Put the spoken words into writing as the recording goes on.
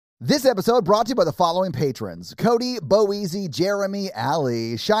This episode brought to you by the following patrons: Cody, Boeasy, Jeremy,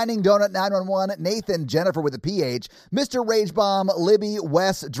 Allie, Shining Donut 911, Nathan, Jennifer with a PH, Mr. Rage Bomb, Libby,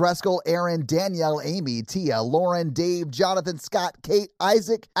 Wes, Dreskel, Aaron, Danielle, Amy, Tia, Lauren, Dave, Jonathan, Scott, Kate,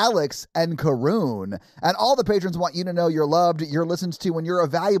 Isaac, Alex, and Karoon. And all the patrons want you to know you're loved, you're listened to, and you're a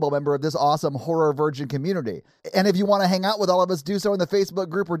valuable member of this awesome horror virgin community. And if you want to hang out with all of us, do so in the Facebook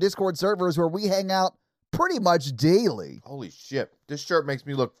group or Discord servers where we hang out pretty much daily. Holy shit. This shirt makes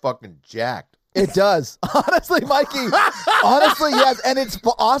me look fucking jacked. It does. Honestly, Mikey. Honestly, yes. And it's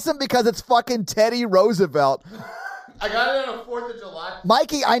awesome because it's fucking Teddy Roosevelt. I got it on a 4th of July.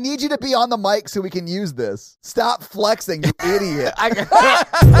 Mikey, I need you to be on the mic so we can use this. Stop flexing, you idiot. I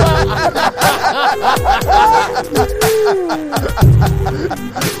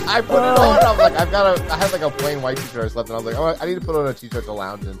put it on. I was like, I had like a plain white t-shirt I slept in. I was like, oh, I need to put on a t-shirt to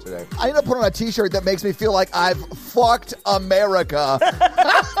lounge in today. I need to put on a t-shirt that makes me feel like I've fucked America.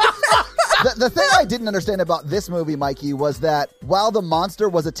 The thing I didn't understand about this movie, Mikey, was that while the monster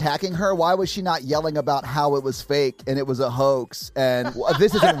was attacking her, why was she not yelling about how it was fake and it was a hoax and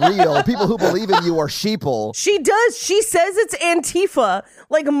this isn't real? People who believe in you are sheeple. She does. She says it's Antifa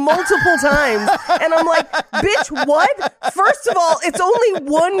like multiple times. And I'm like, bitch, what? First of all, it's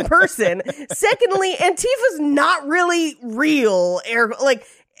only one person. Secondly, Antifa's not really real. Like,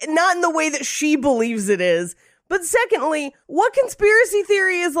 not in the way that she believes it is. But secondly, what conspiracy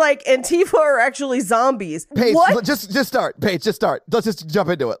theory is like Antifa are actually zombies? Paige, what? Just start. Paige, just start. Let's just jump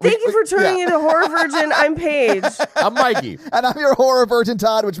into it. Thank you for turning into Horror Virgin. I'm Paige. I'm Mikey. And I'm your Horror Virgin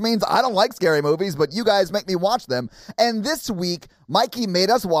Todd, which means I don't like scary movies, but you guys make me watch them. And this week, Mikey made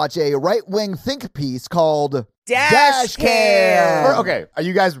us watch a right-wing think piece called Dashcam. Okay, are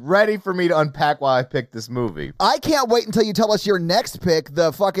you guys ready for me to unpack why I picked this movie? I can't wait until you tell us your next pick,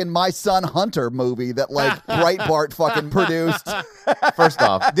 the fucking My Son Hunter movie that like Breitbart fucking produced. First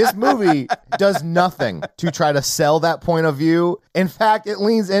off, this movie does nothing to try to sell that point of view. In fact, it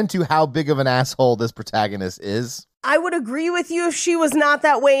leans into how big of an asshole this protagonist is. I would agree with you if she was not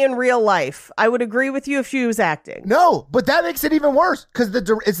that way in real life. I would agree with you if she was acting. No, but that makes it even worse because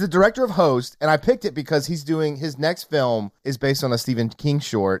it's the director of Host, and I picked it because he's doing his next film is based on a Stephen King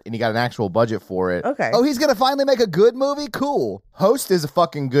short, and he got an actual budget for it. Okay. Oh, he's going to finally make a good movie? Cool. Host is a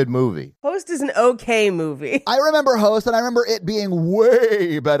fucking good movie. Host is an okay movie. I remember Host, and I remember it being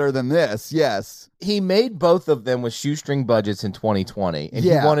way better than this, yes. He made both of them with shoestring budgets in 2020, and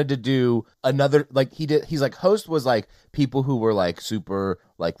Yeah. he wanted to do another, like he's like, Host was like people who were like super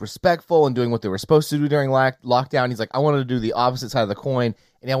like respectful and doing what they were supposed to do during lockdown. He's like, I wanted to do the opposite side of the coin,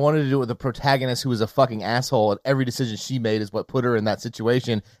 and I wanted to do it with a protagonist who was a fucking asshole, and every decision she made is what put her in that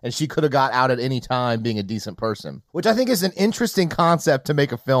situation, and she could have got out at any time being a decent person, which I think is an interesting concept to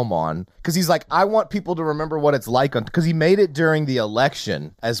make a film on, because he's like, I want people to remember what it's like, because he made it during the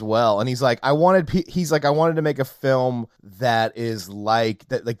election as well, and he's like, I wanted to make a film that is like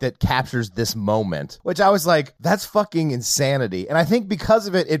that captures this moment, which I was like, that's fucking insanity. And I think because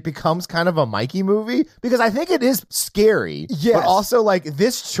of it, it becomes kind of a Mikey movie, because I think it is scary, yes, but also like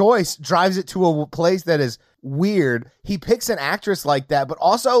this choice drives it to a place that is weird. He picks an actress like that, but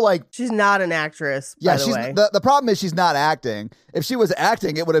also like She's not an actress, Yeah, by the way. the problem is she's not acting. If she was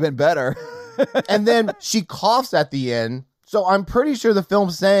acting, it would have been better. and then she coughs at the end. So I'm pretty sure the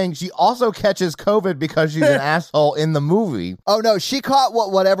film's saying she also catches COVID because she's an asshole in the movie. Oh, no, she caught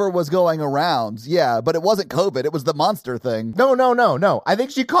whatever was going around. Yeah, but it wasn't COVID. It was the monster thing. No. I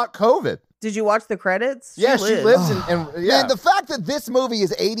think she caught COVID. Did you watch the credits? Yeah, she lives in yeah. Man, the fact that this movie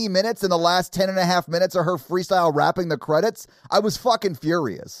is 80 minutes and the last 10 and a half minutes are her freestyle rapping the credits, I was fucking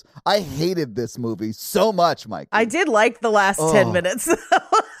furious. I hated this movie so much, Mike. I did like the last 10 minutes.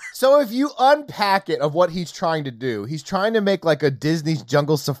 So if you unpack it of what he's trying to do, he's trying to make like a Disney's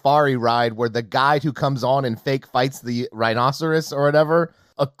Jungle Safari ride where the guy who comes on and fake fights the rhinoceros or whatever,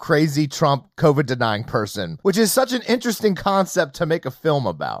 a crazy Trump COVID denying person, which is such an interesting concept to make a film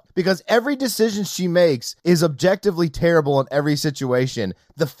about, because every decision she makes is objectively terrible in every situation.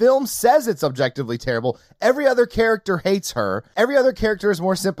 The film says it's objectively terrible. Every other character hates her. Every other character is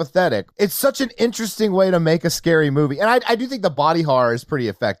more sympathetic. It's such an interesting way to make a scary movie. And I do think the body horror is pretty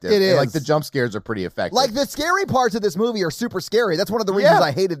effective. It is. And, like, the jump scares are pretty effective. Like, the scary parts of this movie are super scary. That's one of the reasons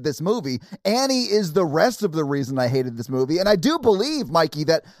I hated this movie. Annie is the rest of the reason I hated this movie. And I do believe, Mikey,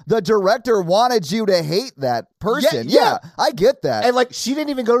 that the director wanted you to hate that person. Yeah. I get that. And like, she didn't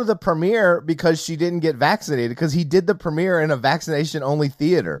even go to the premiere because she didn't get vaccinated, because he did the premiere in a vaccination only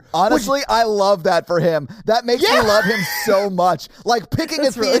theater. Honestly, I love that for him. That makes me love him so much. Like picking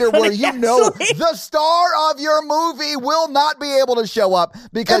a theater really where you know actually. the star of your movie will not be able to show up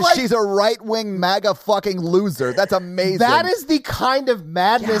because she's a right-wing MAGA fucking loser. That's amazing. That is the kind of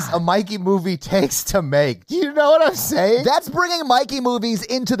madness a Mikey movie takes to make. Do you know what I'm saying? That's bringing Mikey movies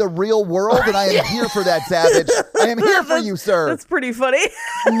into the real world, and I am here for that, Savage. I am here for you, sir. That's pretty funny.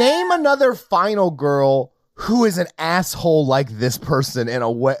 Name another final girl who is an asshole like this person in a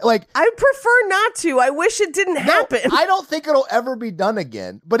way. Like, I prefer not to. I wish it didn't happen. I don't think it'll ever be done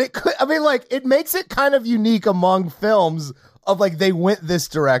again, but it could. I mean, like, it makes it kind of unique among films of like, they went this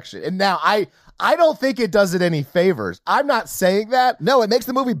direction. And now I don't think it does it any favors. I'm not saying that. No, it makes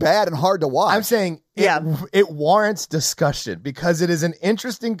the movie bad and hard to watch. I'm saying it warrants discussion because it is an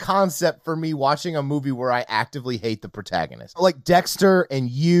interesting concept for me watching a movie where I actively hate the protagonist. Like Dexter and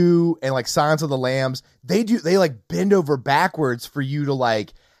You and like Silence of the Lambs, they like bend over backwards for you to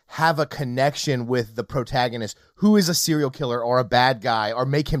like have a connection with the protagonist who is a serial killer or a bad guy or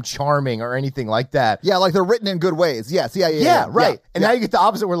make him charming or anything like that. Yeah, like they're written in good ways. Yes, yeah, right. Yeah, and now you get the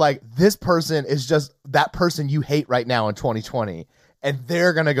opposite where like this person is just that person you hate right now in 2020. And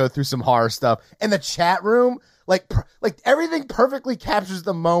they're going to go through some horror stuff. And the chat room, like everything perfectly captures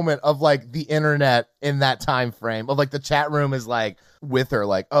the moment of like the internet in that time frame of like the chat room is like with her,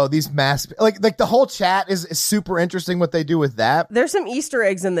 like, oh, these masks, like the whole chat is super interesting what they do with that. There's some Easter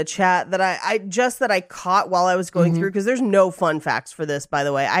eggs in the chat that I caught while I was going through, because there's no fun facts for this, by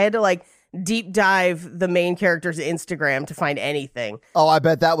the way. I had to like deep dive the main character's Instagram to find anything. Oh, I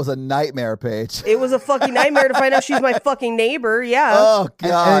bet that was a nightmare, Paige. It was a fucking nightmare to find out she's my fucking neighbor. Yeah. Oh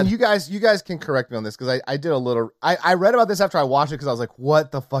God. And you guys can correct me on this because I did a little. I read about this after I watched it because I was like,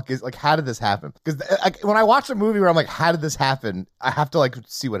 what the fuck is like? How did this happen? Because when I watch a movie where I'm like, how did this happen? I have to like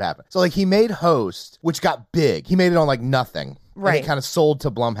see what happened. So like he made Host, which got big. He made it on like nothing. Right. And it kind of sold to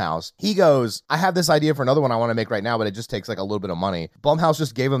Blumhouse. He goes, I have this idea for another one I want to make right now, but it just takes like a little bit of money. Blumhouse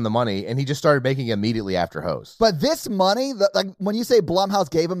just gave him the money, and he just started making it immediately after Host. But this money, like when you say Blumhouse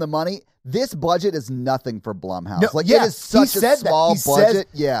gave him the money, this budget is nothing for Blumhouse. No, like yeah, it is such he a said small that. He budget.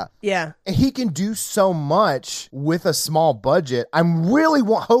 says- Yeah. And he can do so much with a small budget. I'm really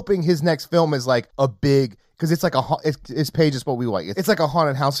hoping his next film is like a big, because it's like it's Paige is what we like. It's like a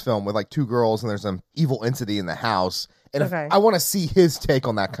haunted house film with like two girls and there's some evil entity in the house. And I want to see his take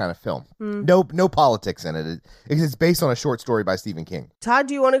on that kind of film. No politics in it. It's based on a short story by Stephen King. Todd,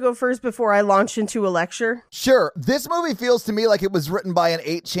 do you want to go first before I launch into a lecture? Sure. This movie feels to me like it was written by an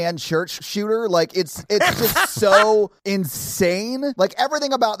 8chan church shooter. Like it's just so insane. Like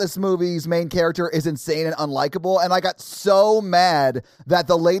everything about this movie's main character is insane and unlikable. And I got so mad that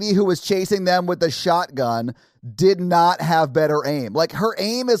the lady who was chasing them with the shotgun did not have better aim. Like her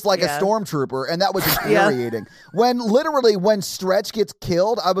aim is like a stormtrooper, and that was infuriating. When Stretch gets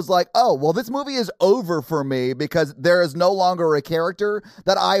killed, I was like, oh, well, this movie is over for me because there is no longer a character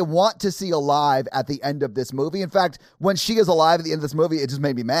that I want to see alive at the end of this movie. In fact, when she is alive at the end of this movie, it just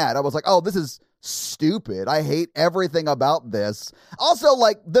made me mad. I was like, oh, this is stupid. I hate everything about this. Also,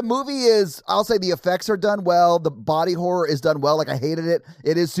 like the movie is, I'll say the effects are done well. The body horror is done well. Like I hated it.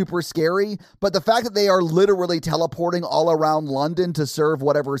 It is super scary. But the fact that they are literally teleporting all around London to serve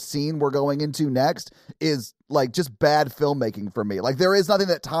whatever scene we're going into next is like just bad filmmaking for me. Like there is nothing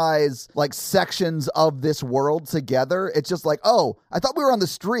that ties like sections of this world together. It's just like, oh, I thought we were on the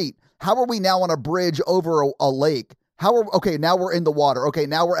street. How are we now on a bridge over a lake? Okay, now we're in the water. Okay,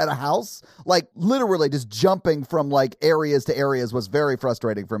 now we're at a house. Like literally just jumping from like areas to areas was very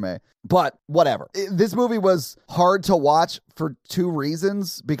frustrating for me. But whatever. This movie was hard to watch for two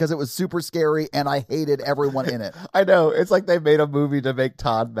reasons, because it was super scary and I hated everyone in it. I know. It's like they made a movie to make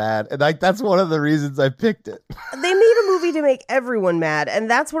Todd mad. And like that's one of the reasons I picked it. They made a movie to make everyone mad,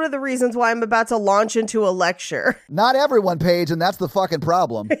 and that's one of the reasons why I'm about to launch into a lecture. Not everyone, Paige, and that's the fucking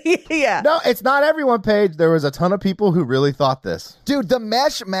problem. Yeah. No, it's not everyone, Paige. There was a ton of people who really thought this. Dude, the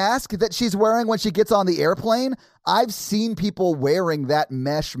mesh mask that she's wearing when she gets on the airplane, I've seen people wearing that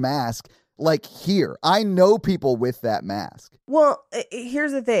mesh mask like here. I know people with that mask. Well,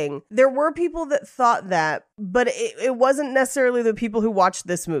 here's the thing. There were people that thought that, but it wasn't necessarily the people who watched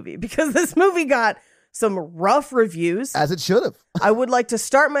this movie, because this movie got some rough reviews. As it should have. I would like to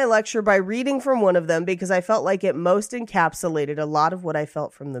start my lecture by reading from one of them, because I felt like it most encapsulated a lot of what I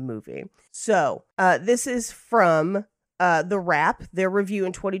felt from the movie. So this is from The Wrap, their review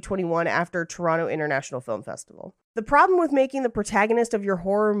in 2021 after Toronto International Film Festival. The problem with making the protagonist of your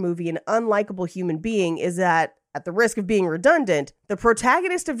horror movie an unlikable human being is that at the risk of being redundant, the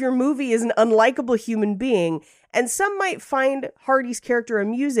protagonist of your movie is an unlikable human being, and some might find Hardy's character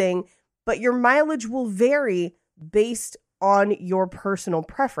amusing, but your mileage will vary based on your personal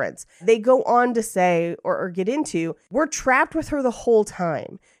preference. They go on to say, or get into, we're trapped with her the whole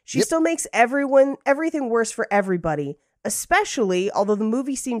time. She still makes everything worse for everybody, especially, although the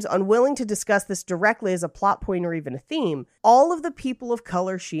movie seems unwilling to discuss this directly as a plot point or even a theme, all of the people of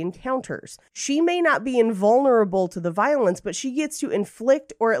color she encounters. She may not be invulnerable to the violence, but she gets to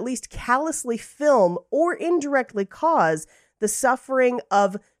inflict or at least callously film or indirectly cause the suffering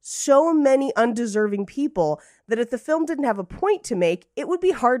of so many undeserving people that if the film didn't have a point to make, it would be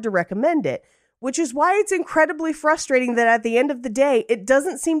hard to recommend it, which is why it's incredibly frustrating that at the end of the day, it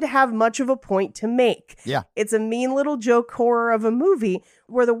doesn't seem to have much of a point to make. Yeah. It's a mean little joke horror of a movie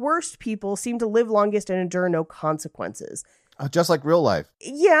where the worst people seem to live longest and endure no consequences. Just like real life.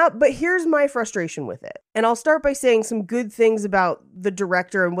 Yeah, but here's my frustration with it. And I'll start by saying some good things about the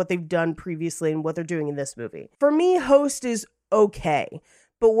director and what they've done previously and what they're doing in this movie. For me, Host is okay,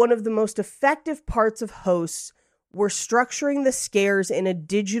 but one of the most effective parts of Host were structuring the scares in a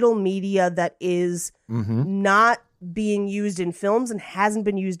digital media that is not being used in films and hasn't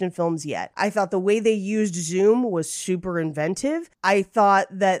been used in films yet. I thought the way they used Zoom was super inventive. I thought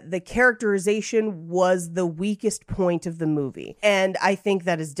that the characterization was the weakest point of the movie. And I think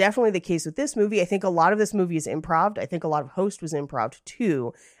that is definitely the case with this movie. I think a lot of this movie is improv. I think a lot of Host was improv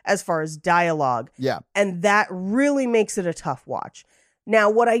too, as far as dialogue. Yeah. And that really makes it a tough watch.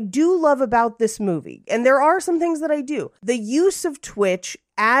 Now, what I do love about this movie, and there are some things that I do, the use of Twitch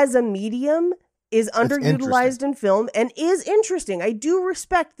as a medium is underutilized in film and is interesting. I do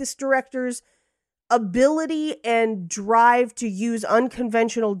respect this director's ability and drive to use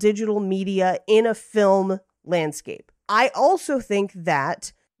unconventional digital media in a film landscape. I also think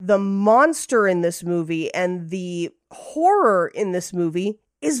that the monster in this movie and the horror in this movie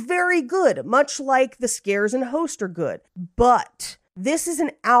is very good, much like the scares in Host are good. But this is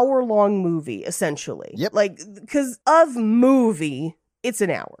an hour-long movie, essentially. Yep. Like, because of movie, it's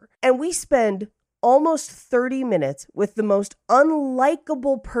an hour. And we spend almost 30 minutes with the most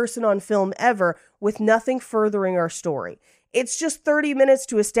unlikable person on film ever with nothing furthering our story. It's just 30 minutes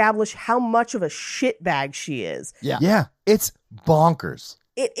to establish how much of a shitbag she is. Yeah. Yeah. It's bonkers.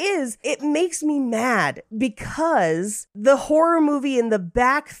 It is. It makes me mad because the horror movie in the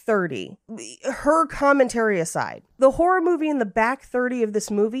back 30, her commentary aside, the horror movie in the back 30 of this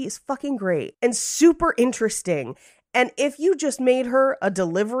movie is fucking great and super interesting. And if you just made her a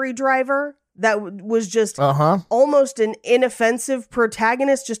delivery driver that was just almost an inoffensive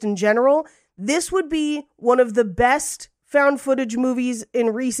protagonist just in general, this would be one of the best found footage movies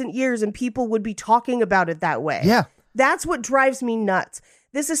in recent years and people would be talking about it that way. Yeah. That's what drives me nuts.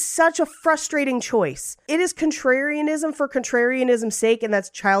 This is such a frustrating choice. It is contrarianism for contrarianism's sake, and that's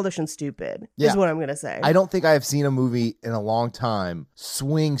childish and stupid, is what I'm going to say. I don't think I have seen a movie in a long time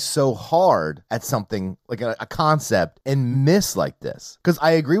swing so hard at something like a concept and miss like this. Because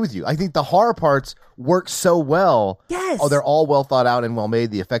I agree with you. I think the horror parts work so well. Yes. Oh, they're all well thought out and well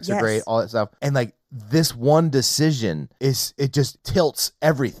made. The effects are Yes. great, all that stuff. And like this one decision it just tilts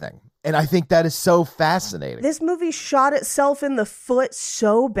everything. And I think that is so fascinating. This movie shot itself in the foot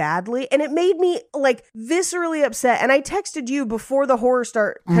so badly, and it made me like viscerally upset. And I texted you before the horror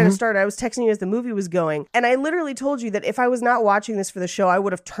kind of started. I was texting you as the movie was going, and I literally told you that if I was not watching this for the show, I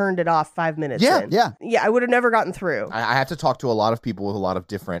would have turned it off 5 minutes in. Yeah, I would have never gotten through. I have to talk to a lot of people with a lot of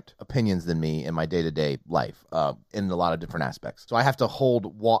different opinions than me in my day-to-day life, in a lot of different aspects. So I have to hold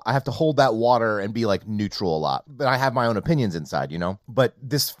that water and be like neutral a lot. But I have my own opinions inside, you know. But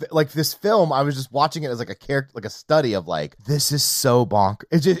this film, I was just watching it as like a character, like a study of like, this is so bonkers.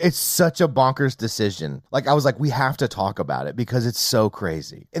 It's such a bonkers decision. Like I was like, we have to talk about it because it's so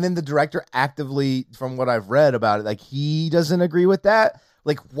crazy. And then the director actively, from what I've read about it, like he doesn't agree with that.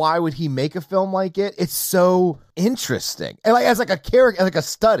 Like, why would he make a film like it? It's so interesting. And like as like a character, like a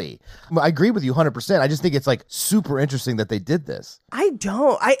study. I agree with you 100%. I just think it's like super interesting that they did this. I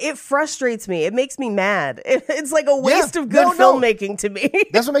don't. It frustrates me. It makes me mad. It's like a waste of good filmmaking to me.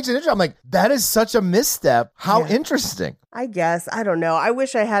 That's what makes it interesting. I'm like, that is such a misstep. How interesting. I guess. I don't know. I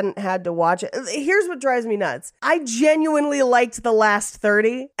wish I hadn't had to watch it. Here's what drives me nuts. I genuinely liked The Last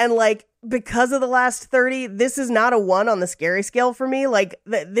 30, and like, because of The Last 30, this is not a 1 on the scary scale for me. Like,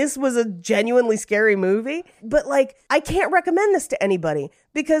 this was a genuinely scary movie. But like, I can't recommend this to anybody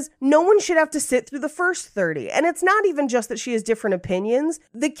because no one should have to sit through the first 30. And it's not even just that she has different opinions.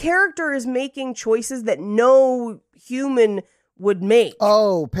 The character is making choices that no human would make.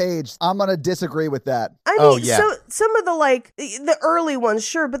 Oh, Paige, I'm going to disagree with that. I mean, Oh, yeah. so some of the early ones,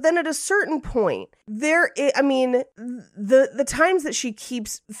 sure, but then at a certain point, the times that she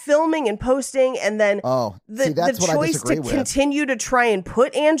keeps filming and posting, and then the choice to continue to try and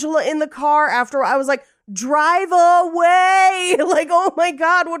put Angela in the car after, I was like, drive away. Like, oh my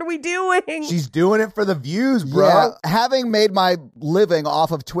God, what are we doing? She's doing it for the views, bro. Yeah, having made my living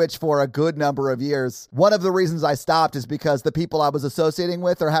off of Twitch for a good number of years, one of the reasons I stopped is because the people I was associating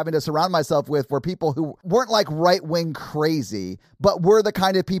with or having to surround myself with were people who weren't like right-wing crazy, but were the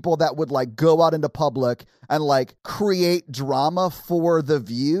kind of people that would like go out into public and like create drama for the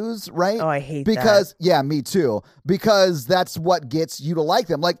views, right? Oh, I hate that. Yeah, me too. Because that's what gets you to like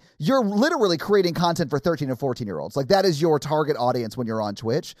them. Like, you're literally creating content for 13 and 14-year-olds. Like, that is your target audience when you're on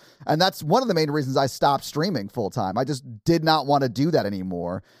Twitch. And that's one of the main reasons I stopped streaming full time. I just did not want to do that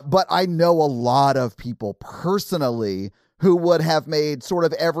anymore. But I know a lot of people personally who would have made sort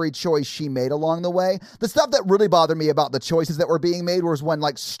of every choice she made along the way. The stuff that really bothered me about the choices that were being made was when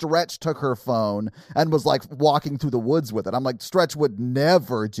like Stretch took her phone and was like walking through the woods with it. I'm like, Stretch would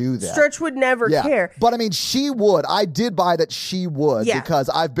never do that. Stretch would never care. But I mean, she would. I did buy that she would because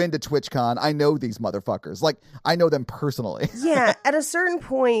I've been to TwitchCon. I know these motherfuckers. Like, I know them personally. Yeah, at a certain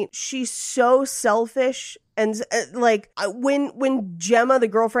point, she's so selfish. And when Gemma, the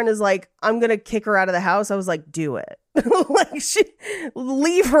girlfriend, is like, I'm going to kick her out of the house, I was like, do it. Like,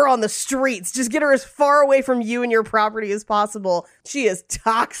 leave her on the streets. Just get her as far away from you and your property as possible. She is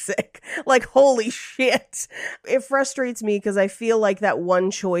toxic. Like, holy shit. It frustrates me because I feel like that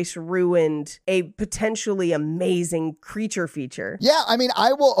one choice ruined a potentially amazing creature feature. Yeah, I mean,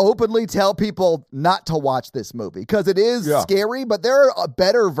 I will openly tell people not to watch this movie because it is scary, but there are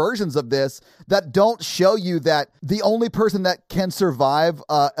better versions of this that don't show you that the only person that can survive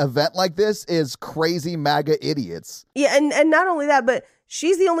an event like this is crazy MAGA idiots. Yeah, and not only that, but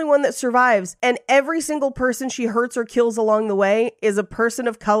she's the only one that survives. And every single person she hurts or kills along the way is a person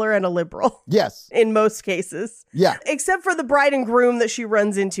of color and a liberal. Yes. In most cases. Yeah. Except for the bride and groom that she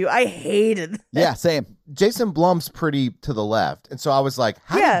runs into. I hated that. Yeah, same. Jason Blum's pretty to the left. And so I was like,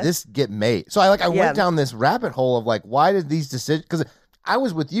 how did this get made? So I went down this rabbit hole of like, why did these decisions? Because I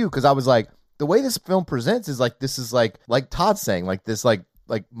was with you because I was like, the way this film presents is like, this is like Todd's saying, like this, like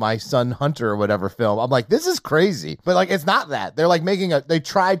My Son Hunter or whatever film. I'm like, this is crazy. But like, it's not that. They're like they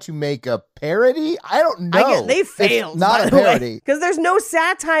tried to make a parody. I don't know. They failed. It's not a parody. Because there's no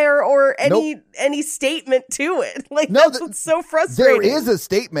satire or any statement to it. Like, that's what's so frustrating. There is a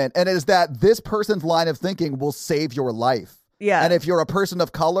statement, and it is that this person's line of thinking will save your life. Yeah. And if you're a person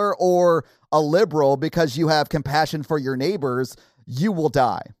of color or a liberal because you have compassion for your neighbors, you will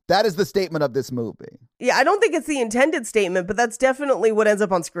die. That is the statement of this movie. Yeah, I don't think it's the intended statement, but that's definitely what ends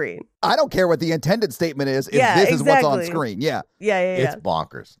up on screen. I don't care what the intended statement is if this is what's on screen. Yeah. Yeah. It's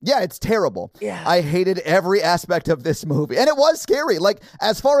bonkers. Yeah, it's terrible. Yeah. I hated every aspect of this movie. And it was scary. Like,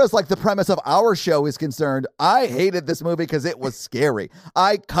 as far as like the premise of our show is concerned, I hated this movie because it was scary.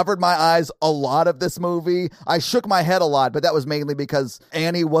 I covered my eyes a lot of this movie. I shook my head a lot, but that was mainly because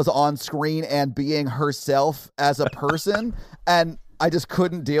Annie was on screen and being herself as a person. And I just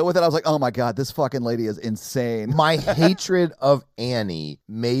couldn't deal with it. I was like, oh my God, this fucking lady is insane. My hatred of Annie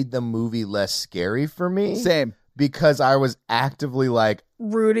made the movie less scary for me. Same. Because I was actively like,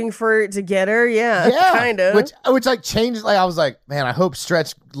 rooting for it to get her. Yeah, kind of. Which like changed. Like, I was like, man, I hope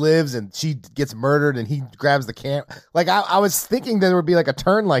Stretch lives and she gets murdered and he grabs the camp. Like, I was thinking there would be like a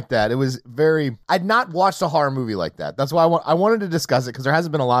turn like that. It was I'd not watched a horror movie like that. That's why I wanted to discuss it, because there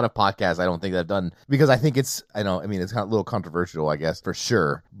hasn't been a lot of podcasts I don't think that have done, because I think it's kind of a little controversial, I guess, for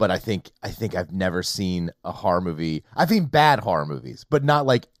sure. But I think I've never seen a horror movie. I've seen bad horror movies, but not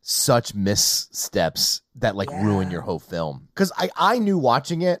like such missteps that like ruin your whole film. Because I knew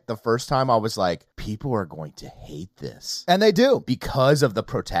watching it the first time, I was like, people are going to hate this. And they do. Because of the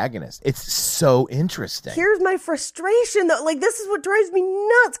protagonist. It's so interesting. Here's my frustration, though. Like, this is what drives me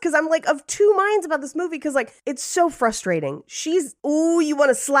nuts, because I'm like of two minds about this movie, because like, it's so frustrating. You want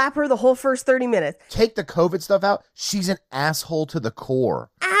to slap her the whole first 30 minutes. Take the COVID stuff out. She's an asshole to the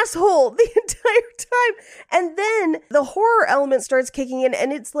core. Asshole the entire time. And then the horror element starts kicking in,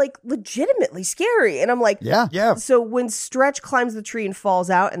 and it's like legitimately scary. And I'm like, yeah. So when Stretch climbs the tree and falls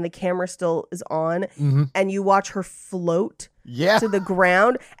out and the camera still is on, and you watch her float to the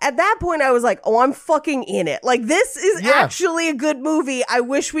ground, at that point I was like, oh, I'm fucking in it. Like, this is actually a good movie. I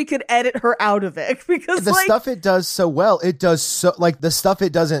wish we could edit her out of it, because the stuff it does so well. It does so, like, the stuff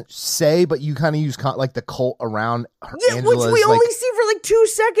it doesn't say, but you kind of use like the cult around her. Yeah, Angela's, which we only see for like 2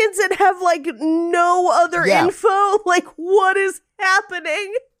 seconds and have like no other info. Like, what is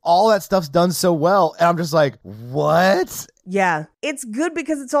happening? All that stuff's done so well, and I'm just like, what? Yeah. It's good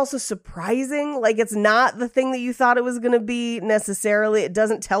because it's also surprising. Like, it's not the thing that you thought it was going to be necessarily. It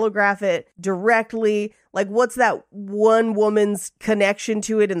doesn't telegraph it directly. Like, what's that one woman's connection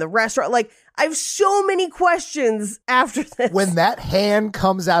to it in the restaurant? Like, I have so many questions after this. When that hand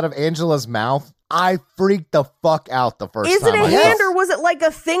comes out of Angela's mouth, I freaked the fuck out the first Is time. it a hand or was it like a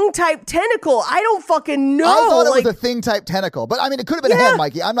thing type tentacle? I don't fucking know. I thought it was a thing type tentacle, but I mean, it could have been a hand,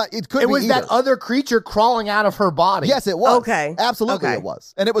 Mikey. It could be It was either. that other creature crawling out of her body. Yes, it was. Okay. Absolutely Okay. it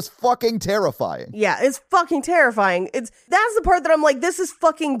was. And it was fucking terrifying. Yeah, it's fucking terrifying. That's the part that I'm like, this is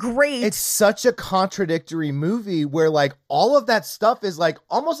fucking great. It's such a contradictory movie where like all of that stuff is like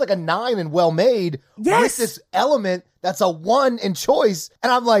almost like a 9 and well made Yes. with this element that's a 1 in choice.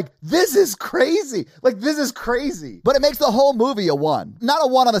 And I'm like, this is crazy. Like, this is crazy. But it makes the whole movie a 1. Not a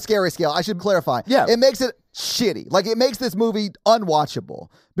 1 on the scary scale. I should clarify. Yeah. It makes it shitty. Like, it makes this movie unwatchable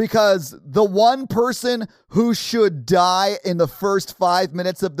because the one person who should die in the first 5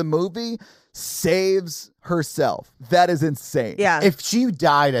 minutes of the movie saves herself. That is insane. Yeah. If she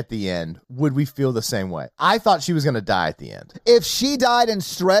died at the end, would we feel the same way? I thought she was going to die at the end. If she died and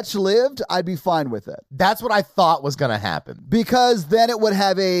Stretch lived, I'd be fine with it. That's what I thought was going to happen. Because then it would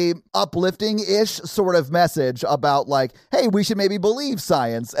have a uplifting-ish sort of message about like, hey, we should maybe believe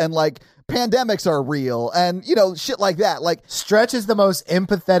science and like pandemics are real and, you know, shit like that. Like, Stretch is the most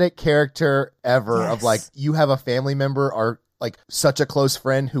empathetic character ever of Yes. like, you have a family member or like such a close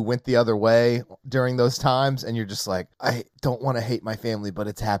friend who went the other way during those times. And you're just like, I don't want to hate my family, but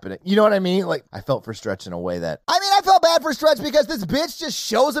it's happening. You know what I mean? Like, I felt for Stretch in a way that I mean, I felt bad for Stretch because this bitch just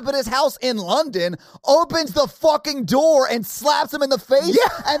shows up at his house in London, opens the fucking door and slaps him in the face,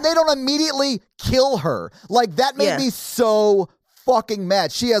 and they don't immediately kill her. Like, that made Yeah. me so fucking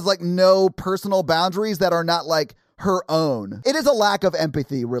mad. She has, like, no personal boundaries that are not, like, her own. It is a lack of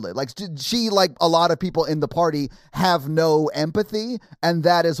empathy, really. Like, she, like a lot of people in the party, have no empathy, and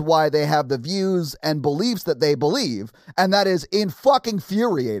that is why they have the views and beliefs that they believe, and that is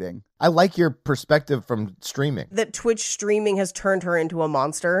infuriating. I like your perspective from streaming. that Twitch streaming has turned her into a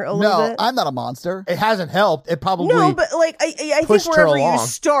monster a little No, bit. I'm not a monster. It hasn't helped. It probably No, but like I think pushed her wherever you along.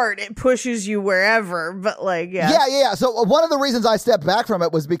 start, it pushes you wherever. But like, Yeah. So one of the reasons I stepped back from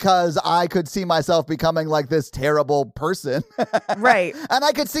it was because I could see myself becoming like this terrible person. right. And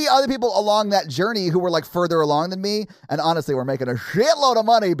I could see other people along that journey who were like further along than me. And honestly, we're making a shitload of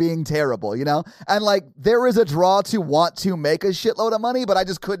money being terrible, you know? And like, there is a draw to want to make a shitload of money, but I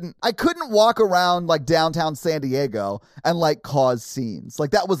just couldn't walk around like downtown San Diego and like cause scenes.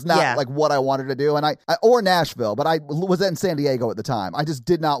 Like, that was not like what I wanted to do. And I or Nashville, but I was in San Diego at the time. I just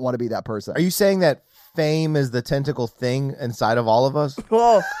did not want to be that person. Are you saying that fame is the tentacle thing inside of all of us?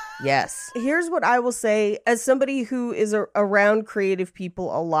 Oh, yes. Here's what I will say as somebody who is around creative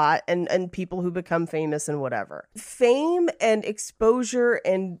people a lot and people who become famous and whatever. Fame and exposure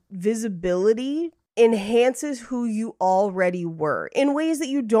and visibility enhances who you already were in ways that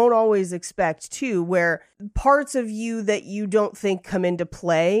you don't always expect too, where parts of you that you don't think come into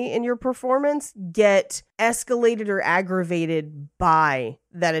play in your performance get escalated or aggravated by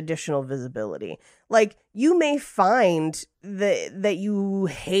that additional visibility. Like, you may find that you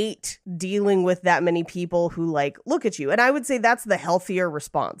hate dealing with that many people who like look at you. And I would say that's the healthier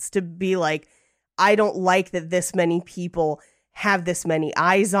response, to be like, I don't like that this many people have this many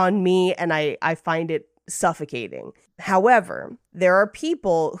eyes on me, and I find it suffocating. However, there are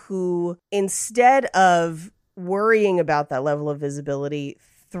people who, instead of worrying about that level of visibility,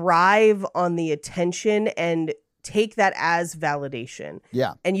 thrive on the attention and take that as validation.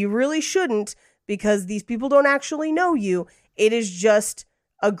 Yeah. And you really shouldn't, because these people don't actually know you. It is just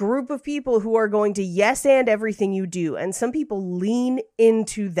a group of people who are going to yes and everything you do. And some people lean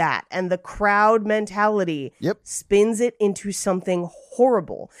into that, and the crowd mentality spins it into something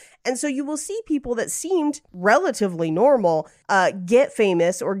horrible. And so you will see people that seemed relatively normal get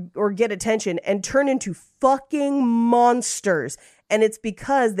famous or get attention and turn into fucking monsters. And it's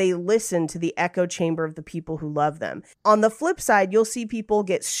because they listen to the echo chamber of the people who love them. On the flip side, you'll see people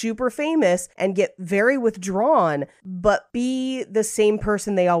get super famous and get very withdrawn, but be the same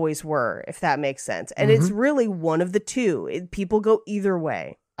person they always were, if that makes sense. And it's really one of the two. People go either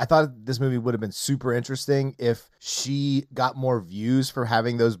way. I thought this movie would have been super interesting if she got more views for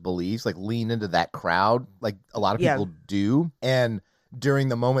having those beliefs, like lean into that crowd, like a lot of people do. And during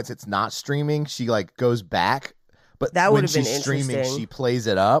the moments it's not streaming, she like goes back. But That when would have been she's streaming, interesting. she plays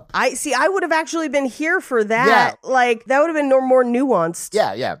it up. I would have actually been here for that. Like, that would have been more nuanced.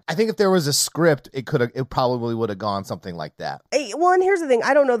 Yeah. I think if there was a script, it probably would have gone something like that. Well, and here's the thing.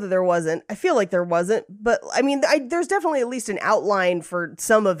 I don't know that there wasn't. I feel like there wasn't. But, I mean, there's definitely at least an outline for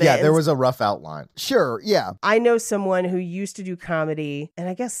some of it. Yeah, there was a rough outline. Sure, yeah. I know someone who used to do comedy, and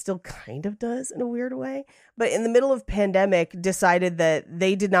I guess still kind of does in a weird way, but in the middle of pandemic decided that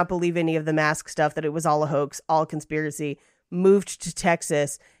they did not believe any of the mask stuff, that it was all a hoax, all conspiracy, moved to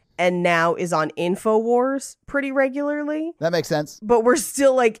Texas, and now is on InfoWars pretty regularly. That makes sense. But we're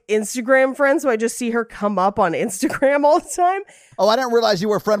still like Instagram friends, so I just see her come up on Instagram all the time. Oh, I didn't realize you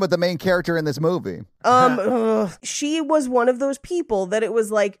were a friend with the main character in this movie. She was one of those people that it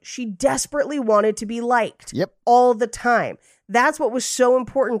was like she desperately wanted to be liked. Yep. All the time. That's what was so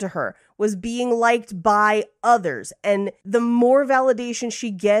important to her, was being liked by others. And the more validation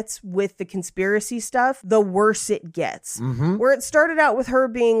she gets with the conspiracy stuff, the worse it gets. Mm-hmm. Where it started out with her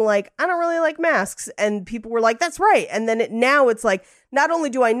being like, I don't really like masks. And people were like, that's right. And then now it's like, not only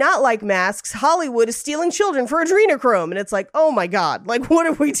do I not like masks, Hollywood is stealing children for adrenochrome. And it's like, oh my God, like, what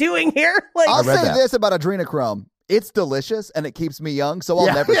are we doing here? Like, I'll say that. this about adrenochrome. It's delicious and it keeps me young, so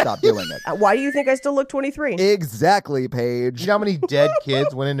I'll never stop doing it. why do you think I still look 23? Exactly, Paige. You know how many dead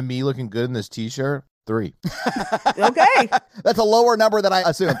kids went into me looking good in this t-shirt? 3. Okay. That's a lower number than I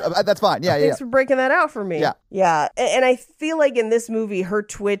assumed. That's fine. Yeah, Thanks for breaking that out for me. Yeah. Yeah. And I feel like in this movie, her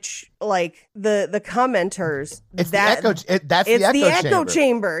Twitch, like the commenters, It's that's the echo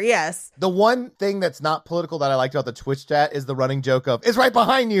chamber. Yes. The one thing that's not political that I liked about the Twitch chat is the running joke of, it's right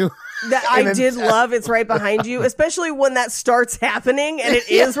behind you. That I did love. It's right behind you, especially when that starts happening and it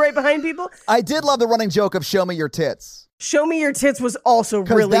is right behind people. I did love the running joke of show me your tits. Show me your tits was also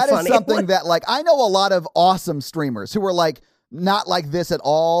really that funny. Is something that, like, I know a lot of awesome streamers who are like not like this at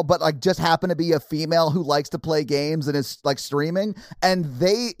all, but like just happen to be a female who likes to play games and is like streaming, and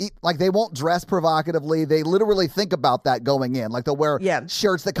they won't dress provocatively. They literally think about that going in. Like they'll wear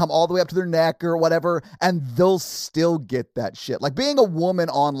shirts that come all the way up to their neck or whatever, and they'll still get that shit. Like being a woman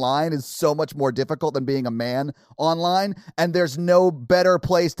online is so much more difficult than being a man online, and there's no better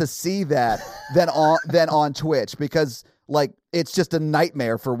place to see that than on Twitch, because like, it's just a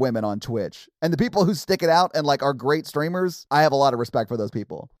nightmare for women on Twitch. And the people who stick it out and like are great streamers, I have a lot of respect for those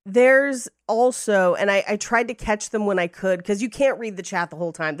people. There's also, and I tried to catch them when I could, because you can't read the chat the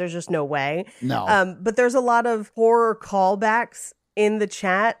whole time. There's just no way. No. But there's a lot of horror callbacks in the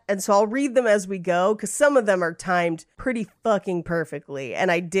chat. And so I'll read them as we go, because some of them are timed pretty fucking perfectly. And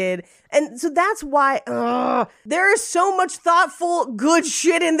I did. And so that's why there is so much thoughtful, good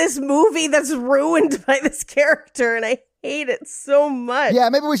shit in this movie that's ruined by this character. And I hate it so much. Yeah,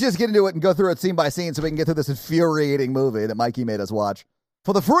 maybe we should just get into it and go through it scene by scene so we can get through this infuriating movie that Mikey made us watch.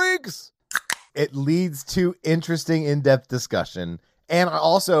 For the freaks! It leads to interesting, in-depth discussion. And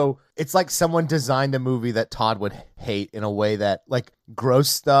also, it's like someone designed a movie that Todd would hate in a way that, like, gross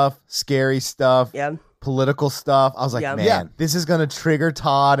stuff, scary stuff, political stuff. I was like, man, this is going to trigger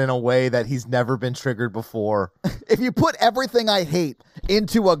Todd in a way that he's never been triggered before. If you put everything I hate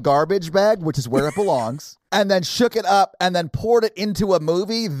into a garbage bag, which is where it belongs, and then shook it up and then poured it into a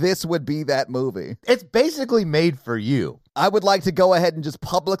movie, this would be that movie. It's basically made for you. I would like to go ahead and just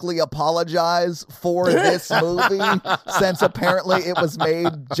publicly apologize for this movie, since apparently it was made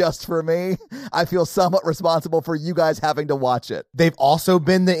just for me. I feel somewhat responsible for you guys having to watch it. They've also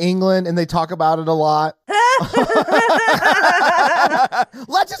been to England, and they talk about it a lot.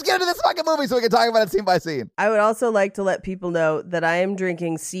 Let's just get into this fucking movie so we can talk about it scene by scene. I would also like to let people know that I am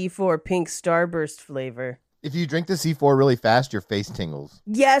drinking C4 Pink Starburst flavor. If you drink the C4 really fast, your face tingles.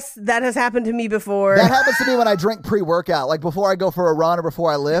 Yes, that has happened to me before. That happens to me when I drink pre-workout. Like before I go for a run or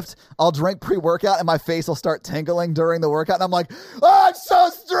before I lift, I'll drink pre-workout and my face will start tingling during the workout. And I'm like, oh, I'm so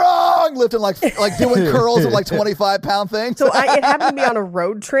strong. Lifting like doing curls with like 25-pound things. So it happened to me on a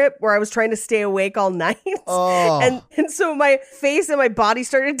road trip where I was trying to stay awake all night. Oh. And so my face and my body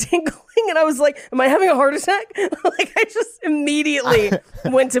started tingling. And I was like, am I having a heart attack? Like I just immediately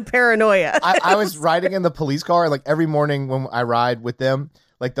went to paranoia. I was riding in the police car, like every morning when I ride with them,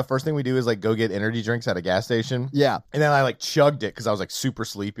 like the first thing we do is like go get energy drinks at a gas station. Yeah. And then I like chugged it because I was like super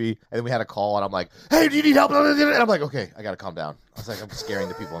sleepy. And then we had a call and I'm like, hey, do you need help? And I'm like, okay, I got to calm down. I was like, I'm scaring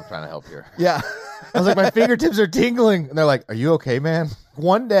the people I'm trying to help here. Yeah. I was like, my fingertips are tingling. And they're like, are you okay, man?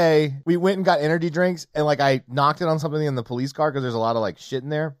 One day we went and got energy drinks and like I knocked it on something in the police car because there's a lot of like shit in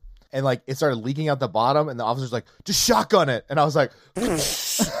there. And like it started leaking out the bottom, and the officer's like, "Just shotgun it." And I was like, and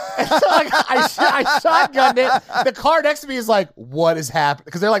so, like I shotgunned it. The car next to me is like, "What is happening?"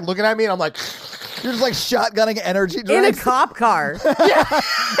 Because they're like looking at me, and I'm like, you're just like shotgunning energy drinks in a cop car. Yeah.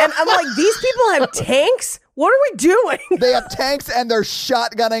 And I'm like, these people have tanks? what are we doing? They have tanks and they're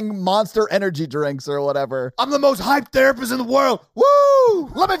shotgunning Monster energy drinks or whatever. I'm the most hyped therapist in the world. Woo!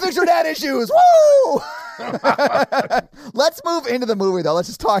 Let me fix your dad issues. Woo! Let's move into the movie, though. Let's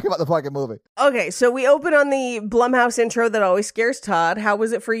just talk about the fucking movie. Okay, so we open on the Blumhouse intro that always scares Todd. How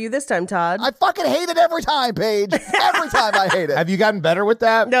was it for you this time, Todd? I fucking hate it every time, Paige. Every time I hate it. Have you gotten better with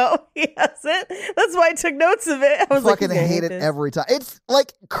that? No, he hasn't. That's why I took notes of it. I was fucking like, hate it this. every time. It's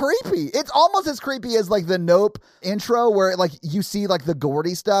like creepy. It's almost as creepy as like the Nope intro where like you see like the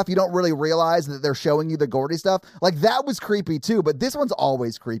Gordy stuff. You don't really realize that they're showing you the Gordy stuff. Like that was creepy too, but this one's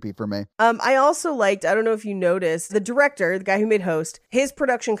always creepy for me. I also liked, I don't know if you noticed, the director, the guy who made Host, his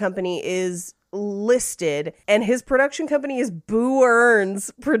production company is listed and his production company is Boo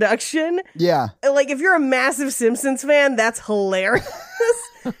Earns Production. Yeah. Like if you're a massive Simpsons fan, that's hilarious.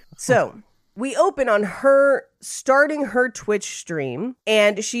 So we open on her starting her Twitch stream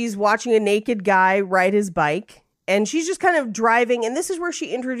and she's watching a naked guy ride his bike. And she's just kind of driving. And this is where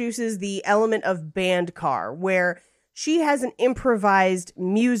she introduces the element of band car, where she has an improvised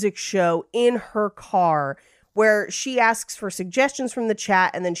music show in her car where she asks for suggestions from the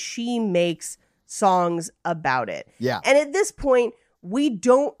chat and then she makes songs about it. Yeah. And at this point, we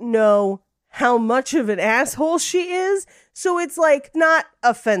don't know how much of an asshole she is. So it's like not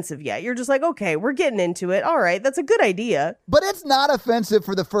offensive yet. You're just like, okay, we're getting into it. All right, that's a good idea. But it's not offensive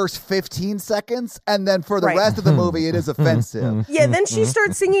for the first 15 seconds. And then for the Right. rest of the movie, it is offensive. Yeah, then she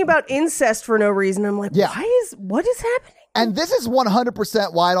starts singing about incest for no reason. I'm like, Yeah. what is happening? And this is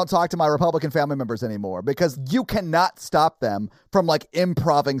 100% why I don't talk to my Republican family members anymore, because you cannot stop them from like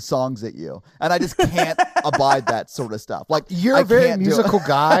improving songs at you. And I just can't abide that sort of stuff. Like You're I a very can't do it. musical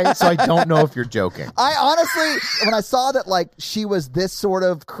guy, so I don't know if you're joking. I honestly, when I saw that like she was this sort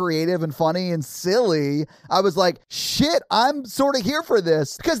of creative and funny and silly, I was like, shit, I'm sort of here for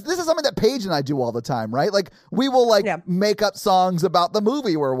this. Because this is something that Paige and I do all the time, right? Like we will like make up songs about the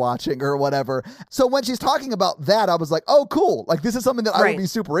movie we're watching or whatever. So when she's talking about that, I was like, oh, cool. Like this is something that I would be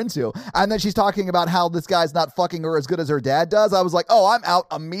super into. And then she's talking about how this guy's not fucking her as good as her dad does. I was like, oh, I'm out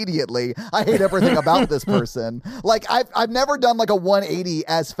immediately. I hate everything about this person. Like I've never done like a 180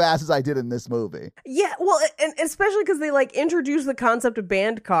 as fast as I did in this movie. Yeah, well, and especially because they like introduced the concept of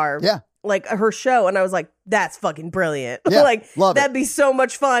band car. Yeah. Like her show. And I was like, that's fucking brilliant. Yeah, like, love it. that'd be so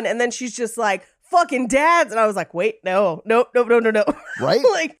much fun. And then she's just like, fucking dads. And I was like, wait, no. Right?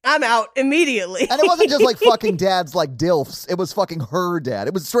 Like, I'm out immediately. And it wasn't just like fucking dads like DILFs. It was fucking her dad.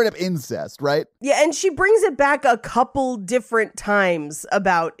 It was straight up incest, right? Yeah, and she brings it back a couple different times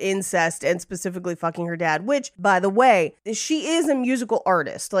about incest and specifically fucking her dad, which, by the way, she is a musical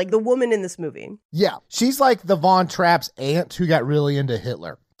artist, like the woman in this movie. Yeah. She's like the Von Trapp's aunt who got really into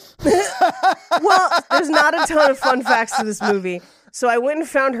Hitler. Well, there's not a ton of fun facts to this movie. So I went and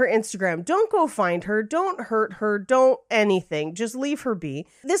found her Instagram. Don't go find her. Don't hurt her. Don't anything. Just leave her be.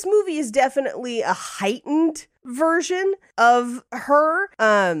 This movie is definitely a heightened version of her.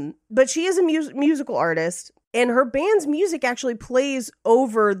 But she is a musical artist. And her band's music actually plays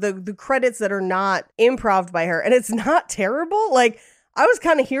over the credits that are not improv by her. And it's not terrible. Like, I was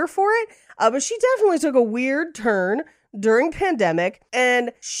kind of here for it. But she definitely took a weird turn during pandemic,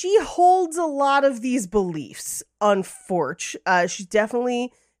 and she holds a lot of these beliefs, unfortunately. She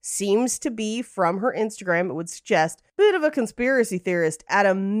definitely seems to be, from her Instagram, it would suggest, a bit of a conspiracy theorist at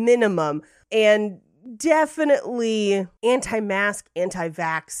a minimum, and definitely anti-mask,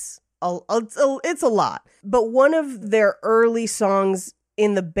 anti-vax. It's a lot. But one of their early songs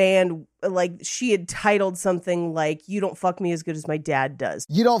in the band, like, she had titled something like, "You don't fuck me as good as my dad does."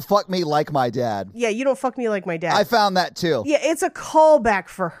 You don't fuck me like my dad. Yeah, you don't fuck me like my dad. I found that too. Yeah, it's a callback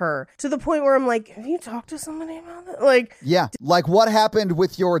for her to the point where I'm like, have you talked to somebody about that? Like, Yeah. Like what happened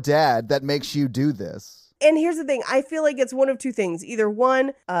with your dad that makes you do this? and here's the thing. I feel like it's one of two things. Either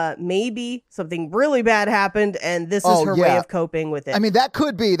one, maybe something really bad happened and this is her way of coping with it. I mean, that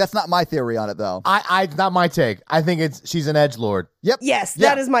could be. That's not my theory on it though. I not my take. I think she's an edgelord. Yep. Yes, Yeah,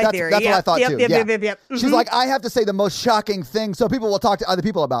 that is my theory. That's what I thought too. Yep. She's Mhm. like, I have to say the most shocking thing so people will talk to other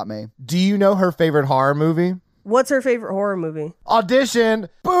people about me. Do you know her favorite horror movie? What's her favorite horror movie? Audition.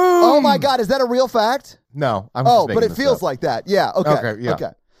 Boom. Oh my God. Is that a real fact? No. I'm Oh, just but making it this feels up. like that. Yeah. Okay. Okay, yeah. Okay.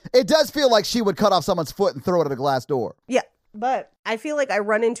 It does feel like she would cut off someone's foot and throw it at a glass door. Yeah, but I feel like I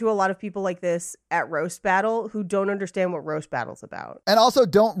run into a lot of people like this at Roast Battle who don't understand what Roast Battle's about. And also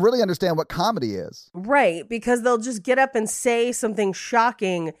don't really understand what comedy is. Right, because they'll just get up and say something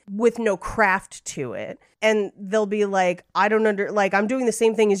shocking with no craft to it. And they'll be like, I'm doing the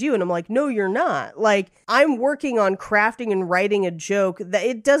same thing as you. And I'm like, no, you're not. Like, I'm working on crafting and writing a joke that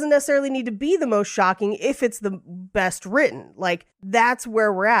it doesn't necessarily need to be the most shocking if it's the best written. Like, that's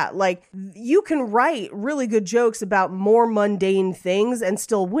where we're at. Like, you can write really good jokes about more mundane things and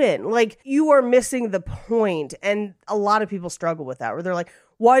still win. Like, you are missing the point. And a lot of people struggle with that, where they're like,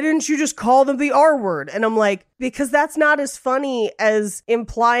 why didn't you just call them the R word? And I'm like, because that's not as funny as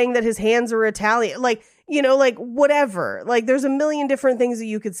implying that his hands are Italian. Like, like whatever. Like, there's a million different things that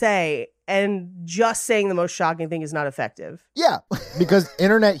you could say, and just saying the most shocking thing is not effective. Yeah. Because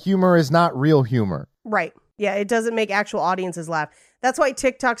internet humor is not real humor. Right. Yeah, it doesn't make actual audiences laugh. That's why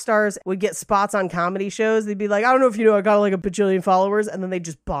TikTok stars would get spots on comedy shows. They'd be like, I don't know if you know, I got like a bajillion followers. And then they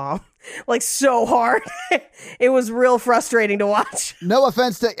just bomb like so hard. It was real frustrating to watch. No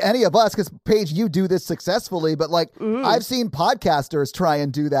offense to any of us, because Paige, you do this successfully, but like I've seen podcasters try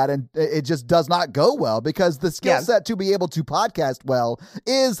and do that, and it just does not go well, because the skill set to be able to podcast well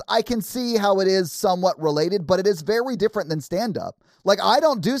is, I can see how it is somewhat related, but it is very different than stand-up. Like, I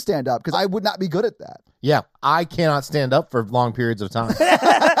don't do stand-up because I would not be good at that. Yeah, I cannot stand up for long periods of time.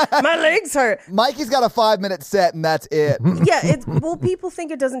 My legs hurt. Mikey's got a 5-minute set, and that's it. Yeah, people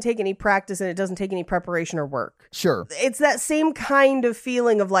think it doesn't take any practice and it doesn't take any preparation or work. Sure. It's that same kind of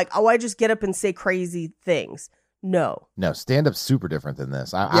feeling of like, oh, I just get up and say crazy things. No, stand-up's super different than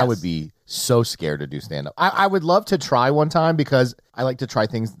this. I would be so scared to do stand-up. I would love to try one time, because I like to try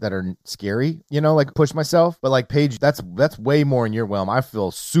things that are scary, like push myself. But like, Paige, that's way more in your realm. I feel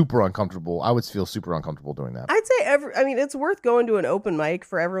super uncomfortable. I would feel super uncomfortable doing that. I'd say it's worth going to an open mic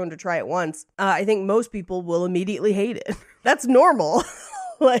for everyone to try it once. I think most people will immediately hate it. That's normal.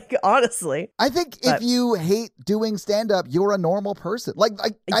 Like, honestly. I think if you hate doing stand-up, you're a normal person. Like,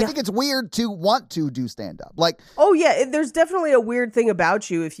 I think it's weird to want to do stand-up. Like, oh yeah, there's definitely a weird thing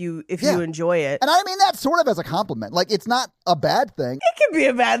about you if you enjoy it. And I mean that sort of as a compliment. Like, it's not a bad thing. It can be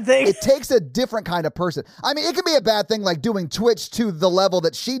a bad thing. It takes a different kind of person. I mean, it can be a bad thing, like doing Twitch to the level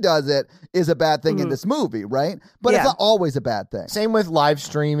that she does it is a bad thing in this movie, right? But it's not always a bad thing. Same with live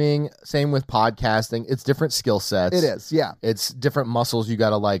streaming, same with podcasting. It's different skill sets. It is, yeah. It's different muscles you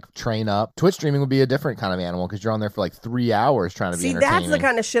got to like train up. Twitch streaming would be a different kind of animal, because you're on there for like 3 hours trying to be entertaining. That's the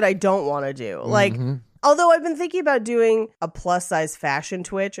kind of shit I don't want to do. Like, although I've been thinking about doing a plus size fashion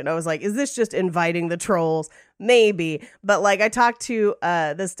Twitch, and I was like, is this just inviting the trolls? Maybe. But like, I talked to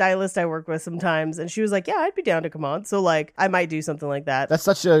the stylist I work with sometimes, and she was like, yeah, I'd be down to come on. So like, I might do something like that. That's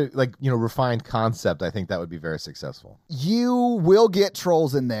such a refined concept. I think that would be very successful. You will get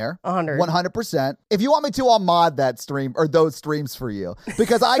trolls in there. 100%. If you want me to, I'll mod that stream or those streams for you,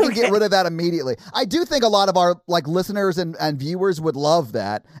 because I can get rid of that immediately. I do think a lot of our like listeners and viewers would love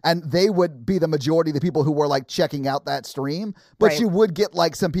that, and they would be the majority of the people who were like checking out that stream. But you would get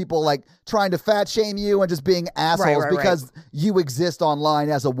like some people like trying to fat shame you and just being assholes because you exist online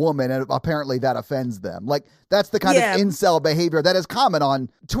as a woman, and apparently that offends them. Like, that's the kind of incel behavior that is common on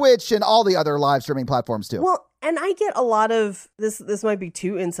Twitch and all the other live streaming platforms too. Well, and I get a lot of this might be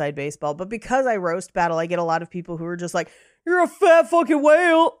too inside baseball, but because I roast battle, I get a lot of people who are just like, you're a fat fucking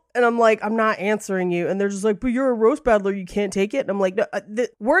whale. And I'm like, I'm not answering you. And they're just like, but you're a roast battler, you can't take it. And I'm like, no,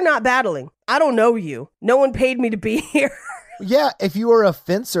 we're not battling. I don't know you. No one paid me to be here. Yeah, if you were a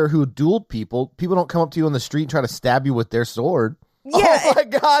fencer who dueled people don't come up to you on the street and try to stab you with their sword. Yeah. Oh my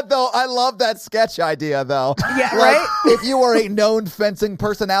God, though. I love that sketch idea, though. Yeah, like, right? If you were a known fencing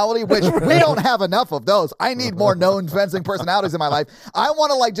personality, which we don't have enough of those. I need more known fencing personalities in my life. I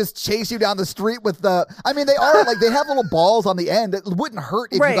want to like just chase you down the street with they are like, they have little balls on the end. It wouldn't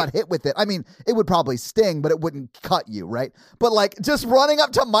hurt if you got hit with it. I mean, it would probably sting, but it wouldn't cut you, right? But like just running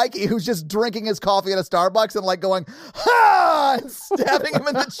up to Mikey, who's just drinking his coffee at a Starbucks, and like going, ha, and stabbing him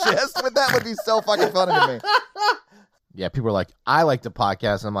in the chest with that would be so fucking funny to me. Yeah, people are like, I like to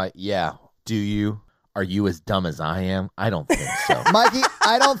podcast. I'm like, yeah, do you? Are you as dumb as I am? I don't think so. Mikey,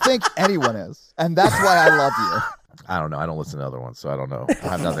 I don't think anyone is. And that's why I love you. I don't know. I don't listen to other ones, so I don't know. I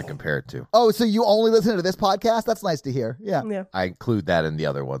have nothing to compare it to. Oh, so you only listen to this podcast? That's nice to hear. Yeah. I include that in the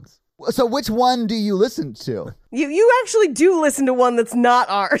other ones. So which one do you listen to? You actually do listen to one that's not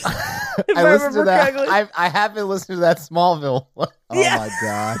ours. I listen to that. I have been listening to that Smallville. Oh my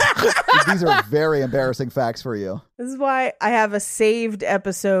God. These are very embarrassing facts for you. This is why I have a saved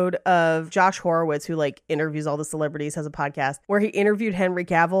episode of Josh Horowitz, who like interviews all the celebrities, has a podcast where he interviewed Henry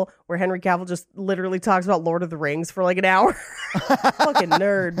Cavill, where Henry Cavill just literally talks about Lord of the Rings for like an hour. Fucking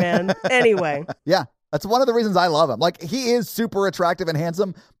nerd, man. Anyway. Yeah. That's one of the reasons I love him. Like, he is super attractive and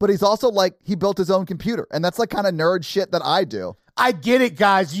handsome, but he's also like, he built his own computer. And that's like kind of nerd shit that I do. I get it,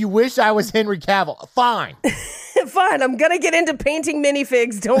 guys. You wish I was Henry Cavill. Fine. Fine, I'm going to get into painting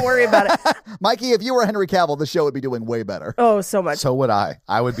minifigs. Don't worry about it. Mikey, if you were Henry Cavill, the show would be doing way better. Oh, so much. So would I.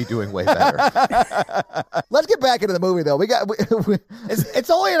 I would be doing way better. Let's get back into the movie, though. It's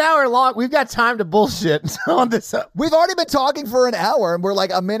only an hour long. We've got time to bullshit on this. We've already been talking for an hour, and we're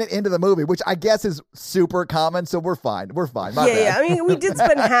like a minute into the movie, which I guess is super common, so we're fine. We're fine. My bad. Yeah. I mean, we did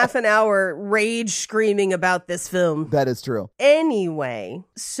spend half an hour rage screaming about this film. That is true. Anyway,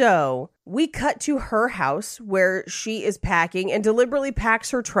 so we cut to her house where she is packing and deliberately packs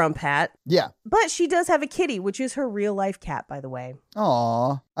her Trump hat. Yeah. But she does have a kitty, which is her real life cat, by the way.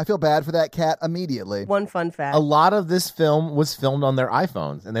 Aw, I feel bad for that cat immediately. One fun fact. A lot of this film was filmed on their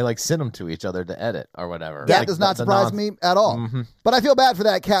iPhones, and they like sent them to each other to edit or whatever. That Like, does not surprise me at all. Mm-hmm. But I feel bad for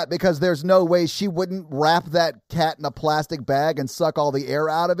that cat because there's no way she wouldn't wrap that cat in a plastic bag and suck all the air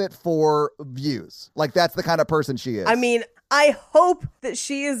out of it for views. Like, that's the kind of person she is. I mean, I hope that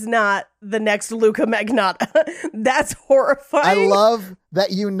she is not the next Luca Magnotta. That's horrifying. I love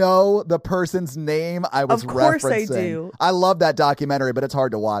that you know the person's name I was Of course referencing. I do. I love that documentary, but it's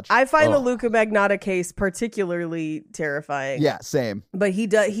hard to watch. I find the Luca Magnotta case particularly terrifying. Yeah, same. But he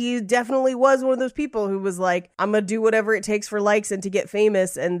definitely was one of those people who was like, I'm going to do whatever it takes for likes and to get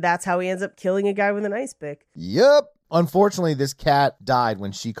famous. And that's how he ends up killing a guy with an ice pick. Yep. Unfortunately, this cat died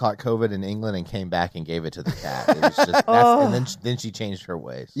when she caught COVID in England and came back and gave it to the cat. It was just, and then she changed her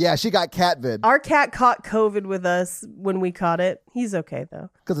ways. Yeah, she got catvid Our cat caught COVID with us when we caught it. He's okay, though.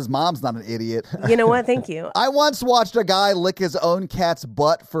 because his mom's not an idiot. You know what? Thank you. I once watched a guy lick his own cat's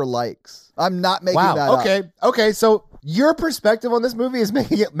butt for likes. I'm not making that up. Okay. So your perspective on this movie is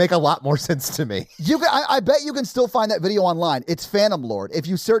making it make a lot more sense to me. I bet you can still find that video online. It's Phantom Lord. If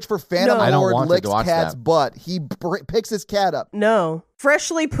you search for Phantom No. I don't Lord want to licks watch cat's that. butt, he picks his cat up. No.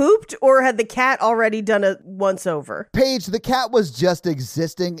 Freshly pooped, or had the cat already done a once over? Paige, the cat was just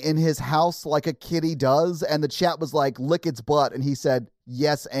existing in his house like a kitty does, and the chat was like, lick its butt, and he said,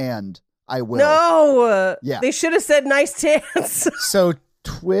 yes, and I will. No. Yeah. They should have said nice tits. So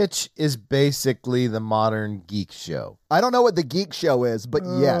Twitch is basically the modern geek show. I don't know what the geek show is, but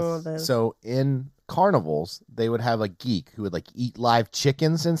yes. So in carnivals, they would have a geek who would like eat live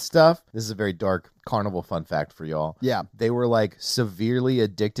chickens and stuff. This is a very dark carnival fun fact for y'all. Yeah. They were like severely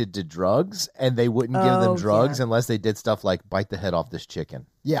addicted to drugs, and they wouldn't give them drugs unless they did stuff like bite the head off this chicken.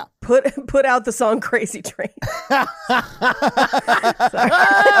 Yeah. Put out the song Crazy Train.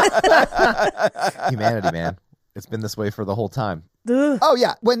 Humanity, man. It's been this way for the whole time. Oh,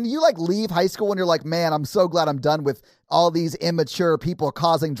 yeah. When you like leave high school and you're like, man, I'm so glad I'm done with all these immature people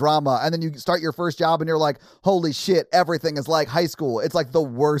causing drama. And then you start your first job and you're like, holy shit, everything is like high school. It's like the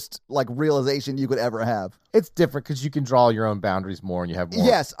worst like realization you could ever have. It's different because you can draw your own boundaries more and you have more.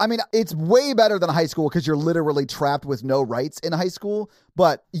 Yes. I mean, it's way better than high school because you're literally trapped with no rights in high school.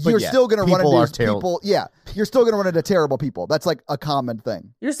 But you're yeah, still going to run people are into people. Yeah. You're still going to run into terrible people. That's like a common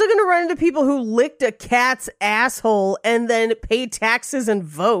thing. You're still going to run into people who licked a cat's asshole and then pay taxes and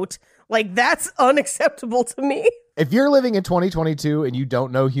vote. Like, that's unacceptable to me. If you're living in 2022 and you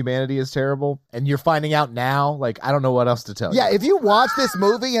don't know humanity is terrible and you're finding out now, like, I don't know what else to tell you. Yeah, if you watch this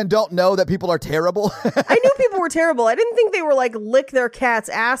movie and don't know that people are terrible. I knew people were terrible. I didn't think they were like lick their cat's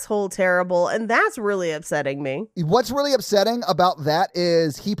asshole terrible. And that's really upsetting me. What's really upsetting about that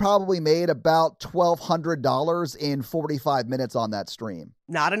is he probably made about $1,200 in 45 minutes on that stream.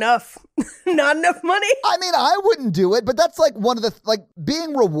 Not enough. Not enough money. I mean, I wouldn't do it, but that's like one of the, like,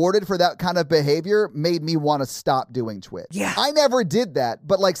 being rewarded for that kind of behavior made me want to stop doing Twitch. Yeah. I never did that,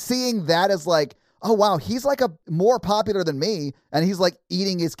 but like seeing that as like, oh wow, he's like a more popular than me and he's like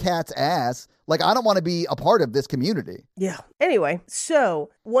eating his cat's ass. Like, I don't want to be a part of this community. Yeah. Anyway, so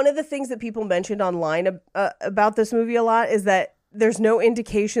one of the things that people mentioned online about this movie a lot is that there's no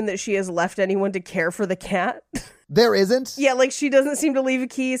indication that she has left anyone to care for the cat. There isn't? Yeah, like she doesn't seem to leave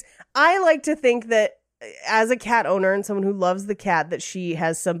keys. I like to think that as a cat owner and someone who loves the cat, that she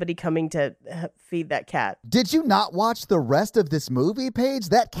has somebody coming to feed that cat. Did you not watch the rest of this movie, Paige?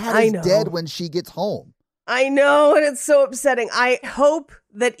 That cat I is know. dead when she gets home. I know, and it's so upsetting. I hope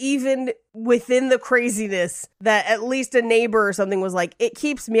that even within the craziness, that at least a neighbor or something was like, it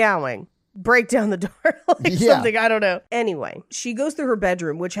keeps meowing. Break down the door. Like something, I don't know. Anyway, she goes through her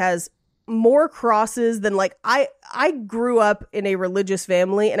bedroom, which has more crosses than like I grew up in a religious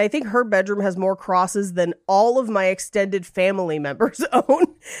family, and I think her bedroom has more crosses than all of my extended family members own.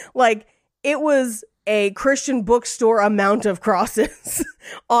 Like, it was a Christian bookstore amount of crosses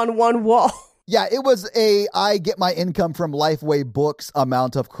on one wall. Yeah, it was I get my income from Lifeway books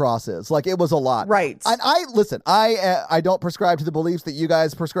amount of crosses. Like, it was a lot. Right. And I don't prescribe to the beliefs that you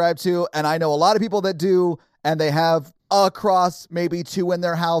guys prescribe to, and I know a lot of people that do, and they have a cross, maybe 2 in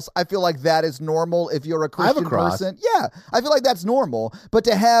their house. I feel like that is normal if you're a Christian person. Yeah, I feel like that's normal. But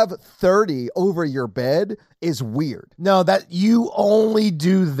to have 30 over your bed is weird. No, that you only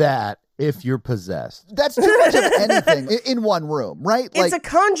do that if you're possessed. That's too much of anything in one room, right? It's a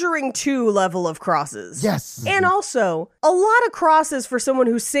Conjuring 2 level of crosses. Yes. And also, a lot of crosses for someone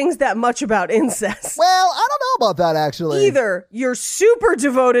who sings that much about incest. Well, I don't know about that, actually. Either you're super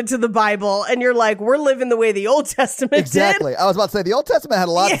devoted to the Bible and you're like, we're living the way the Old Testament Exactly. did. I was about to say, the Old Testament had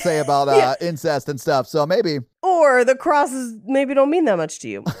a lot to say about incest and stuff, so maybe. Or the crosses maybe don't mean that much to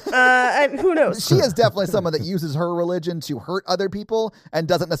you. Who knows? She is definitely someone that uses her religion to hurt other people and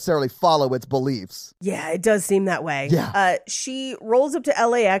doesn't necessarily follow its beliefs. Yeah, it does seem that way. Yeah. She rolls up to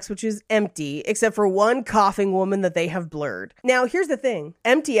LAX, which is empty, except for one coughing woman that they have blurred. Now, here's the thing.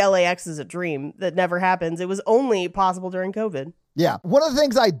 Empty LAX is a dream that never happens. It was only possible during COVID. Yeah. One of the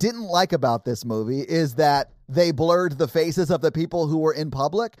things I didn't like about this movie is that they blurred the faces of the people who were in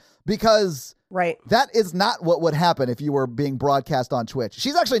public, because right, that is not what would happen if you were being broadcast on Twitch.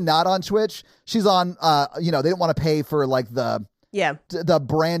 She's actually not on Twitch. She's on, they didn't want to pay for like the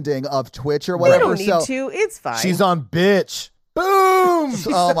branding of Twitch or whatever. They don't need to. It's fine. She's on bitch. Boom!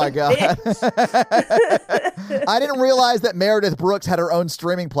 Oh my God. I didn't realize that Meredith Brooks had her own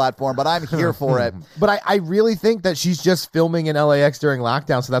streaming platform, but I'm here for it. But I really think that she's just filming in LAX during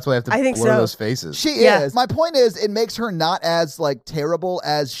lockdown, so that's why they have to blur those faces. She is. My point is, it makes her not as like terrible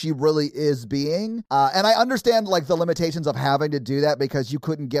as she really is being. And I understand like the limitations of having to do that because you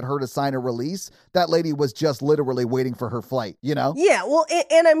couldn't get her to sign a release. That lady was just literally waiting for her flight, you know? Yeah, well,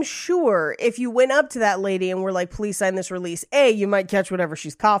 and I'm sure if you went up to that lady and were like, please sign this release, A, you might catch whatever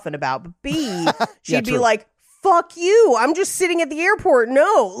she's coughing about, but B, she'd be like, fuck you, I'm just sitting at the airport.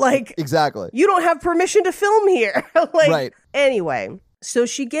 No, like, exactly. You don't have permission to film here. Right. Anyway, so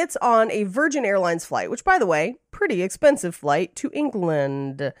she gets on a Virgin Airlines flight, which, by the way, pretty expensive flight to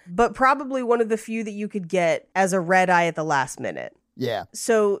England, but probably one of the few that you could get as a red eye at the last minute. Yeah.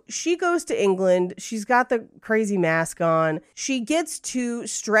 So she goes to England. She's got the crazy mask on. She gets to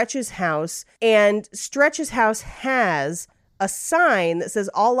Stretch's house, and Stretch's house has a sign that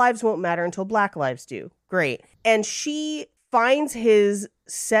says all lives won't matter until Black lives do. Great. And she finds his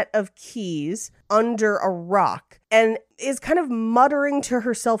set of keys under a rock and is kind of muttering to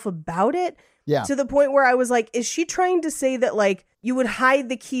herself about it. Yeah. To the point where I was like, is she trying to say that like you would hide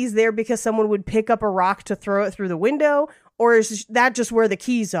the keys there because someone would pick up a rock to throw it through the window? Or is that just where the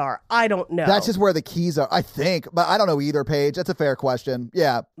keys are? I don't know. That's just where the keys are, I think. But I don't know either, Paige. That's a fair question.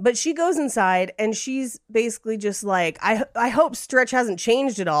 Yeah. But she goes inside and she's basically just like, I hope Stretch hasn't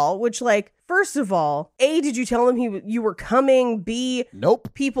changed at all. Which, like, first of all, A, did you tell him you were coming? B,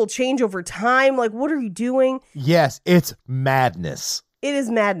 nope. People change over time. Like, what are you doing? Yes, it's madness. It is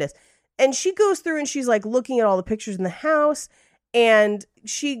madness. And she goes through and she's like looking at all the pictures in the house, and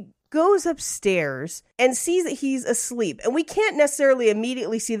she goes upstairs and sees that he's asleep. And we can't necessarily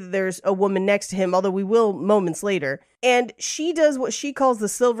immediately see that there's a woman next to him, although we will moments later. And she does what she calls the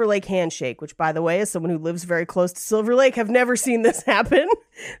Silver Lake handshake, which, by the way, as someone who lives very close to Silver Lake, have never seen this happen.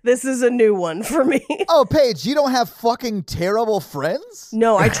 This is a new one for me. Oh, Paige, you don't have fucking terrible friends?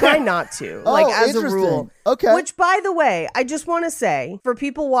 No, I try not to, as a rule. Okay. Which, by the way, I just want to say, for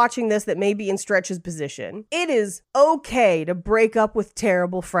people watching this that may be in Stretch's position, it is okay to break up with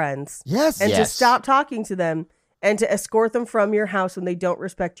terrible friends. Yes. And to stop talking to them and to escort them from your house when they don't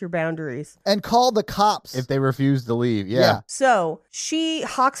respect your boundaries. And call the cops. If they refuse to leave, yeah. So she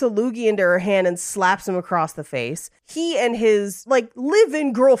hawks a loogie into her hand and slaps him across the face. He and his,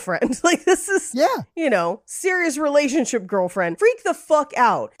 live-in girlfriend, this is, serious relationship girlfriend, freak the fuck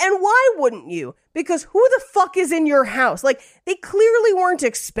out. And why wouldn't you? Because who the fuck is in your house? They clearly weren't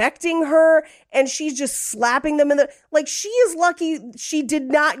expecting her, and she's just slapping them in the... she is lucky she did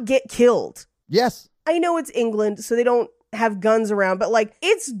not get killed. Yes. I know it's England, so they don't have guns around, but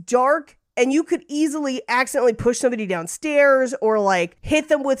it's dark and you could easily accidentally push somebody downstairs or hit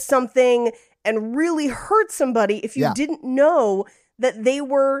them with something and really hurt somebody if you didn't know that they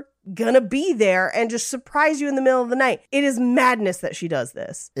were gonna be there and just surprise you in the middle of the night. It is madness that she does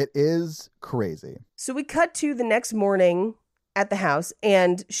this. It is crazy. So we cut to the next morning at the house,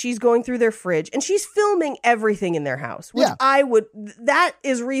 and she's going through their fridge and she's filming everything in their house, which that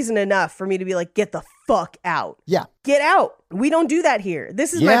is reason enough for me to be like, get the fuck out. Yeah. Get out. We don't do that here.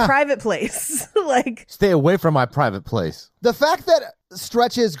 This is my private place. Like, stay away from my private place. The fact that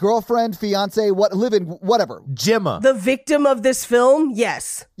Stretch's girlfriend, fiance, whatever. Gemma. The victim of this film,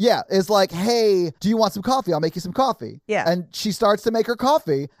 yes. Yeah, is like, hey, do you want some coffee? I'll make you some coffee. Yeah. And she starts to make her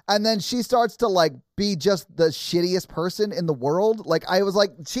coffee, and then she starts to like be just the shittiest person in the world. Like, I was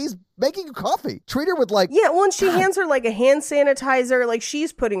like, she's making you coffee. Treat her with like... Yeah, well, and she hands her like a hand sanitizer. Like,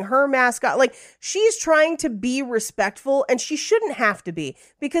 she's putting her mask on. Like, she's trying to be respectful, and she shouldn't have to be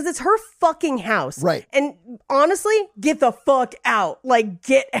because it's her fucking house. Right. And honestly, get the fuck out. Like,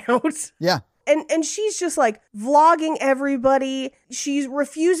 get out. Yeah. And she's just like vlogging everybody. She's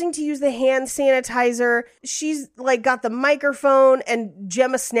refusing to use the hand sanitizer. She's like got the microphone and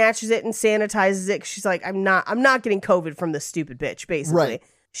Gemma snatches it and sanitizes it. She's like, I'm not getting COVID from this stupid bitch, basically. Right.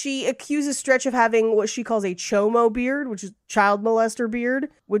 She accuses Stretch of having what she calls a chomo beard, which is child molester beard,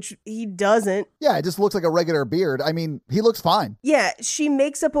 which he doesn't. Yeah, it just looks like a regular beard. I mean, he looks fine. Yeah, she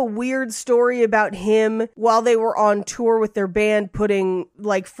makes up a weird story about him while they were on tour with their band putting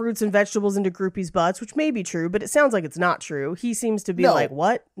like fruits and vegetables into groupies' butts, which may be true, but it sounds like it's not true. He seems to be like,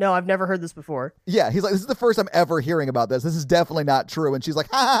 what? No, I've never heard this before. Yeah, he's like, this is the first I'm ever hearing about this. This is definitely not true. And she's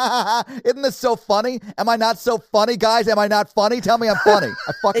like, ha ha ha ha, isn't this so funny? Am I not so funny, guys? Am I not funny? Tell me I'm funny.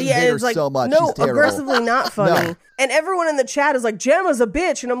 I fucking hate her like, so much. No, She's terrible. aggressively not funny. No. And everyone in the chat is like, Gemma's a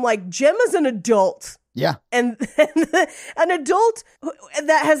bitch. And I'm like, Gemma's an adult. Yeah. And an adult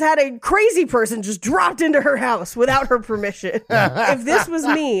that has had a crazy person just dropped into her house without her permission. If this was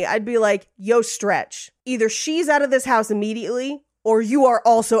me, I'd be like, yo, Stretch, either she's out of this house immediately or you are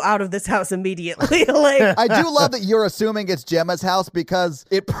also out of this house immediately. Like, I do love that you're assuming it's Gemma's house because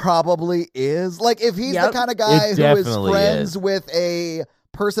it probably is. Like, if he's the kind of guy who is friends with a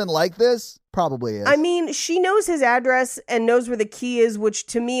person like this, probably is. I mean, she knows his address and knows where the key is, which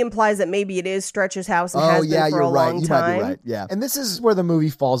to me implies that maybe it is Stretch's house and has been for a long time. Might be right. Yeah. And this is where the movie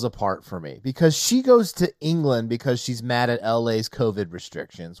falls apart for me because she goes to England because she's mad at LA's COVID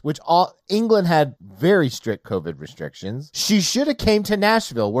restrictions, which England had very strict COVID restrictions. She should have came to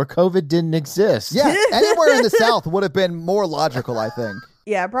Nashville where COVID didn't exist. Yeah, anywhere in the South would have been more logical, I think.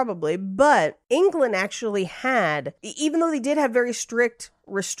 Yeah, probably. But England actually had, even though they did have very strict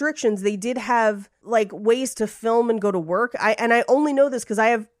restrictions, they did have like ways to film and go to work. I only know this because I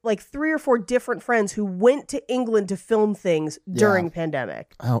have like 3 or 4 different friends who went to England to film things during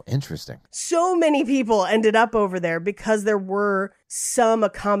pandemic. Oh, interesting. So many people ended up over there because there were some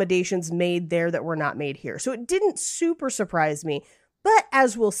accommodations made there that were not made here. So it didn't super surprise me. But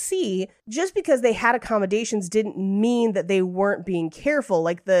as we'll see, just because they had accommodations didn't mean that they weren't being careful.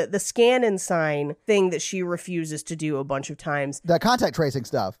 Like the scan and sign thing that she refuses to do a bunch of times. The contact tracing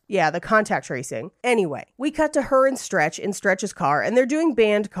stuff. Yeah, the contact tracing. Anyway, we cut to her and Stretch in Stretch's car, and they're doing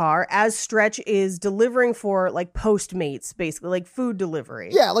band car as Stretch is delivering for like Postmates, basically, like food delivery.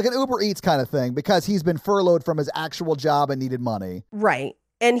 Yeah, like an Uber Eats kind of thing, because he's been furloughed from his actual job and needed money. Right.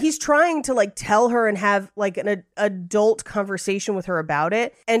 And he's trying to like tell her and have like an adult conversation with her about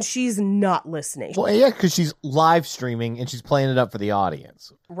it. And she's not listening. Well, yeah, because she's live streaming and she's playing it up for the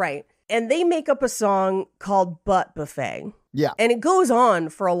audience. Right. And they make up a song called Butt Buffet. Yeah. And it goes on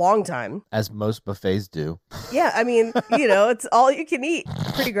for a long time. As most buffets do. Yeah, I mean, you know, it's all you can eat.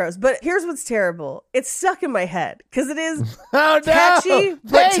 Pretty gross. But here's what's terrible. It's stuck in my head because it is catchy,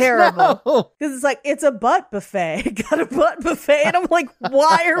 but terrible. Because it's like, it's a butt buffet. Got a butt buffet. And I'm like,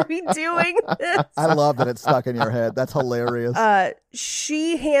 why are we doing this? I love that it's stuck in your head. That's hilarious.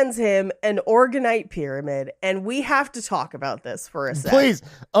 She hands him an organite pyramid, and we have to talk about this for a second. Please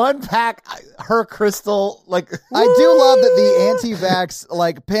unpack her crystal. Like, I do love that the anti-vax,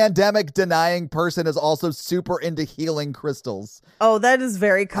 like, pandemic denying person is also super into healing crystals. Oh, that is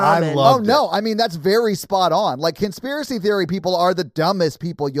very common. I mean, that's very spot on. Like, conspiracy theory people are the dumbest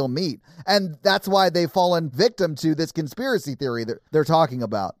people you'll meet. And that's why they've fallen victim to this conspiracy theory that they're talking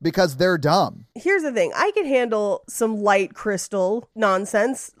about, because they're dumb. Here's the thing. I can handle some light crystal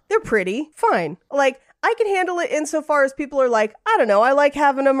nonsense. They're pretty. Fine. Like, I can handle it insofar as people are like, I don't know, I like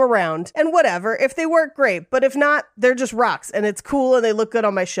having them around. And whatever. If they work, great. But if not, they're just rocks. And it's cool and they look good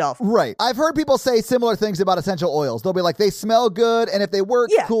on my shelf. Right. I've heard people say similar things about essential oils. They'll be like, they smell good. And if they work,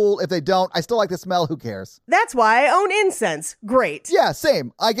 cool. If they don't, I still like the smell. Who cares? That's why I own incense. Great. Yeah,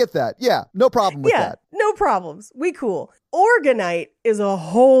 same. I get that. Yeah, no problem with that. No problems. We cool. Organite is a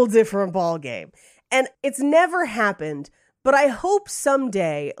whole different ballgame. And it's never happened. But I hope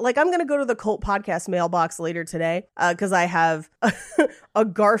someday, like I'm going to go to the Cult Podcast mailbox later today because I have a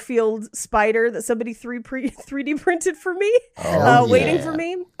Garfield spider that somebody 3D printed for me, waiting for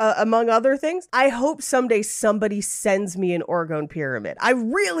me, among other things. I hope someday somebody sends me an orgone pyramid. I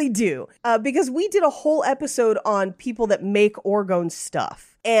really do. Because we did a whole episode on people that make orgone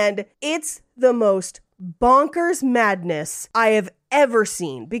stuff. And it's the most bonkers madness I have ever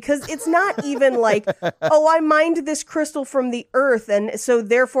seen, because it's not even like, oh, I mined this crystal from the earth and so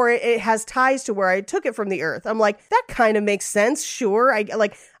therefore it has ties to where I took it from the earth. I'm like, that kind of makes sense. Sure.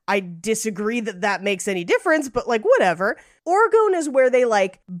 I disagree that makes any difference, but like, whatever. Orgone is where they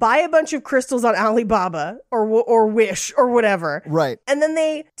like buy a bunch of crystals on Alibaba or Wish or whatever. Right. And then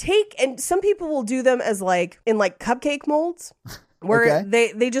they take, and some people will do them as like in like cupcake molds. Where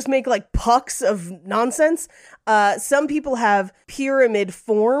they just make like pucks of nonsense. Some people have pyramid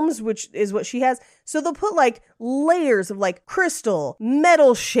forms, which is what she has. So they'll put like layers of like crystal,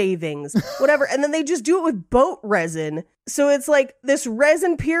 metal shavings, whatever. And then they just do it with boat resin. So it's like this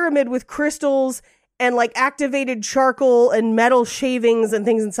resin pyramid with crystals and like activated charcoal and metal shavings and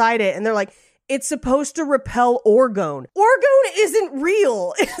things inside it. And they're like, it's supposed to repel orgone. Orgone isn't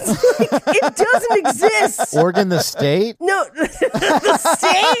real. It's like, it doesn't exist. Oregon, the state? No, the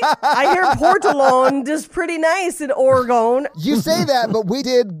state? I hear Portland is pretty nice in Oregon. You say that, but we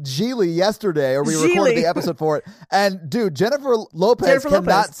did Geely yesterday, or we recorded the episode for it. And dude, Jennifer Lopez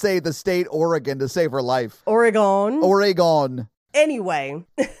cannot say the state Oregon to save her life. Oregon. Anyway,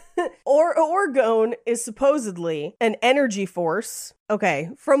 orgone is supposedly an energy force. Okay,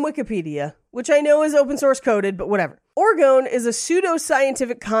 from Wikipedia, which I know is open source coded, but whatever. Orgone is a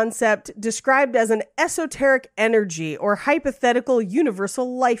pseudoscientific concept described as an esoteric energy or hypothetical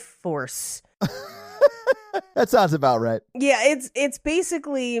universal life force. That sounds about right. Yeah, it's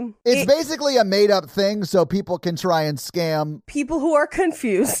basically... It's basically a made-up thing so people can try and scam... people who are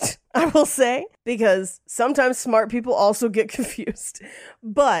confused, I will say, because sometimes smart people also get confused.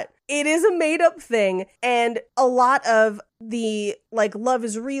 But it is a made-up thing, and a lot of the, like, Love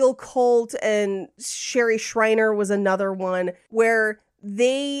is Real cult, and Sherry Shriner was another one, where...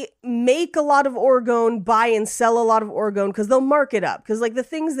 they make a lot of orgone, buy and sell a lot of orgone because they'll mark it up. Because like the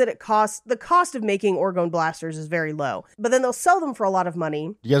things that it costs, the cost of making orgone blasters is very low. But then they'll sell them for a lot of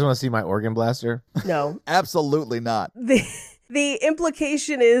money. You guys want to see my organ blaster? No. Absolutely not. The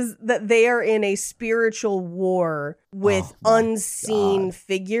implication is that they are in a spiritual war with unseen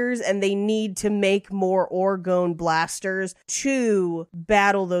figures, and they need to make more orgone blasters to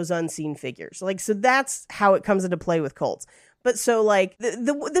battle those unseen figures. Like, so that's how it comes into play with cults. But so, like,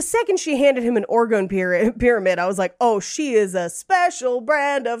 the second she handed him an orgone pyramid, I was like, oh, she is a special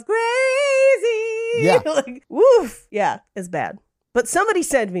brand of crazy. Yeah. Like, woof. Yeah, it's bad. But somebody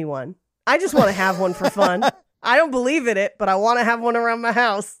send me one. I just want to have one for fun. I don't believe in it, but I want to have one around my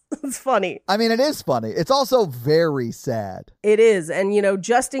house. It's funny. I mean, it is funny. It's also very sad. It is. And, you know,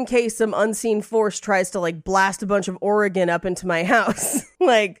 just in case some unseen force tries to, like, blast a bunch of Oregon up into my house,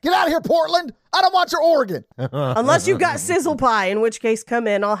 like... get out of here, Portland! I don't want your Oregon! Unless you've got sizzle pie, in which case, come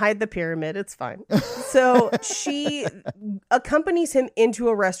in. I'll hide the pyramid. It's fine. So she accompanies him into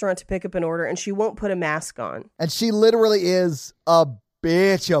a restaurant to pick up an order, and she won't put a mask on. And she literally is a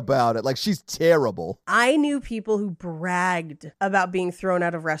bitch about it. Like, she's terrible. I knew people who bragged about being thrown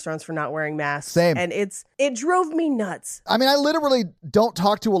out of restaurants for not wearing masks. Same. And it drove me nuts. I mean, I literally don't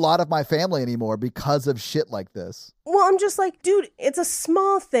talk to a lot of my family anymore because of shit like this. Well, I'm just like, dude, it's a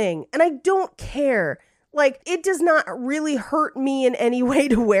small thing and I don't care. Like, it does not really hurt me in any way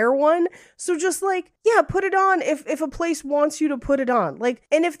to wear one. So just like, yeah, put it on if a place wants you to put it on. Like,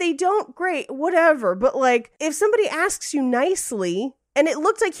 and if they don't, great, whatever. But like, if somebody asks you nicely... and it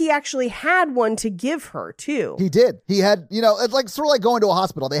looked like he actually had one to give her, too. He did. He had, you know, it's like sort of like going to a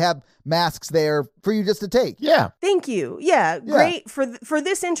hospital. They have masks there for you just to take. Yeah. Thank you. Yeah, great. For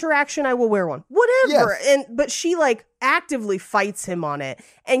this interaction, I will wear one. Whatever. Yes. But she, like, actively fights him on it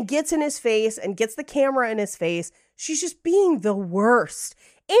and gets in his face and gets the camera in his face. She's just being the worst.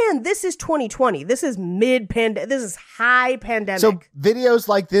 And this is 2020. This is mid-pandemic. This is high pandemic. So videos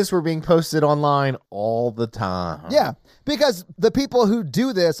like this were being posted online all the time. Yeah, because the people who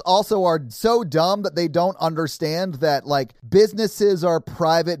do this also are so dumb that they don't understand that, like, businesses are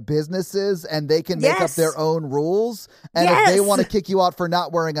private businesses and they can make up their own rules. And if they want to kick you out for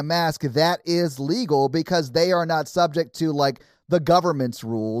not wearing a mask, that is legal because they are not subject to, like, the government's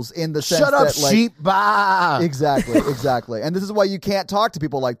rules in the sense Shut up, that, like, sheep. Bah. Exactly. And this is why you can't talk to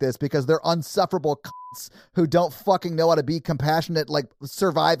people like this because they're unsufferable cunts who don't fucking know how to be compassionate, like,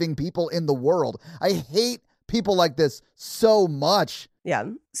 surviving people in the world. I hate people like this so much.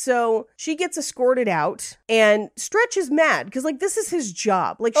 Yeah. So she gets escorted out, and Stretch is mad because, like, this is his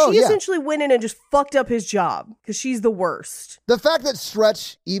job. Like, she essentially went in and just fucked up his job because she's the worst. The fact that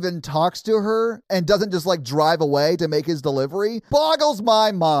Stretch even talks to her and doesn't just like drive away to make his delivery boggles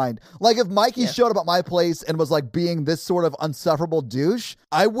my mind. Like, if Mikey showed up at my place and was like being this sort of insufferable douche,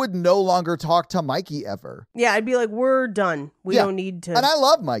 I would no longer talk to Mikey ever. Yeah, I'd be like, we're done. We don't need to. And I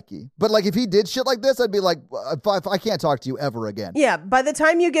love Mikey. But like, if he did shit like this, I'd be like, I can't talk to you ever again. Yeah, by the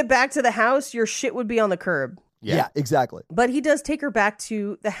time you get back to the house, your shit would be on the curb. Yeah, exactly. But he does take her back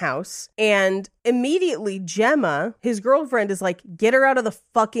to the house, and immediately Gemma, his girlfriend, is like, get her out of the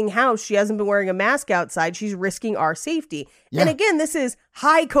fucking house. She hasn't been wearing a mask outside. She's risking our safety. Yeah. And again, this is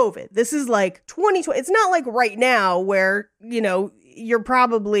high COVID. This is like 2020. It's not like right now where, you know, you're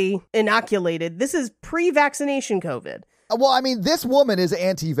probably inoculated. This is pre-vaccination COVID. Well, I mean, this woman is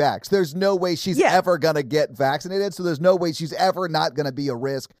anti-vax. There's no way she's ever going to get vaccinated. So there's no way she's ever not going to be a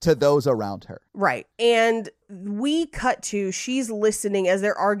risk to those around her. Right. And we cut to, she's listening as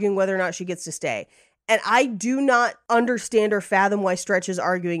they're arguing whether or not she gets to stay. And I do not understand or fathom why Stretch is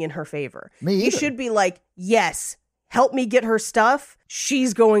arguing in her favor. Me either. He should be like, yes, help me get her stuff.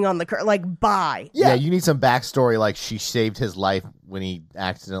 She's going on the like, bye. Yeah, you need some backstory, like she saved his life when he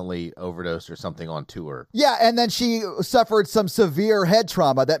accidentally overdosed or something on tour. Yeah, and then she suffered some severe head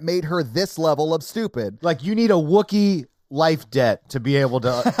trauma that made her this level of stupid. Like, you need a Wookiee life debt to be able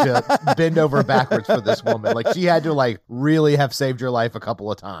to bend over backwards for this woman. Like, she had to, like, really have saved your life a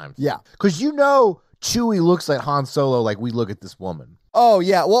couple of times. Yeah. Because you know Chewie looks at Han Solo like we look at this woman. Oh,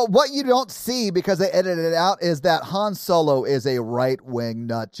 yeah. Well, what you don't see because they edited it out is that Han Solo is a right-wing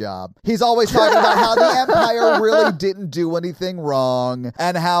nut job. He's always talking about how the Empire really didn't do anything wrong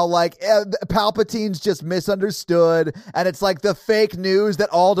and how, like, Palpatine's just misunderstood. And it's like the fake news that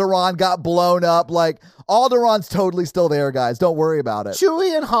Alderaan got blown up. Like, Alderaan's totally still there, guys. Don't worry about it.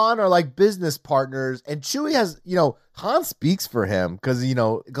 Chewie and Han are like business partners, and Chewie has, you know, Han speaks for him because, you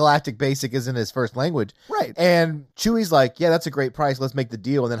know, Galactic Basic isn't his first language. Right. And Chewie's like, yeah, that's a great price. Let's make the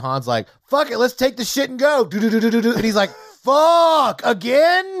deal. And then Han's like, fuck it. Let's take the shit and go. And he's like, fuck,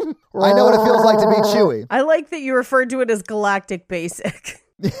 again? I know what it feels like to be Chewie. I like that you referred to it as Galactic Basic.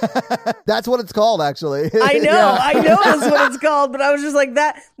 That's what it's called, actually. I know that's what it's called, but I was just like,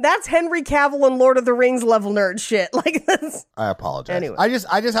 that's Henry Cavill and Lord of the Rings level nerd shit. Like, that's... I apologize. Anyway. I just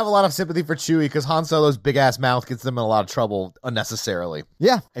have a lot of sympathy for Chewie because Han Solo's big ass mouth gets them in a lot of trouble unnecessarily.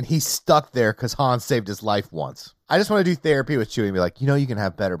 Yeah. And he's stuck there because Han saved his life once. I just want to do therapy with Chewie and be like, you know, you can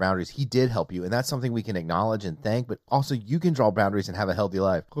have better boundaries. He did help you, and that's something we can acknowledge and thank, but also you can draw boundaries and have a healthy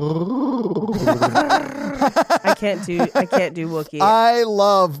life. I can't do Wookiee. I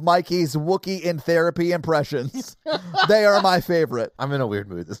love Mikey's Wookiee in therapy impressions. They are my favorite. I'm in a weird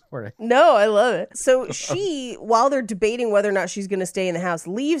mood this morning. No, I love it. So she, while they're debating whether or not she's going to stay in the house,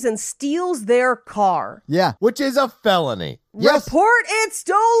 leaves and steals their car. Yeah. Which is a felony. Yes. Report it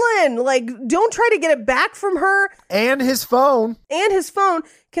stolen. Like, don't try to get it back from her. And his phone.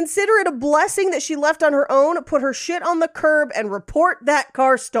 Consider it a blessing that she left on her own, put her shit on the curb, and report that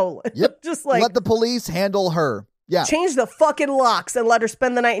car stolen. Yep. Just like, let the police handle her. Yeah. Change the fucking locks and let her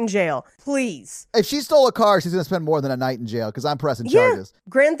spend the night in jail. Please. If she stole a car, she's going to spend more than a night in jail because I'm pressing charges.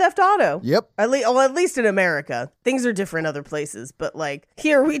 Grand Theft Auto. Yep. At least in America. Things are different other places. But like,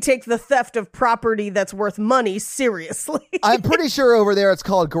 here we take the theft of property that's worth money seriously. I'm pretty sure over there it's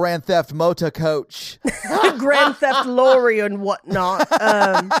called Grand Theft Motor Coach. Grand Theft Lorry and whatnot.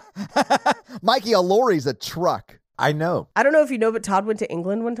 Mikey, a lorry's a truck. I know. I don't know if you know, but Todd went to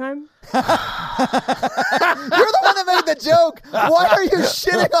England one time. You're the one that made the joke. Why are you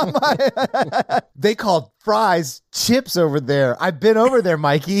shitting on my... They called fries chips over there. I've been over there,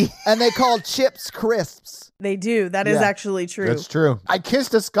 Mikey. And they called chips crisps. They do. That is actually true. That's true. I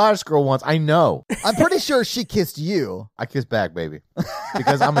kissed a Scottish girl once. I know. I'm pretty sure she kissed you. I kissed back, baby.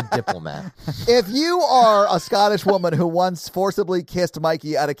 Because I'm a diplomat. If you are a Scottish woman who once forcibly kissed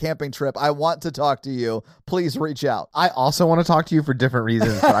Mikey at a camping trip, I want to talk to you. Please reach out. I also want to talk to you for different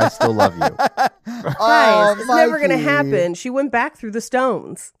reasons, but I still love you. Guys, it's never going to happen. She went back through the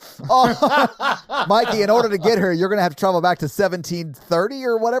stones. Oh, Mikey, in order to get her, you're going to have to travel back to 1730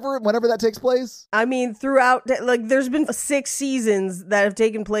 or whenever that takes place. I mean, throughout, like, there's been 6 seasons that have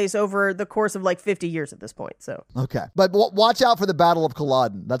taken place over the course of like 50 years at this point. So okay, but watch out for the Battle of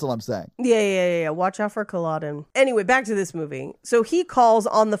Culloden. That's all I'm saying. Yeah. Watch out for Culloden. Anyway, back to this movie. So he calls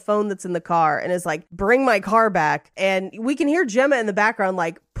on the phone that's in the car and is like, "Bring my car back." And we can hear Gemma in the background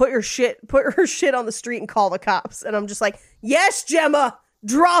like, put her shit on the street and call the cops. And I'm just like, yes, Gemma,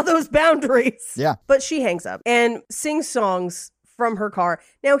 draw those boundaries. Yeah. But she hangs up and sings songs from her car.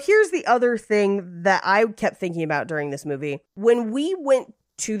 Now, here's the other thing that I kept thinking about during this movie. When we went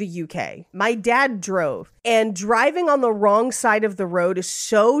to the UK, my dad drove, and driving on the wrong side of the road is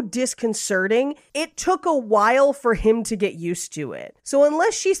so disconcerting. It took a while for him to get used to it. So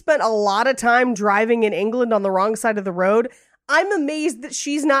unless she spent a lot of time driving in England on the wrong side of the road, I'm amazed that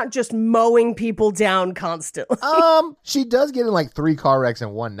she's not just mowing people down constantly. She does get in like 3 car wrecks in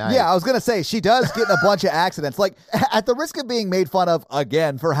one night. Yeah, I was going to say, she does get in a bunch of accidents. Like, at the risk of being made fun of,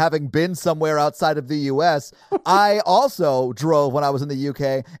 again, for having been somewhere outside of the U.S., I also drove when I was in the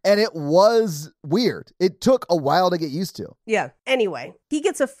U.K., and it was weird. It took a while to get used to. Yeah. Anyway, he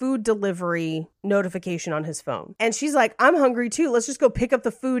gets a food delivery notification on his phone. And she's like, I'm hungry too. Let's just go pick up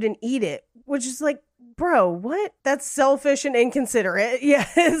the food and eat it. Which is like, bro, what? That's selfish and inconsiderate.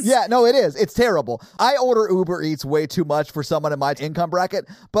 Yes. Yeah, no, it is. It's terrible. I order Uber Eats way too much for someone in my income bracket,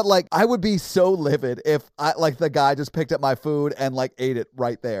 but like I would be so livid if the guy just picked up my food and like ate it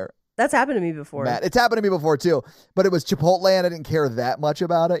right there. That's happened to me before. Matt, it's happened to me before too, but it was Chipotle and I didn't care that much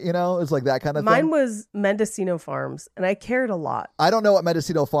about it, you know? It's like that kind of thing. Mine was Mendocino Farms and I cared a lot. I don't know what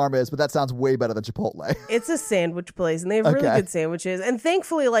Mendocino Farm is, but that sounds way better than Chipotle. It's a sandwich place and they have really good sandwiches. And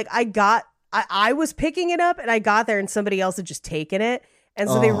thankfully, like I was picking it up and I got there and somebody else had just taken it. And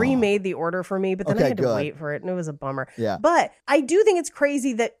so they remade the order for me, but then I had to wait for it and it was a bummer. Yeah. But I do think it's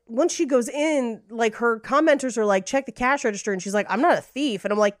crazy that once she goes in, like her commenters are like, check the cash register. And she's like, I'm not a thief.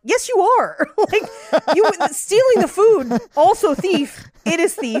 And I'm like, yes, you are. Like you stealing the food, also thief. It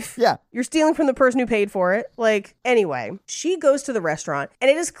is thief. Yeah. You're stealing from the person who paid for it. Like, anyway, she goes to the restaurant and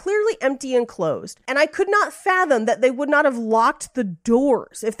it is clearly empty and closed. And I could not fathom that they would not have locked the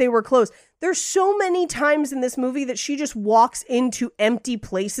doors if they were closed. There's so many times in this movie that she just walks into empty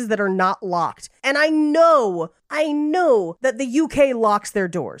places that are not locked. And I know that the UK locks their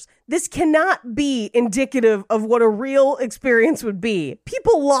doors. This cannot be indicative of what a real experience would be.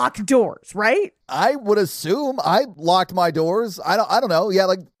 People lock doors, right? I would assume I locked my doors. I don't know. Yeah,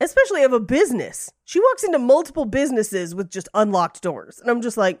 like especially of a business. She walks into multiple businesses with just unlocked doors. And I'm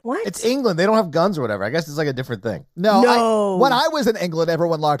just like, what? It's England. They don't have guns or whatever. I guess it's like a different thing. No. When I was in England,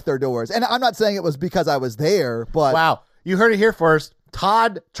 everyone locked their doors. And I'm not saying it was because I was there, but wow. You heard it here first.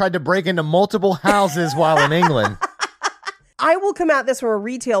 Todd tried to break into multiple houses while in England. I will come at this from a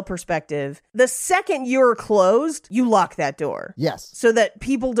retail perspective. The second you're closed, you lock that door. Yes. So that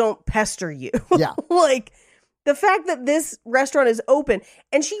people don't pester you. Yeah. Like the fact that this restaurant is open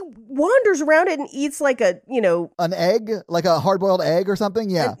and she wanders around it and eats like an egg, like a hard-boiled egg or something.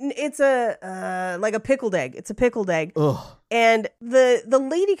 Yeah. It's like a pickled egg. It's a pickled egg. Ugh. And the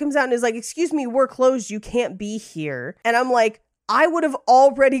lady comes out and is like, excuse me, we're closed. You can't be here. And I'm like, I would have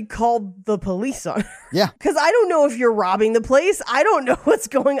already called the police on her. Yeah. Because I don't know if you're robbing the place. I don't know what's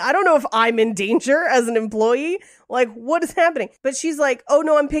going on. I don't know if I'm in danger as an employee. Like, what is happening? But she's like, oh,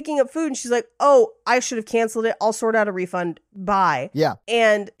 no, I'm picking up food. And she's like, oh, I should have canceled it. I'll sort out a refund. Bye. Yeah.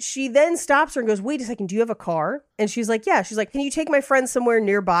 And she then stops her and goes, wait a second, do you have a car? And she's like, yeah. She's like, can you take my friend somewhere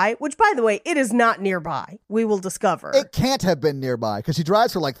nearby? Which, by the way, it is not nearby. We will discover. It can't have been nearby because she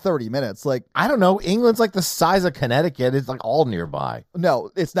drives for like 30 minutes. Like, I don't know. England's like the size of Connecticut. It's like all nearby.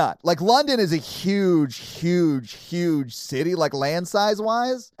 No, it's not. Like London is a huge city, like land size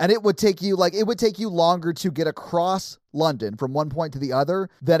wise. And it would take you longer to get across London from one point to the other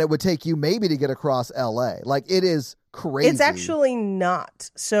than it would take you maybe to get across LA. Like it is crazy. It's actually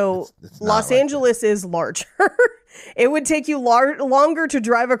not. So it's not Los Angeles is larger. It would take you longer to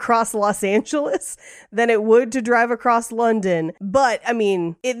drive across Los Angeles than it would to drive across London. But I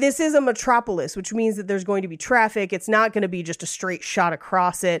mean, this is a metropolis, which means that there's going to be traffic. It's not going to be just a straight shot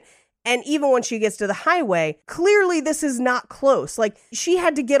across it. And even when she gets to the highway, clearly this is not close. Like she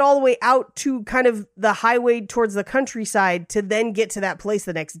had to get all the way out to kind of the highway towards the countryside to then get to that place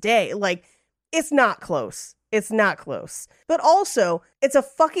the next day. Like it's not close. It's not close. But also, it's a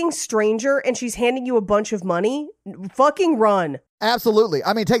fucking stranger and she's handing you a bunch of money. Fucking run. Absolutely.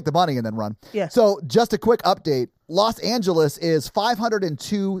 I mean, take the money and then run. Yeah. So just a quick update. Los Angeles is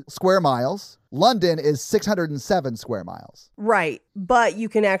 502 square miles. London is 607 square miles. Right. But you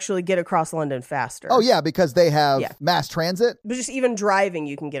can actually get across London faster. Oh, yeah, because they have mass transit. But just even driving,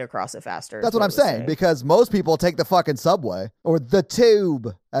 you can get across it faster. That's what I'm saying, because most people take the fucking subway or the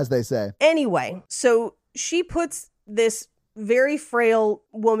tube, as they say. Anyway, so she puts this very frail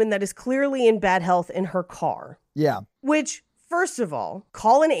woman that is clearly in bad health in her car. Yeah. Which, first of all,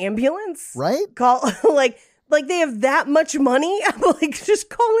 call an ambulance. Right? Call, like, Like, they have that much money? I'm like, just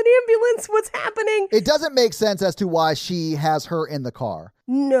call an ambulance. What's happening? It doesn't make sense as to why she has her in the car.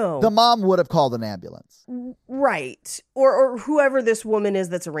 No. The mom would have called an ambulance. Right. Or whoever this woman is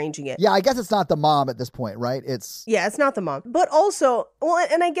that's arranging it. Yeah, I guess it's not the mom at this point, right? Yeah, it's not the mom. But also, well,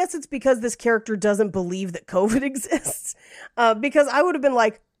 and I guess it's because this character doesn't believe that COVID exists. Because I would have been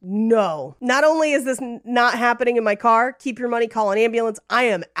like, no, not only is this not happening in my car, keep your money, call an ambulance. I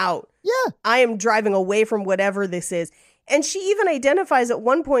am out. Yeah. I am driving away from whatever this is. And she even identifies at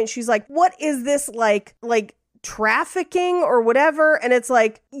one point, she's like, what is this like trafficking or whatever? And it's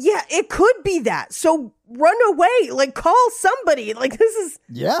like, yeah, it could be that. So run away, like call somebody. Like this is,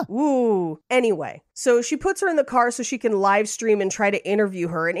 yeah. Ooh. Anyway, so she puts her in the car so she can live stream and try to interview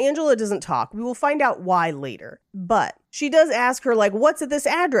her. And Angela doesn't talk. We will find out why later. But she does ask her, like, what's at this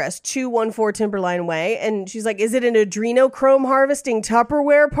address? 214 Timberline Way. And she's like, is it an adrenochrome harvesting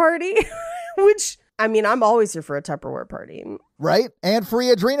Tupperware party? Which, I mean, I'm always here for a Tupperware party. Right? And free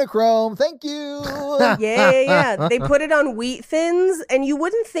adrenochrome. Thank you. Yeah. They put it on wheat thins, and you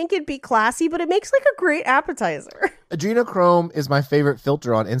wouldn't think it'd be classy, but it makes like a great appetizer. Adrenochrome is my favorite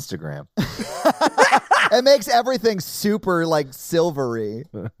filter on Instagram. It makes everything super like silvery.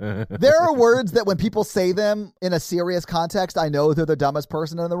 There are words that when people say them in a serious context, I know they're the dumbest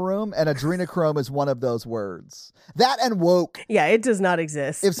person in the room, and adrenochrome is one of those words. That and woke. Yeah, it does not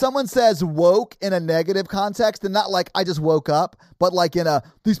exist. If someone says woke in a negative context, then not like I just woke up, but like in a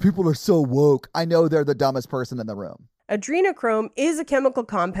these people are so woke, I know they're the dumbest person in the room. Adrenochrome is a chemical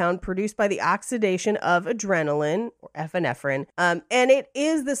compound produced by the oxidation of adrenaline, or epinephrine, and it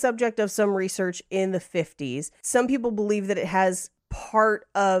is the subject of some research in the 50s. Some people believe that it has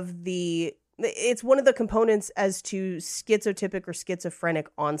it's one of the components as to schizotypic or schizophrenic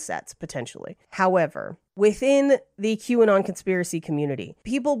onsets, potentially. However, within the QAnon conspiracy community,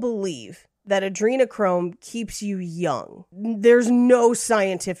 people believe that adrenochrome keeps you young. There's no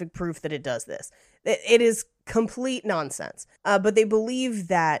scientific proof that it does this. It is complete nonsense. But they believe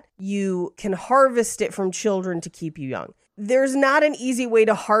that you can harvest it from children to keep you young. There's not an easy way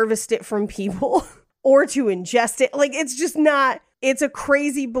to harvest it from people or to ingest it. Like, it's just not, it's a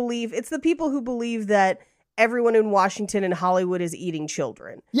crazy belief. It's the people who believe that everyone in Washington and Hollywood is eating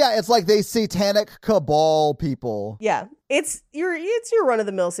children. Yeah, it's like they satanic cabal people. Yeah. It's your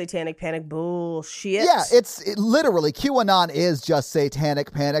run-of-the-mill satanic panic bullshit. Yeah, literally, QAnon is just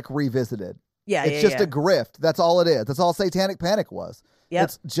satanic panic revisited. Yeah, it's just a grift. That's all it is. That's all satanic panic was. Yep.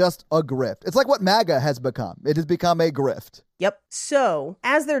 It's just a grift. It's like what MAGA has become. It has become a grift. Yep. So,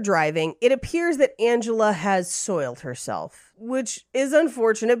 as they're driving, it appears that Angela has soiled herself, which is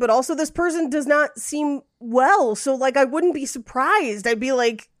unfortunate, but also this person does not seem well. So, like, I wouldn't be surprised. I'd be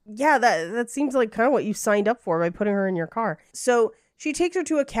like, yeah, that seems like kind of what you signed up for by putting her in your car. So, she takes her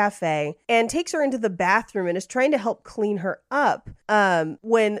to a cafe and takes her into the bathroom and is trying to help clean her up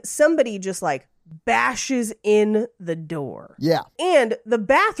when somebody just like bashes in the door. Yeah. And the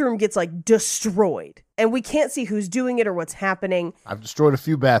bathroom gets like destroyed and we can't see who's doing it or what's happening. I've destroyed a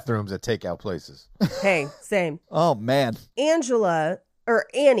few bathrooms at takeout places. Hey, same. Oh, man.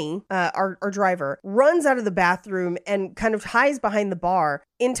 Annie, our driver, runs out of the bathroom and kind of hides behind the bar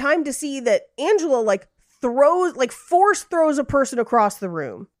in time to see that Angela like force throws a person across the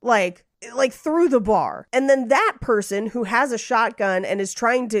room, like through the bar. And then that person who has a shotgun and is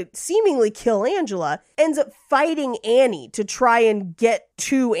trying to seemingly kill Angela ends up fighting Annie to try and get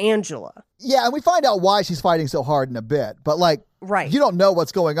to Angela. Yeah, and we find out why she's fighting so hard in a bit, but like, right. You don't know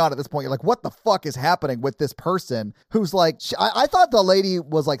what's going on at this point. You're like, what the fuck is happening with this person who's like, I thought the lady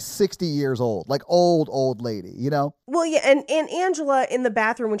was like 60 years old, like old lady, you know? Well, yeah, and Angela in the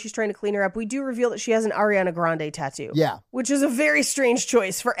bathroom when she's trying to clean her up, we do reveal that she has an Ariana Grande tattoo. Yeah. Which is a very strange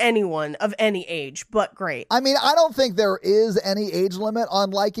choice for anyone of any age, but great. I mean, I don't think there is any age limit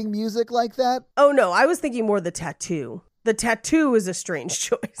on liking music like that. Oh, no, I was thinking more the tattoo. The tattoo is a strange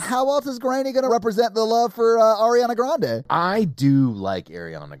choice. How else is Granny going to represent the love for Ariana Grande? I do like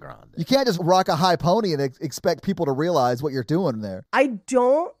Ariana Grande. You can't just rock a high pony and expect people to realize what you're doing there. I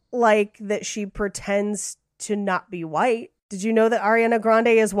don't like that she pretends to not be white. Did you know that Ariana Grande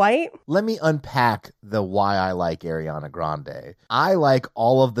is white? Let me unpack the why I like Ariana Grande. I like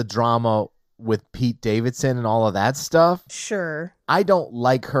all of the drama with Pete Davidson and all of that stuff. Sure. I don't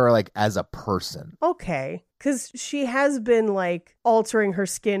like her like as a person. Okay. Because she has been like altering her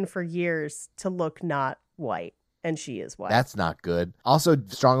skin for years to look not white. And she is white. That's not good. Also,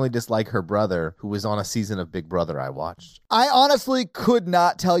 strongly dislike her brother, who was on a season of Big Brother I watched. I honestly could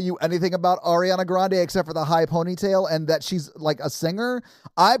not tell you anything about Ariana Grande except for the high ponytail and that she's like a singer.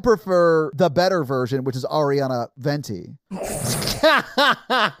 I prefer the better version, which is Ariana Venti.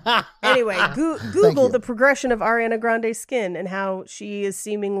 Anyway, Google the progression of Ariana Grande's skin and how she is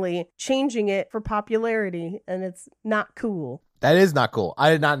seemingly changing it for popularity, and it's not cool. That is not cool. I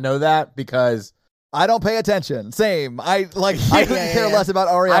did not know that because I don't pay attention. Same. I couldn't care less about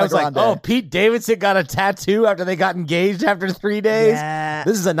Ariana I was Grande. like, oh, Pete Davidson got a tattoo after they got engaged after 3 days. Yeah.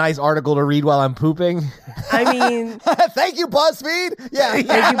 This is a nice article to read while I'm pooping. I mean, thank you, BuzzFeed. Yeah. thank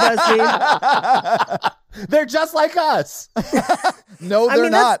you, BuzzFeed. They're just like us. No, they're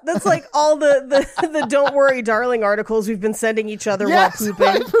not. That's like all the Don't Worry Darling articles we've been sending each other while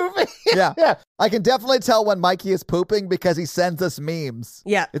pooping. Yeah. I can definitely tell when Mikey is pooping because he sends us memes.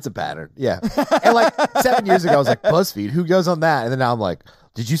 Yeah. It's a pattern. Yeah. And like 7 years ago, I was like, BuzzFeed, who goes on that? And then now I'm like,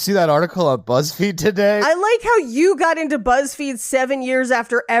 did you see that article on BuzzFeed today? I like how you got into BuzzFeed 7 years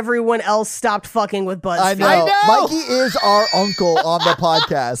after everyone else stopped fucking with BuzzFeed. I know. Mikey is our uncle on the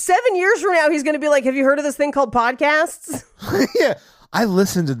podcast. 7 years from now, he's going to be like, have you heard of this thing called podcasts? Yeah. I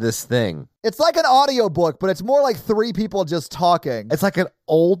listened to this thing. It's like an audiobook, but it's more like 3 people just talking. It's like an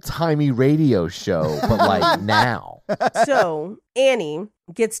old-timey radio show, but like now. So Annie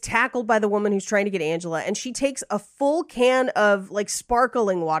gets tackled by the woman who's trying to get Angela, and she takes a full can of like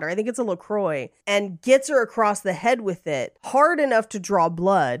sparkling water, I think it's a LaCroix, and gets her across the head with it, hard enough to draw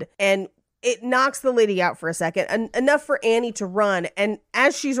blood, and it knocks the lady out for a second, enough for Annie to run. And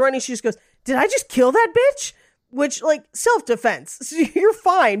as she's running, she just goes, did I just kill that bitch? Which, like, self-defense. You're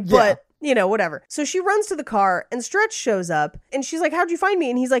fine, but, you know, whatever. So she runs to the car, and Stretch shows up, and she's like, how'd you find me?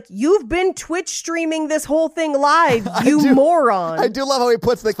 And he's like, you've been Twitch streaming this whole thing live, you moron. I do love how he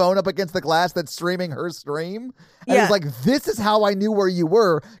puts the phone up against the glass that's streaming her stream. And he's like, this is how I knew where you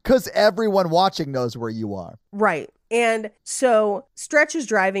were, because everyone watching knows where you are. Right. And so Stretch is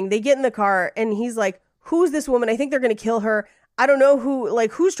driving. They get in the car, and he's like, who's this woman? I think they're going to kill her. I don't know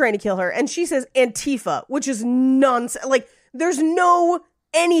who's trying to kill her. And she says Antifa, which is nonsense. Like, there's no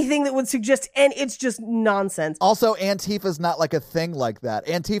anything that would suggest, and it's just nonsense. Also, Antifa's not like a thing like that.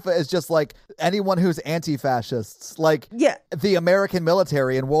 Antifa is just like anyone who's anti-fascists. Like, the American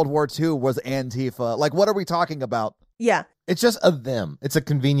military in World War II was Antifa. Like, what are we talking about? Yeah. It's just a them. It's a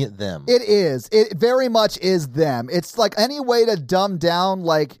convenient them. It is. It very much is them. It's like any way to dumb down,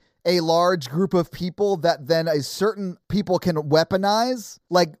 like, a large group of people that then a certain people can weaponize.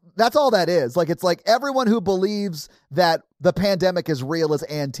 Like, that's all that is. Like, it's like everyone who believes that the pandemic is real is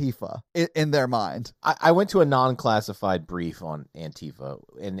Antifa in their mind. I went to a non-classified brief on Antifa,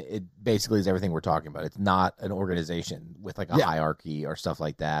 and it basically is everything we're talking about. It's not an organization with like a hierarchy or stuff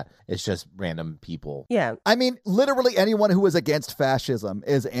like that. It's just random people. Yeah. I mean, literally anyone who is against fascism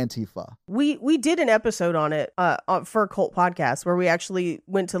is Antifa. We did an episode on it for a cult podcast where we actually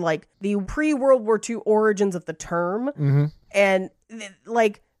went to like the pre-World War II origins of the term. Mm-hmm. And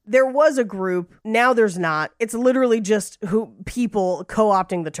like, there was a group, now there's not. It's literally just people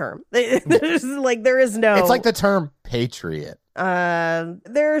co-opting the term. There's like, there is no. It's like the term patriot.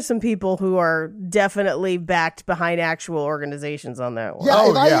 There are some people who are definitely backed behind actual organizations on that one.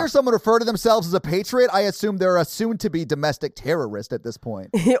 Yeah, if I hear someone refer to themselves as a patriot, I assume they're a soon-to-be domestic terrorist at this point.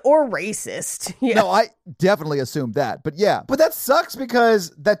 Or racist. Yeah. No, I definitely assume that. But yeah. But that sucks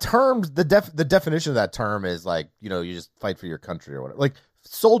because that term, the definition of that term is like, you know, you just fight for your country or whatever. Like,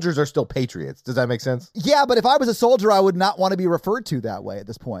 soldiers are still patriots. Does that make sense? Yeah, but if I was a soldier, I would not want to be referred to that way at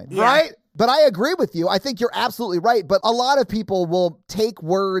this point. Yeah. Right? But I agree with you. I think you're absolutely right. But a lot of people will take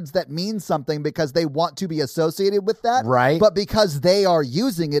words that mean something because they want to be associated with that. Right. But because they are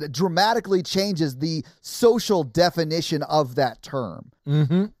using it, it dramatically changes the social definition of that term.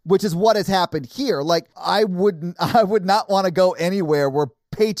 Mm-hmm. Which is what has happened here. Like, I would not want to go anywhere where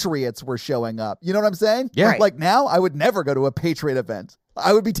patriots were showing up. You know what I'm saying? Yeah. Right. Like now, I would never go to a patriot event.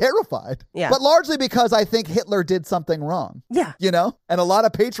 I would be terrified. Yeah. But largely because I think Hitler did something wrong. Yeah. You know? And a lot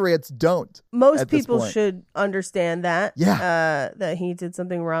of patriots don't. Most people should understand that. Yeah. That he did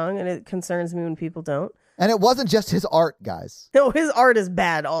something wrong, and it concerns me when people don't. And it wasn't just his art, guys. No, his art is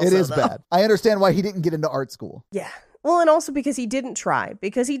bad also. It is though. bad. I understand why he didn't get into art school. Yeah. Well, and also because he didn't try,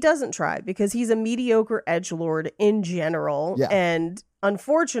 because he doesn't try, because he's a mediocre edgelord in general. Yeah. And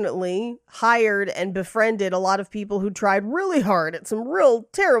unfortunately hired and befriended a lot of people who tried really hard at some real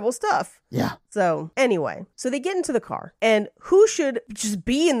terrible stuff. Yeah. So anyway, so they get into the car, and who should just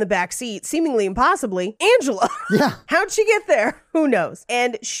be in the back seat, seemingly impossibly? Angela. Yeah. How'd she get there? Who knows?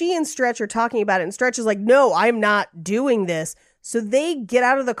 And she and Stretch are talking about it, and Stretch is like, no, I'm not doing this. So they get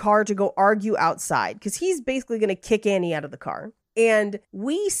out of the car to go argue outside because he's basically going to kick Annie out of the car. And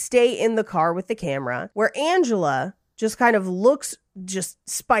we stay in the car with the camera where Angela just kind of looks just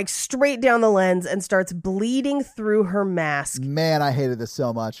spikes straight down the lens and starts bleeding through her mask. Man, I hated this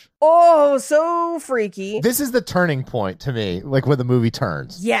so much. Oh, so freaky. This is the turning point to me, like when the movie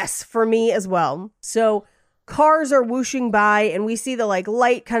turns. Yes, for me as well. So cars are whooshing by and we see the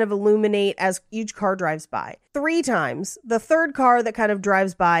light kind of illuminate as each car drives by. 3 times. The third car that kind of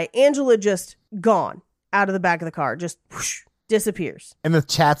drives by, Angela just gone out of the back of the car. Just whoosh. Disappears. And the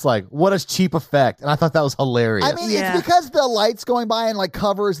chat's like, what a cheap effect. And I thought that was hilarious. I mean, it's because the light's going by and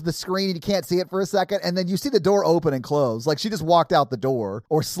covers the screen and you can't see it for a second. And then you see the door open and close. Like she just walked out the door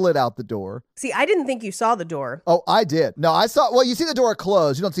or slid out the door. See, I didn't think you saw the door. Oh, I did. No, I saw, well, you see the door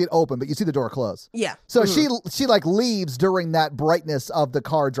close. You don't see it open, but you see the door close. Yeah. So she leaves during that brightness of the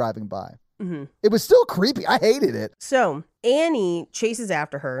car driving by. Mm-hmm. It was still creepy. I hated it. So Annie chases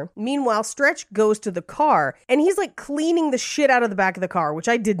after her. Meanwhile, Stretch goes to the car and he's cleaning the shit out of the back of the car, which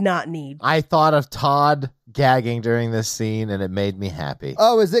I did not need. I thought of Todd gagging during this scene and it made me happy.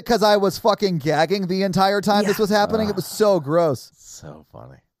 Oh, is it because I was fucking gagging the entire time this was happening? It was so gross. So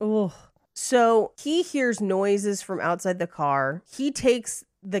funny. Ugh. So he hears noises from outside the car. He takes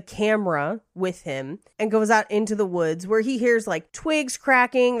the camera with him and goes out into the woods where he hears twigs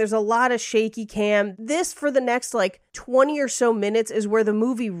cracking. There's a lot of shaky cam. This for the next 20 or so minutes is where the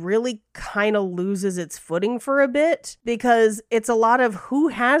movie really kind of loses its footing for a bit because it's a lot of who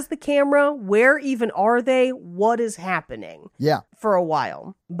has the camera, where even are they, what is happening. Yeah. For a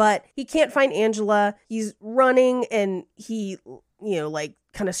while. But he can't find Angela. He's running and he,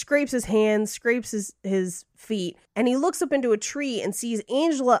 kind of scrapes his hands, scrapes his feet, and he looks up into a tree and sees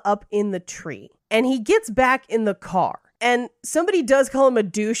Angela up in the tree. And he gets back in the car. And somebody does call him a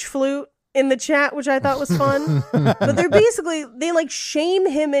douche flute in the chat, which I thought was fun. But they're basically, they shame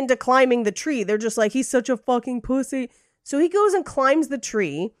him into climbing the tree. They're just he's such a fucking pussy. So he goes and climbs the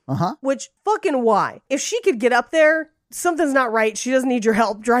tree, which fucking why? If she could get up there, something's not right. She doesn't need your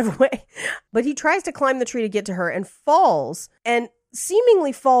help. Drive away. But he tries to climb the tree to get to her and falls and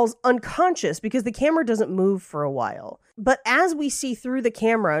seemingly falls unconscious because the camera doesn't move for a while. But as we see through the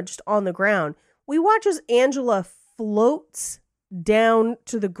camera just on the ground, we watch as Angela floats down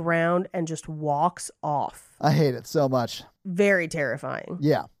to the ground and just walks off. I hate it so much. Very terrifying.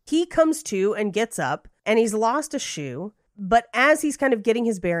 Yeah. He comes to and gets up and he's lost a shoe. But as he's kind of getting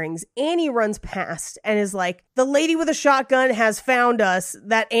his bearings, Annie runs past and is like, the lady with a shotgun has found us,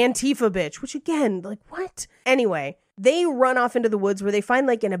 that Antifa bitch, which again, what? Anyway, they run off into the woods where they find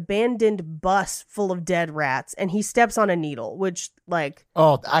an abandoned bus full of dead rats and he steps on a needle, which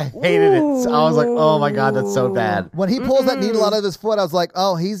oh, I hated it. I was like, oh my God, that's so bad. When he pulls that needle out of his foot, I was like,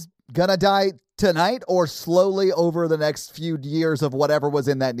 oh, he's gonna die tonight or slowly over the next few years of whatever was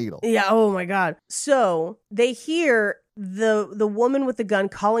in that needle. Yeah, oh my God. So they hear the woman with the gun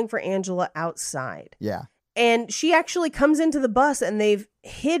calling for Angela outside. Yeah. And she actually comes into the bus and they've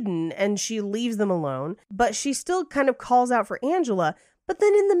hidden and she leaves them alone. But she still kind of calls out for Angela. But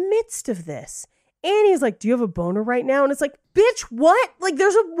then in the midst of this, Annie's like, do you have a boner right now? And it's like, bitch, what?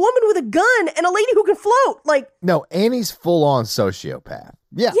 There's a woman with a gun and a lady who can float. No, Annie's full on sociopath.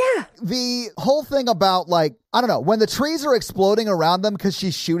 Yeah. Yeah. The whole thing about I don't know, when the trees are exploding around them because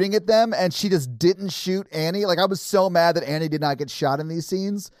she's shooting at them and she just didn't shoot Annie. I was so mad that Annie did not get shot in these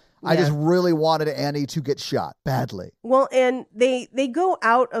scenes. Yeah. I just really wanted Annie to get shot badly. Well, and they go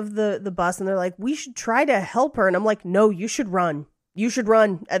out of the bus and they're like, we should try to help her. And I'm like, no, you should run. You should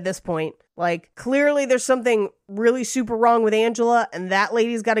run at this point. Clearly there's something really super wrong with Angela and that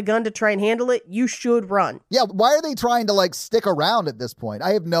lady's got a gun to try and handle it. You should run. Yeah, why are they trying to stick around at this point?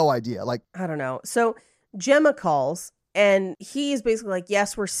 I have no idea. I don't know. So Gemma calls and he is basically like,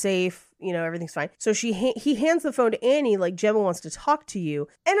 yes, we're safe. Everything's fine. So he hands the phone to Annie like, Gemma wants to talk to you.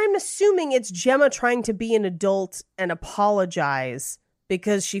 And I'm assuming it's Gemma trying to be an adult and apologize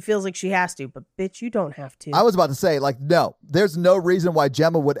because she feels like she has to, but bitch, you don't have to. I was about to say, no, there's no reason why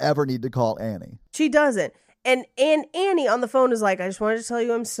Gemma would ever need to call Annie. She doesn't. And Annie on the phone is like, I just wanted to tell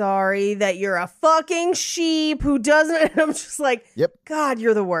you I'm sorry that you're a fucking sheep who doesn't. And I'm just like, yep. God,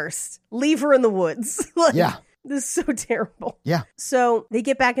 you're the worst. Leave her in the woods. Yeah. This is so terrible. Yeah. So they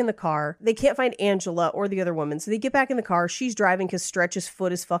get back in the car. They can't find Angela or the other woman. So they get back in the car. She's driving because Stretch's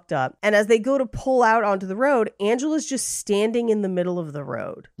foot is fucked up. And as they go to pull out onto the road, Angela's just standing in the middle of the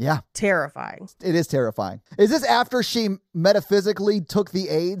road. Yeah. Terrifying. It is terrifying. Is this after she metaphysically took the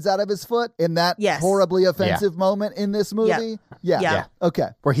AIDS out of his foot in that horribly offensive moment in this movie? Yeah. Yeah. Okay.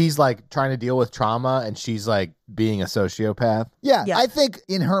 Where he's trying to deal with trauma and she's being a sociopath. Yeah, Yeah. I think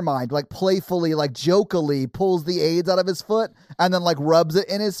in her mind, like playfully, like jokily pulls the AIDS out of his foot and then like rubs it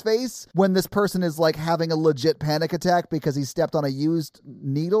in his face when this person is like having a legit panic attack because he stepped on a used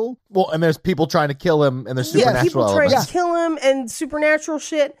needle. Well, and there's people trying to kill him, and there's Yeah, supernatural people trying elements. to kill him and supernatural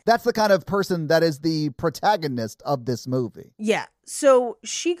shit. That's the kind of person that is the protagonist of this movie. Yeah. So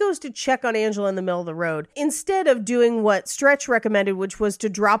she goes to check on Angela in the middle of the road instead of doing what Stretch recommended, which was to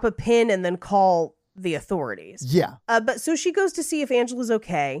drop a pin and then call the authorities. Yeah. But so she goes to see if Angela's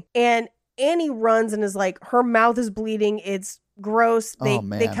okay. And Annie runs and is like, her mouth is bleeding. It's gross. They Oh,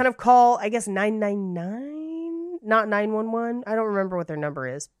 man. they kind of call, I guess, 999, not 911. I don't remember what their number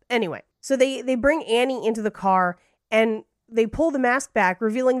is. Anyway, so they bring Annie into the car and they pull the mask back,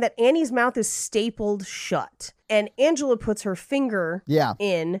 revealing that Annie's mouth is stapled shut. And Angela puts her finger Yeah.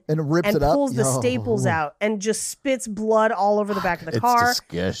 in And rips and it up. pulls the Yo. staples out and just spits blood all over the back of the It's car.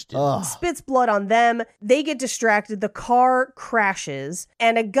 disgusting. Ugh. Spits blood on them. They get distracted. The car crashes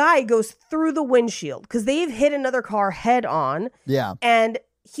and a guy goes through the windshield because they've hit another car head on. Yeah. And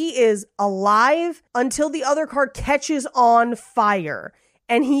he is alive until the other car catches on fire.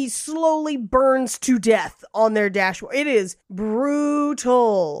 And he slowly burns to death on their dashboard. It is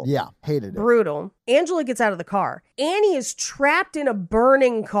brutal. Yeah. Hated it. Brutal. Angela gets out of the car. Annie is trapped in a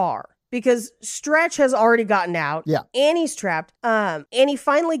burning car because Stretch has already gotten out. Yeah. Annie's trapped. Annie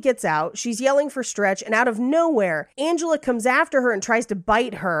finally gets out. She's yelling for Stretch, and out of nowhere, Angela comes after her and tries to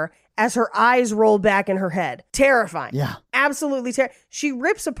bite her as her eyes roll back in her head. Terrifying. Yeah. Absolutely terrifying. She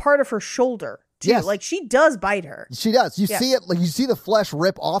rips a part of her shoulder, too. Yes. Like, she does bite her. She does. You Yeah. see it, like you see the flesh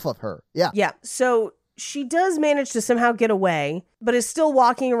rip off of her. Yeah. Yeah. So she does manage to somehow get away, but is still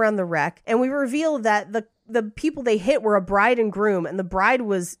walking around the wreck. And we reveal that the people they hit were a bride and groom, and the bride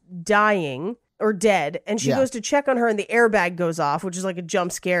was dying or dead. And she Yeah. goes to check on her, and the airbag goes off, which is like a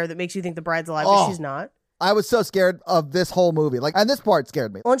jump scare that makes you think the bride's alive, Oh. but she's not. I was so scared of this whole movie. Like, and this part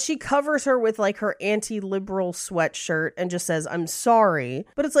scared me. Well, and she covers her with like her anti-liberal sweatshirt and just says, "I'm sorry."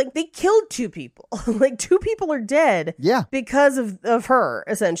 But it's like they killed two people. Like 2 people are dead. Yeah. Because of her,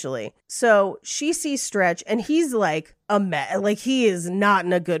 essentially. So she sees Stretch and he's like a mess. Like he is not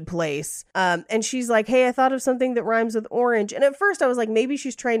in a good place. And she's like, "Hey, I thought of something that rhymes with orange." And at first I was like, maybe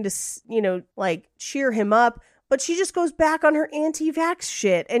she's trying to, like cheer him up. But she just goes back on her anti-vax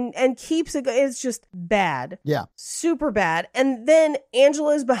shit and keeps it. It's just bad. Yeah. Super bad. And then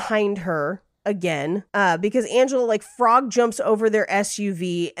Angela is behind her again because Angela like frog jumps over their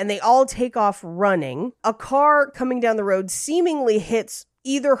SUV and they all take off running. A car coming down the road seemingly hits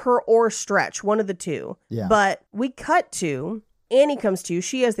either her or Stretch, one of the two. Yeah. But we cut to Annie comes to,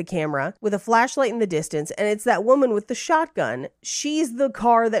 she has the camera with a flashlight in the distance, and it's that woman with the shotgun. She's the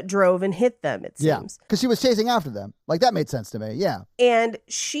car that drove and hit them, it Yeah. seems. Because she was chasing after them. Like, that made sense to me. Yeah. And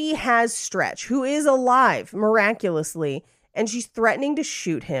she has Stretch, who is alive miraculously, and she's threatening to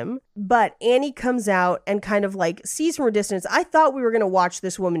shoot him. But Annie comes out and kind of like sees from a distance. I thought we were going to watch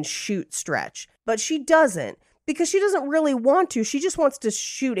this woman shoot Stretch, but she doesn't because she doesn't really want to. She just wants to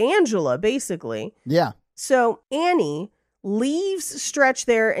shoot Angela, basically. Yeah. So Annie leaves Stretch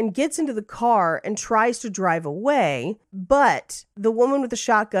there and gets into the car and tries to drive away, but the woman with the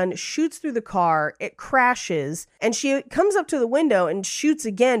shotgun shoots through the car, it crashes, and she comes up to the window and shoots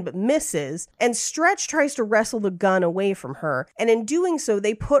again but misses, and Stretch tries to wrestle the gun away from her, and in doing so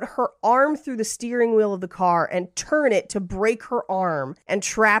they put her arm through the steering wheel of the car and turn it to break her arm and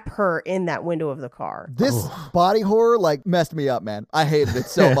trap her in that window of the car. This body horror, like, messed me up, man. I hated it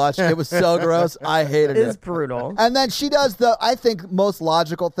so much. It was so gross. I hated It is it. brutal. And then she does I think, most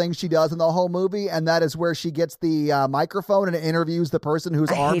logical thing she does in the whole movie, and that is where she gets the microphone and interviews the person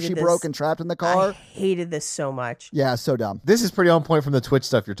whose I arm hated she this. broke and trapped in the I car. hated this so much. Yeah, so dumb. This is pretty on point from the Twitch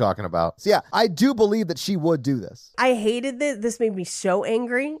stuff you're talking about. So yeah, I do believe that she would do this. I hated this. This made me so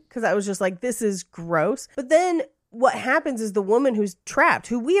angry because I was just like, this is gross. But then what happens is the woman who's trapped,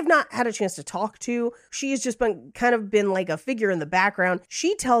 who we have not had a chance to talk to, she has just been like a figure in the background.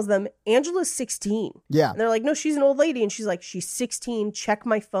 She tells them Angela's 16. Yeah. And they're like, no, she's an old lady. And she's like, she's 16. Check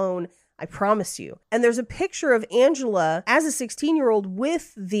my phone. I promise you. And there's a picture of Angela as a 16-year-old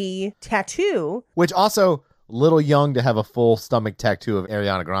with the tattoo. Which also, little young to have a full stomach tattoo of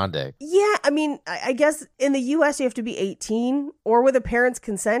Ariana Grande. Yeah, I mean, I guess in the U.S. you have to be 18 or with a parent's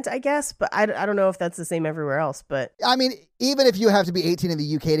consent, I guess. But I don't know if that's the same everywhere else. But I mean, even if you have to be 18 in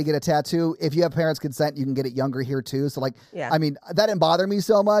the UK to get a tattoo, if you have parents' consent, you can get it younger here too. So like, Yeah. I mean, that didn't bother me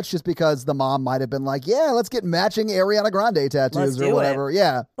so much just because the mom might have been like, yeah, let's get matching Ariana Grande tattoos Let's or do whatever.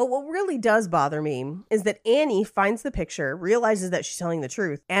 Yeah. But what really does bother me is that Annie finds the picture, realizes that she's telling the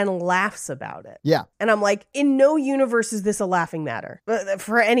truth, and laughs about it. Yeah. And I'm like, in no universe is this a laughing matter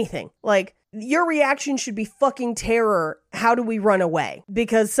for anything. Like, your reaction should be fucking terror. How do we run away?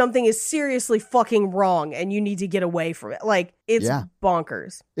 Because something is seriously fucking wrong and you need to get away from it. Like, it's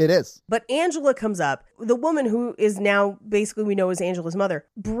bonkers. It is. But Angela comes up. The woman who is now basically we know is Angela's mother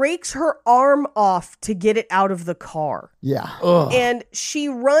breaks her arm off to get it out of the car. Yeah. Ugh. And she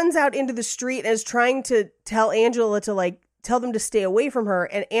runs out into the street and is trying to tell Angela to like tell them to stay away from her.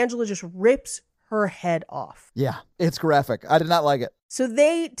 And Angela just rips her head off. Yeah. It's graphic. I did not like it. So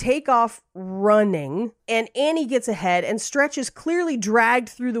they take off running, and Annie gets ahead, and Stretch is clearly dragged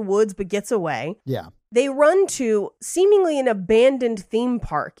through the woods but gets away. Yeah. They run to seemingly an abandoned theme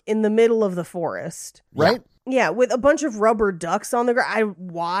park in the middle of the forest. Right? Yeah, with a bunch of rubber ducks on the ground.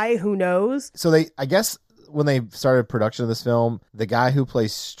 Why? Who knows? So I guess when they started production of this film, the guy who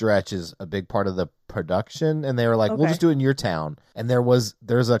plays Stretch is a big part of the production, and they were like, we'll just do it in your town. And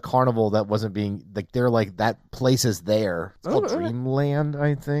there's a carnival that wasn't being like, they're like, that place is there. It's called Dreamland,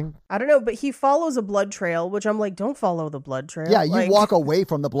 I think. I don't know, but he follows a blood trail, which I'm like, don't follow the blood trail. Yeah, you Like, walk away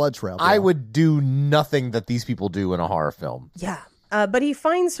from the blood trail. Bro. I would do nothing that these people do in a horror film. Yeah. But he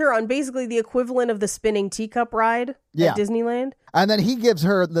finds her on basically the equivalent of the spinning teacup ride at Disneyland. And then he gives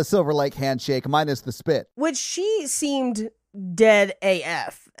her the Silver Lake handshake minus the spit. Which she seemed dead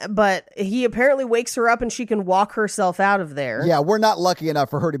AF. But he apparently wakes her up and she can walk herself out of there. Yeah, we're not lucky enough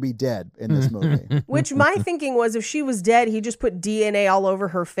for her to be dead in this movie. Which my thinking was if she was dead, he just put DNA all over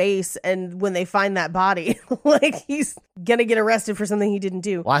her face. And when they find that body, like he's going to get arrested for something he didn't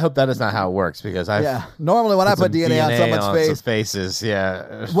do. Well, I hope that is not how it works because normally when I put DNA on someone's faces,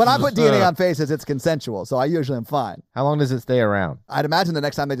 when I put DNA on faces, it's consensual. So I usually am fine. How long does it stay around? I'd imagine the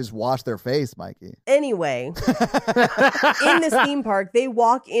next time they just wash their face, Mikey. Anyway, in this theme park, they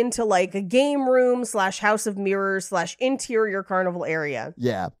walk into like a game room / house of mirrors / interior carnival area.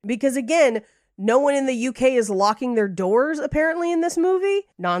 Yeah. Because again, no one in the UK is locking their doors apparently in this movie.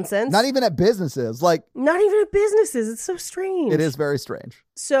 Nonsense. Not even at businesses. Like, not even at businesses. It's so strange. It is very strange.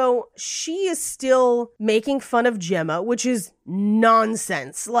 So she is still making fun of Gemma, which is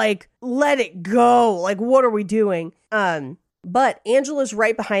nonsense. Like, let it go. Like, what are we doing? But Angela's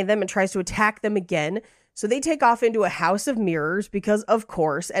right behind them and tries to attack them again. So they take off into a house of mirrors because, of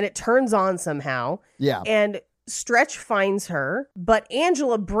course, and it turns on somehow. Yeah. And Stretch finds her, but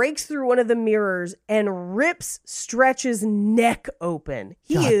Angela breaks through one of the mirrors and rips Stretch's neck open.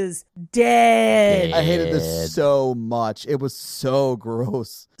 He is dead. I hated this so much. It was so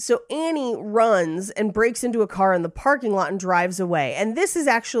gross. So Annie runs and breaks into a car in the parking lot and drives away. And this is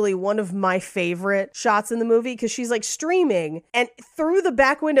actually one of my favorite shots in the movie because she's like streaming and through the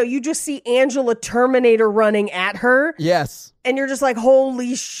back window, you just see Angela Terminator running at her. Yes. And you're just like,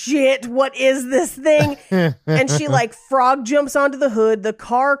 holy shit, what is this thing? And she like frog jumps onto the hood. The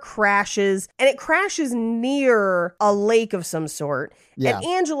car crashes and it crashes near a lake of some sort. Yeah. And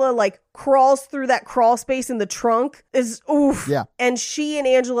Angela like crawls through that crawl space in the trunk. Yeah. And she and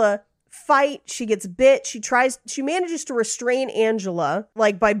Angela fight. She gets bit. She manages to restrain Angela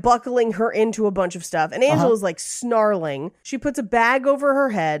like by buckling her into a bunch of stuff. And Angela's like snarling. She puts a bag over her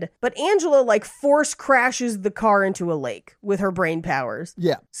head, but Angela like force crashes the car into a lake with her brain powers.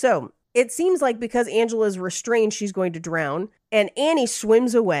 Yeah. So it seems like because Angela is restrained, she's going to drown. And Annie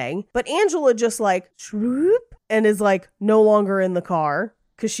swims away, but Angela just like swoop and is like no longer in the car.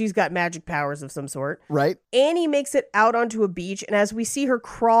 Because she's got magic powers of some sort. Right. Annie makes it out onto a beach. And as we see her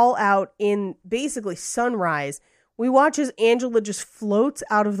crawl out in basically sunrise, we watch as Angela just floats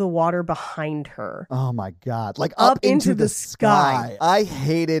out of the water behind her. Oh my God. Like up into the sky. I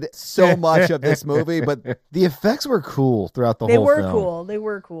hated so much of this movie, but the effects were cool throughout the whole film. They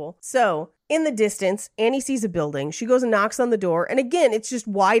were cool. So in the distance, Annie sees a building. She goes and knocks on the door. And again, it's just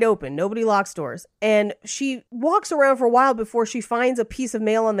wide open. Nobody locks doors. And she walks around for a while before she finds a piece of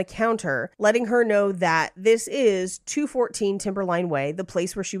mail on the counter, letting her know that this is 214 Timberline Way, the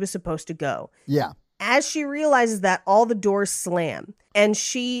place where she was supposed to go. Yeah. As she realizes that, all the doors slam and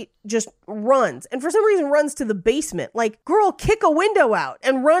she just runs. And for some reason runs to the basement. Like, girl, kick a window out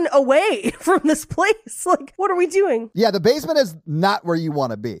and run away from this place. Like, what are we doing? Yeah, the basement is not where you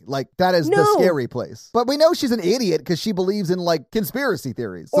want to be. Like, that is the scary place. But we know she's an idiot because she believes in, like, conspiracy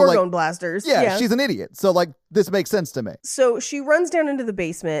theories. So, Orgone blasters. Yeah, she's an idiot. So, like, this makes sense to me. So she runs down into the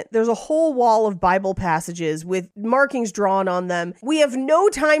basement. There's a whole wall of Bible passages with markings drawn on them. We have no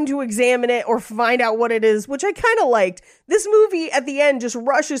time to examine it or find out what it is, which I kind of liked. This movie, at the the end just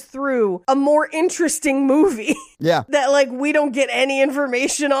rushes through a more interesting movie Yeah. that like we don't get any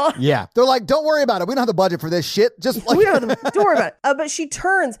information on. Yeah. They're like, don't worry about it. We don't have the budget for this shit. Just like, Don't worry about it. But she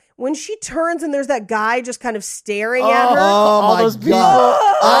turns. When she turns and there's that guy just kind of staring at her. all my those people. God.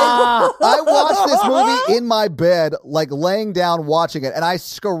 I watched this movie in my bed, like laying down watching it, and I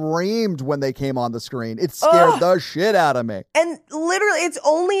screamed when they came on the screen. It scared the shit out of me. And literally, it's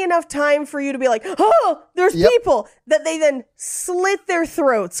only enough time for you to be like, oh, there's people, that they then slit their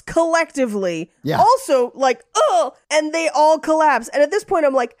throats collectively. Yeah. Also, like, oh, and they all collapse. And at this point,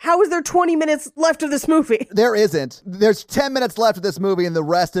 I'm like, how is there 20 minutes left of this movie? There isn't. There's 10 minutes left of this movie, and the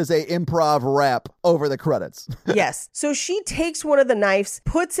rest is a improv rap over the credits. Yes. So she takes one of the knives,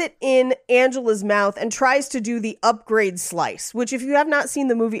 puts it in Angela's mouth, and tries to do the upgrade slice, which if you have not seen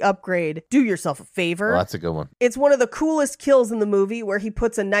the movie Upgrade, do yourself a favor. Well, that's a good one. It's one of the coolest kills in the movie where he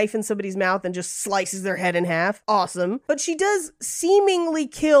puts a knife in somebody's mouth and just slices their head in half. Awesome. But she does seemingly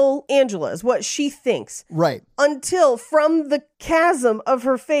kill Angela, is what she thinks. Right. Until from the chasm of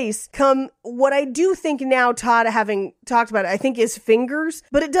her face come what I do think now, Todd, having talked about it, I think is fingers,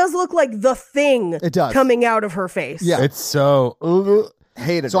 but it does look like the thing It does. coming out of her face. Yeah. It's so...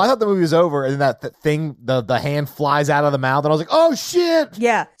 Hated So it. I thought the movie was over, and then that thing, the hand flies out of the mouth, and I was like, oh, shit!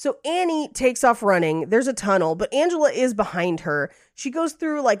 Yeah. So Annie takes off running. There's a tunnel, but Angela is behind her. She goes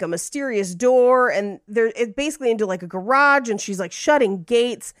through like a mysterious door, and it's basically into like a garage, and she's like shutting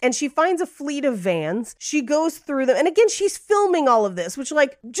gates, and she finds a fleet of vans. She goes through them. And again, she's filming all of this, which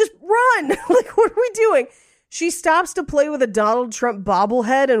like, just run. Like, what are we doing? She stops to play with a Donald Trump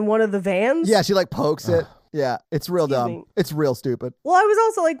bobblehead in one of the vans. Yeah, she like pokes it. Yeah, it's real Excuse dumb. me. It's real stupid. Well, I was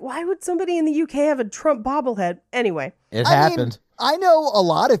also like, why would somebody in the UK have a Trump bobblehead? Anyway. It I happened. mean, I know a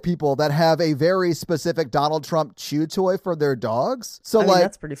lot of people that have a very specific Donald Trump chew toy for their dogs. So I mean, like,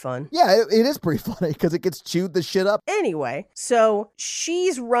 that's pretty fun. yeah, it is pretty funny because it gets chewed the shit up. Anyway, so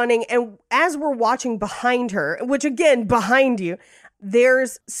she's running, and as we're watching behind her, which again, behind you,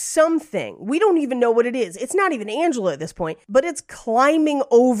 there's something. We don't even know what it is. It's not even Angela at this point, but it's climbing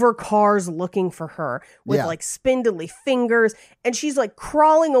over cars looking for her with like spindly fingers. And she's like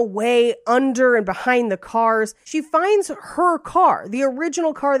crawling away under and behind the cars. She finds her car, the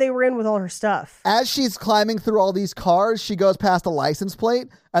original car they were in with all her stuff. As she's climbing through all these cars, she goes past a license plate,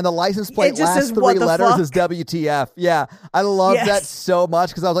 and the license plate just last says, "What three the letters fuck?" is WTF. Yeah, I love Yes. that so much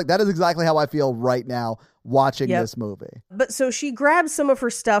because I was like, that is exactly how I feel right now watching this movie. But so she grabs some of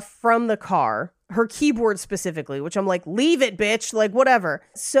her stuff from the car, her keyboard specifically, which I'm like, leave it, bitch, like whatever.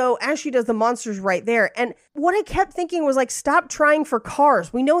 So as she does, the monster's right there. And what I kept thinking was like, stop trying for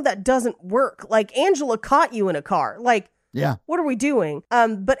cars. We know that doesn't work. Like Angela caught you in a car. Like, Yeah. what are we doing?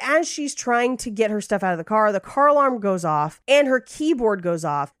 But as she's trying to get her stuff out of the car alarm goes off and her keyboard goes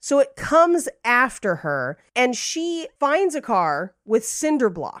off. So it comes after her and she finds a car with cinder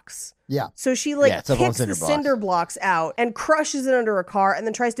blocks. Yeah. So she like it's up on kicks the cinder blocks. cinder blocks out and crushes it under a car and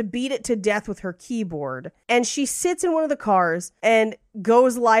then tries to beat it to death with her keyboard. And she sits in one of the cars and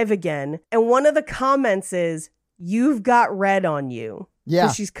goes live again. And one of the comments is, "You've got red on you." Yeah.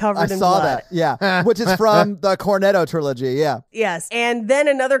 'Cause she's covered I in saw blood. that. Yeah. Which is from the Cornetto trilogy. Yeah. Yes. And then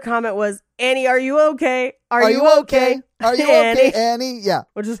another comment was, "Annie, are you okay? Are you okay? Are you okay, Annie? Yeah.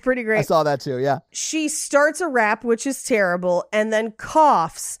 Which was pretty great. I saw that too. Yeah. She starts a rap, which is terrible, and then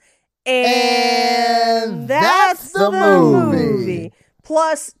coughs. And that's the movie.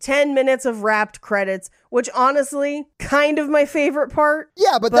 Plus 10 minutes of wrapped credits, which honestly, kind of my favorite part.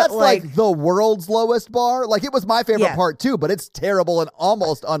 Yeah, but that's like the world's lowest bar. Like it was my favorite part too, but it's terrible and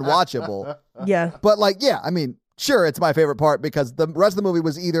almost unwatchable. Yeah. But like, yeah, I mean, sure, it's my favorite part because the rest of the movie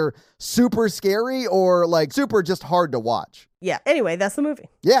was either super scary or like super just hard to watch. Yeah. Anyway, that's the movie.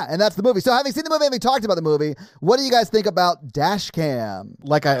 Yeah, and that's the movie. So having seen the movie, having talked about the movie, what do you guys think about Dashcam?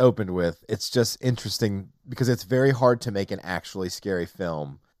 Like I opened with, it's just interesting because it's very hard to make an actually scary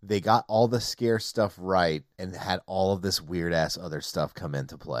film. They got all the scare stuff right and had all of this weird ass other stuff come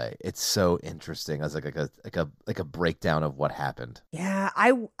into play. It's so interesting as like a breakdown of what happened. Yeah.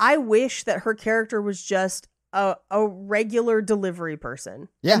 I wish that her character was just a regular delivery person.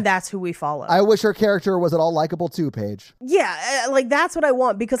 Yeah. And that's who we follow. I wish her character was at all likable too, Paige. Yeah, like that's what I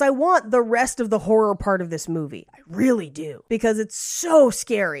want because I want the rest of the horror part of this movie. I really do because it's so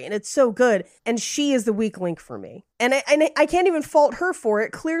scary and it's so good. And she is the weak link for me. And I can't even fault her for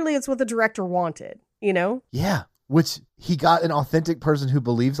it. Clearly, it's what the director wanted, you know? Yeah, which he got an authentic person who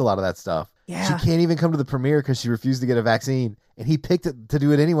believes a lot of that stuff. Yeah. She can't even come to the premiere because she refused to get a vaccine, and he picked it to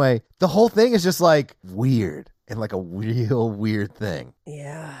do it anyway. The whole thing is just like weird. in like a real weird thing.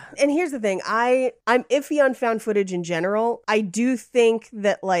 Yeah. And here's the thing. I'm iffy on found footage in general. I do think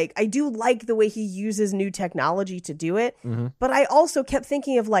that like, I do like the way he uses new technology to do it. Mm-hmm. But I also kept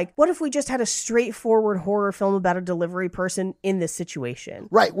thinking of like, what if we just had a straightforward horror film about a delivery person in this situation?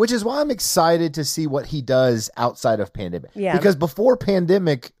 Right. Which is why I'm excited to see what he does outside of pandemic. Yeah. Because before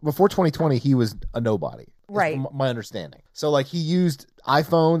 2020, he was a nobody. Right. My understanding. So like he used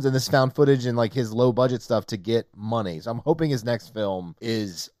iPhones and this found footage and like his low budget stuff to get money. So I'm hoping his next film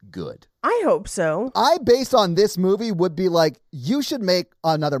is good. I hope so. I, based on this movie, would be like, you should make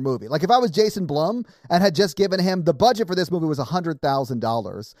another movie. Like if I was Jason Blum and had just given him the budget for this movie was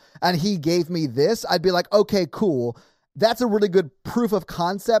 $100,000 and he gave me this, I'd be like, okay, cool. That's a really good proof of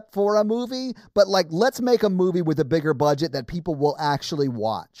concept for a movie, but like, let's make a movie with a bigger budget that people will actually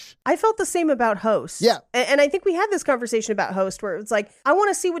watch. I felt the same about Host. Yeah. And I think we had this conversation about Host where it's like, I want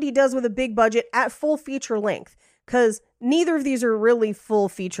to see what he does with a big budget at full feature length. Because neither of these are really full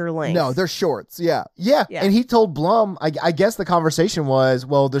feature length. No, they're shorts. Yeah. Yeah. And he told Blum, I guess the conversation was,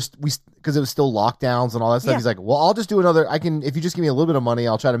 well, because it was still lockdowns and all that stuff. Yeah. He's like, well, I'll just do another. If you just give me a little bit of money,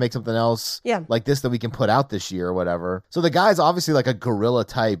 I'll try to make something else like this that we can put out this year or whatever. So the guy's obviously like a guerrilla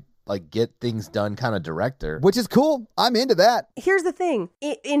type, like get things done kind of director. Which is cool. I'm into that. Here's the thing.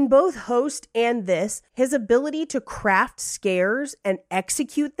 In both Host and this, his ability to craft scares and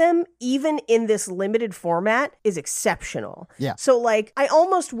execute them, even in this limited format, is exceptional. Yeah. So, like, I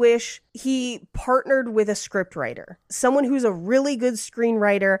almost wish he partnered with a scriptwriter, someone who's a really good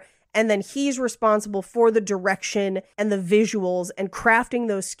screenwriter, and then he's responsible for the direction and the visuals and crafting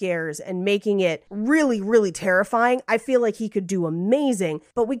those scares and making it really, really terrifying. I feel like he could do amazing,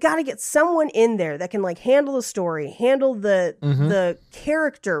 but we got to get someone in there that can like handle the story, handle the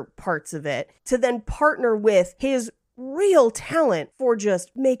character parts of it, to then partner with his real talent for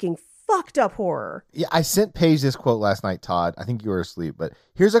just making fucked up horror. Yeah, I sent Paige this quote last night, Todd. I think you were asleep, but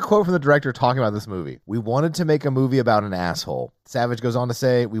here's a quote from the director talking about this movie. We wanted to make a movie about an asshole. Savage goes on to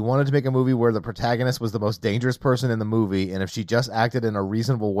say, we wanted to make a movie where the protagonist was the most dangerous person in the movie, and if she just acted in a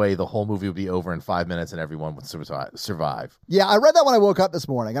reasonable way, the whole movie would be over in 5 minutes and everyone would survive. Yeah, I read that when I woke up this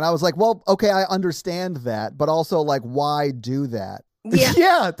morning, and I was like, well, okay, I understand that, but also like, why do that? Yeah.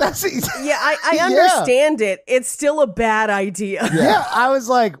 Yeah, that's Yeah, I understand it. It's still a bad idea. Yeah, I was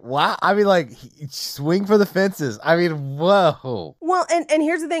like, wow. I mean, like, swing for the fences. I mean, whoa. Well, and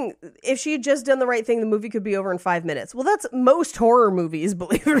here's the thing. If she had just done the right thing, the movie could be over in 5 minutes. Well, that's most horror movies,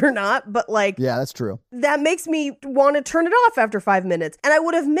 believe it or not. But like, yeah, that's true. That makes me want to turn it off after 5 minutes. And I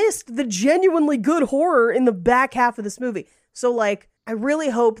would have missed the genuinely good horror in the back half of this movie. So like, I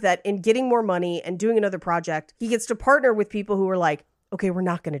really hope that in getting more money and doing another project, he gets to partner with people who are like, okay, we're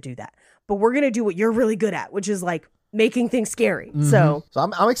not going to do that, but we're going to do what you're really good at, which is like making things scary. Mm-hmm. So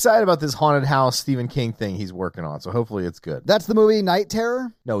I'm excited about this haunted house Stephen King thing he's working on. So hopefully it's good. That's the movie Night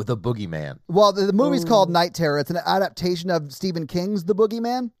Terror? No, The Boogeyman. Well, the movie's called Night Terror. It's an adaptation of Stephen King's The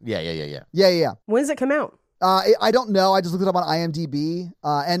Boogeyman. Yeah. When does it come out? I don't know. I just looked it up on IMDb.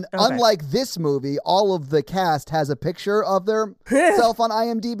 And unlike this movie, all of the cast has a picture of their self on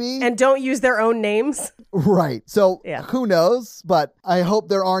IMDb. And don't use their own names. Right. So yeah. Who knows? But I hope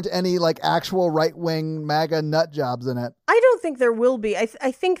there aren't any like actual right-wing MAGA nut jobs in it. I don't think there will be. I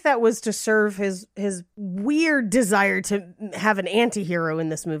think that was to serve his weird desire to have an anti-hero in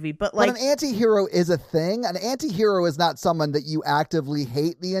this movie. But like, an anti-hero is a thing. An anti-hero is not someone that you actively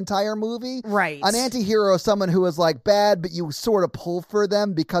hate the entire movie. Right. An anti-hero is someone who is like bad, but you sort of pull for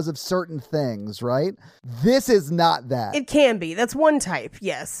them because of certain things, right? This is not that. It can be. That's one type,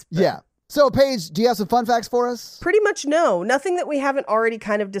 yes. Yeah. So, Paige, do you have some fun facts for us? Pretty much no. Nothing that we haven't already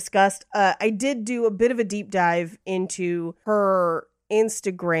kind of discussed. I did do a bit of a deep dive into her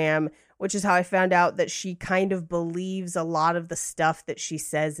Instagram, which is how I found out that she kind of believes a lot of the stuff that she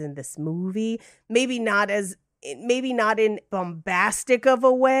says in this movie. Maybe not in bombastic of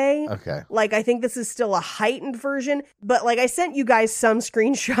a way. Okay. Like, I think this is still a heightened version. But like, I sent you guys some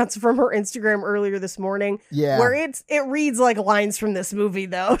screenshots from her Instagram earlier this morning. Yeah. Where it reads like lines from this movie,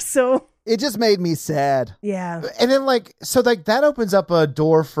 though. So it just made me sad. Yeah. And then like, so like that opens up a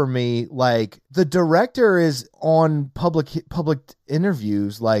door for me. Like the director is on public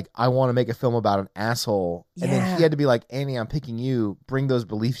interviews. Like, I want to make a film about an asshole. Yeah. And then he had to be like, Annie, I'm picking you. Bring those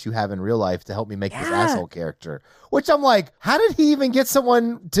beliefs you have in real life to help me make this asshole character. Which I'm like, how did he even get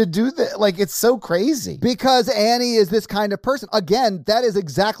someone to do that? Like, it's so crazy. Because Annie is this kind of person. Again, that is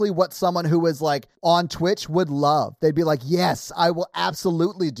exactly what someone who is like on Twitch would love. They'd be like, yes, I will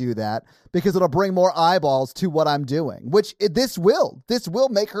absolutely do that because it'll bring more eyeballs to what I'm doing, which this will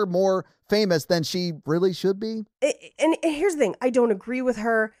make her more famous than she really should be. And here's the thing. I don't agree with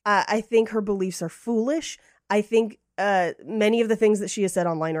her. I think her beliefs are foolish. I think many of the things that she has said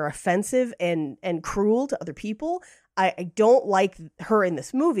online are offensive and cruel to other people. I don't like her in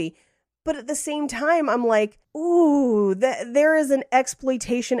this movie. But at the same time, I'm like, ooh, there is an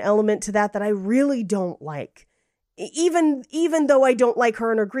exploitation element to that I really don't like. Even though I don't like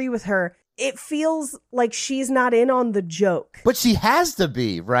her and agree with her, it feels like she's not in on the joke. But she has to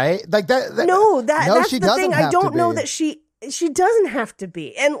be, right? Like that. No, that's she the thing. doesn't I have don't to know be. that she doesn't have to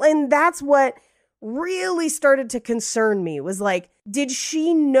be. And that's what really started to concern me, was like, did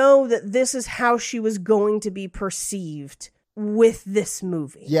she know that this is how she was going to be perceived with this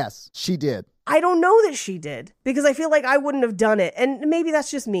movie? Yes, she did. I don't know that she did, because I feel like I wouldn't have done it. And maybe that's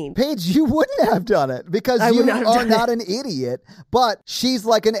just mean. Paige, you wouldn't have done it because you are not an idiot, but she's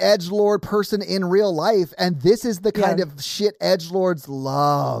like an edgelord person in real life, and this is the kind of shit edgelords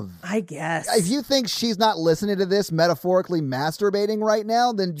love. I guess. If you think she's not listening to this metaphorically masturbating right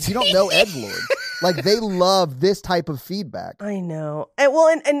now, then you don't know edgelords. Like, they love this type of feedback. I know.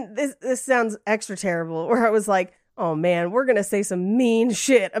 And this sounds extra terrible, where I was like, oh man, we're going to say some mean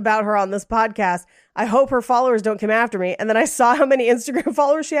shit about her on this podcast. I hope her followers don't come after me. And then I saw how many Instagram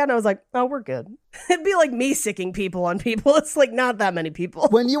followers she had, and I was like, oh, we're good. It'd be like me sicking people on people. It's like not that many people.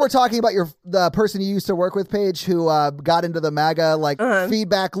 When you were talking about the person you used to work with, Paige, who got into the MAGA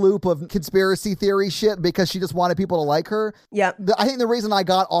feedback loop of conspiracy theory shit because she just wanted people to like her. Yeah. I think the reason I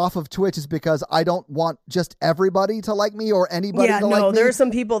got off of Twitch is because I don't want just everybody to like me or anybody to like me. There are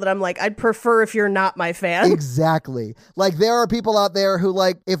some people that I'm like, I'd prefer if you're not my fan. Exactly. Like, there are people out there who,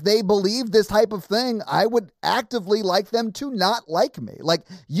 like, if they believe this type of thing, I would actively like them to not like me. Like,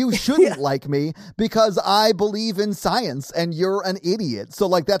 you shouldn't like me because I believe in science and you're an idiot. So,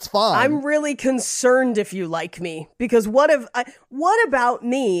 like, that's fine. I'm really concerned if you like me, because what about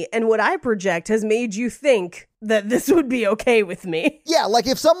me and what I project has made you think that this would be okay with me? Yeah, like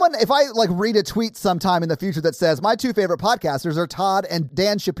if I like read a tweet sometime in the future that says my two favorite podcasters are Todd and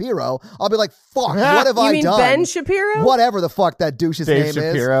Dan Shapiro, I'll be like, fuck, what have I mean done? Ben Shapiro? Whatever the fuck that douche's Dave name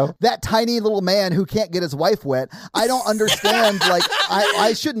Shapiro. is. That tiny little man who can't get his wife wet. I don't understand. Like,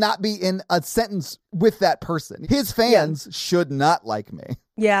 I should not be in a sentence with that person. His fans should not like me.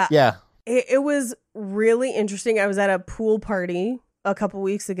 Yeah. Yeah. It was really interesting. I was at a pool party a couple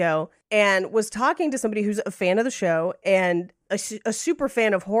weeks ago and was talking to somebody who's a fan of the show and a super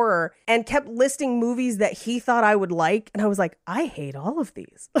fan of horror, and kept listing movies that he thought I would like. And I was like, I hate all of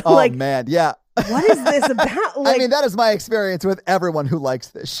these. Oh, like, man. Yeah. What is this about? Like, I mean, that is my experience with everyone who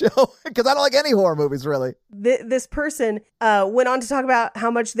likes this show, because I don't like any horror movies, really. This person went on to talk about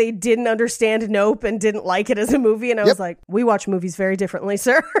how much they didn't understand Nope and didn't like it as a movie. And I was like, we watch movies very differently,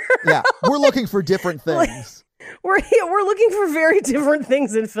 sir. Yeah. We're looking for different things. We're looking for very different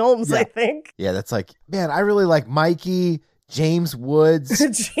things in films, I think. Yeah, that's like, man, I really like Mikey, James Woods.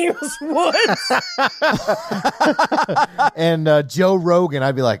 James Woods. And Joe Rogan.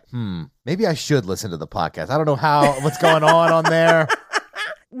 I'd be like, maybe I should listen to the podcast. I don't know what's going on there.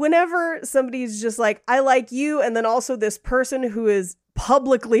 Whenever somebody's just like, I like you, and then also this person who is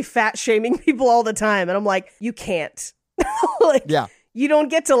publicly fat shaming people all the time, and I'm like, you can't. Like, you don't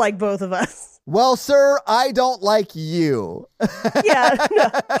get to like both of us. Well, sir, I don't like you. Yeah, no,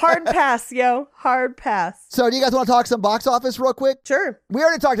 hard pass, yo. Hard pass. So do you guys want to talk some box office real quick? Sure. We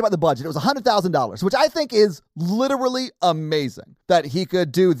already talked about the budget. It was $100,000, which I think is literally amazing that he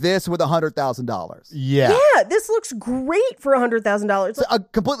could do this with $100,000. Yeah. Yeah, this looks great for $100,000. So I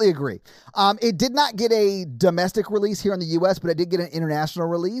completely agree. It did not get a domestic release here in the U.S., but it did get an international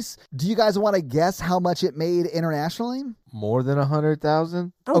release. Do you guys want to guess how much it made internationally? More than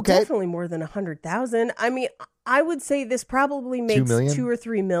 100,000? Oh, Okay. definitely more than 100,000. I mean, I would say this probably makes 2 or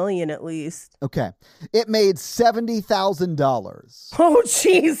 3 million at least. Okay. It made $70,000. Oh,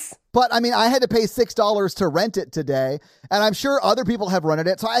 jeez. But, I mean, I had to pay $6 to rent it today, and I'm sure other people have rented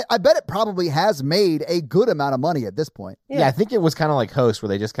it. So I bet it probably has made a good amount of money at this point. Yeah, I think it was kind of like Host, where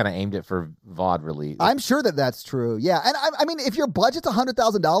they just kind of aimed it for VOD release. I'm sure that that's true. Yeah. And I mean, if your budget's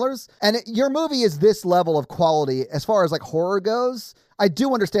 $100,000 and your movie is this level of quality as far as like horror goes, I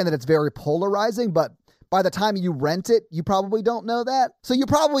do understand that it's very polarizing, but by the time you rent it, you probably don't know that. So you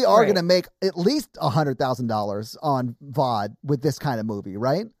probably are going to make at least $100,000 on VOD with this kind of movie,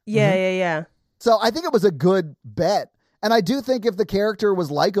 right? Yeah, yeah. So I think it was a good bet. And I do think if the character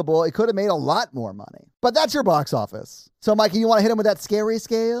was likable, it could have made a lot more money. But that's your box office. So, Mikey, you want to hit him with that scary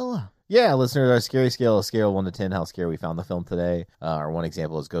scale? Yeah, listeners, our scary scale is scale 1 to 10, how scary we found the film today. Our 1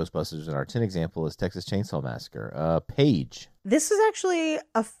 example is Ghostbusters, and our 10 example is Texas Chainsaw Massacre. Paige. This is actually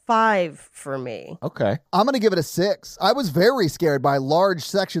a 5 for me. Okay. I'm going to give it a 6. I was very scared by large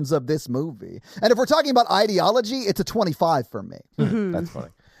sections of this movie. And if we're talking about ideology, it's a 25 for me. That's funny.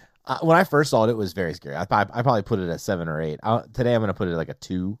 When I first saw it, it was very scary. I probably put it at 7 or 8. Today, I'm going to put it like a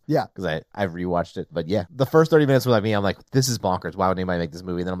 2. Yeah. Because I've rewatched it. But yeah, the first 30 minutes was like me. I'm like, this is bonkers. Why would anybody make this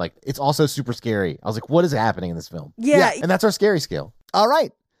movie? And then I'm like, it's also super scary. I was like, what is happening in this film? Yeah. And that's our scary scale. All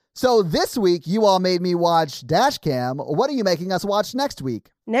right. So this week, you all made me watch Dashcam. What are you making us watch next week?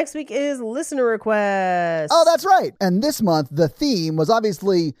 Next week is listener requests. Oh, that's right. And this month, the theme was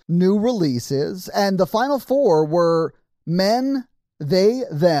obviously new releases. And the final 4 were Men, They,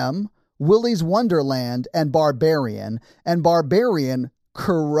 Them, Willy's Wonderland, and Barbarian. And Barbarian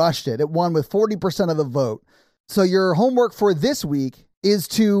crushed it. It won with 40% of the vote. So your homework for this week is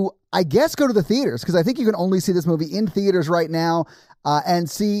to, I guess, go to the theaters, because I think you can only see this movie in theaters right now, and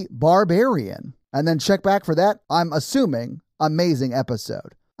see Barbarian. And then check back for that, I'm assuming, amazing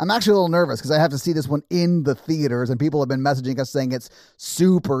episode. I'm actually a little nervous because I have to see this one in the theaters, and people have been messaging us saying it's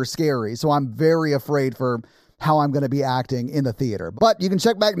super scary. So I'm very afraid for how I'm going to be acting in the theater. But you can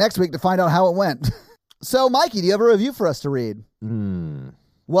check back next week to find out how it went. So, Mikey, do you have a review for us to read?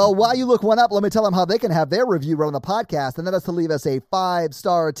 Well, while you look one up, let me tell them how they can have their review read on the podcast, and that is to leave us a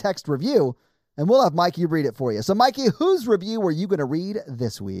 5-star text review, and we'll have Mikey read it for you. So, Mikey, whose review are you going to read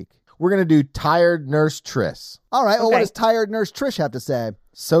this week? We're going to do Tired Nurse Triss. All right. Well, what does Tired Nurse Trish have to say?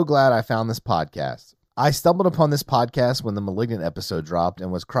 So glad I found this podcast. I stumbled upon this podcast when the Malignant episode dropped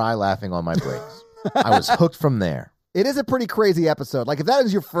and was cry laughing on my breaks. I was hooked from there. It is a pretty crazy episode. Like, if that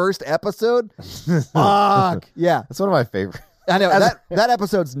is your first episode, fuck. Yeah. That's one of my favorites. I know. That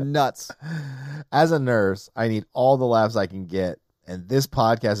episode's nuts. As a nurse, I need all the laughs I can get, and this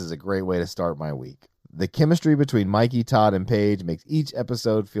podcast is a great way to start my week. The chemistry between Mikey, Todd, and Paige makes each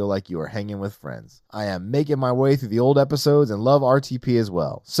episode feel like you are hanging with friends. I am making my way through the old episodes and love RTP as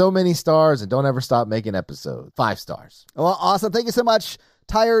well. So many stars, and don't ever stop making episodes. 5 stars. Well, awesome. Thank you so much,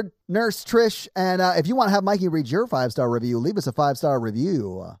 Tired Nurse Trish. And if you want to have Mikey read your 5-star review, leave us a 5-star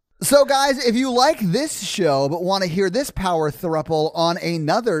review. So, guys, if you like this show but want to hear this power throuple on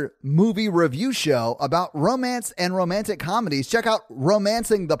another movie review show about romance and romantic comedies, check out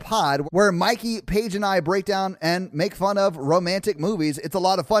Romancing the Pod, where Mikey, Paige, and I break down and make fun of romantic movies. It's a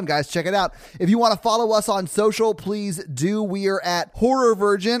lot of fun, guys. Check it out. If you want to follow us on social, please do. We are at Horror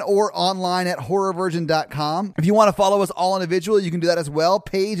Virgin or online at horrorvirgin.com. If you want to follow us all individually, you can do that as well.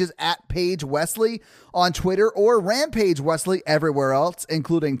 Paige is at Paige Wesley on Twitter, or Rampage Wesley everywhere else,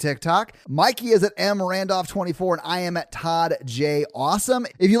 including TikTok. Mikey is at mrandolph24, and I am at Todd J. Awesome.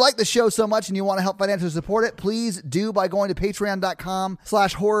 If you like the show so much and you want to help financially support it, please do by going to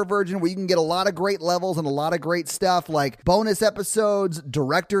patreon.com/horrorvirgin, where you can get a lot of great levels and a lot of great stuff like bonus episodes,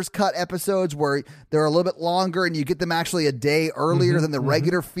 director's cut episodes where they're a little bit longer and you get them actually a day earlier than the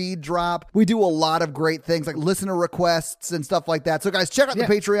regular feed drop. We do a lot of great things like listener requests and stuff like that. So guys, check out the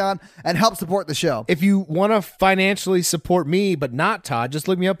Patreon and help support the show. If you want to financially support me, but not Todd, just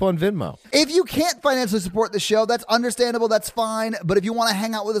look me up on Venmo. If you can't financially support the show, that's understandable. That's fine. But if you want to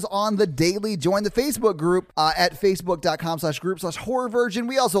hang out with us on the daily, join the Facebook group at facebook.com/group/horrorvirgin.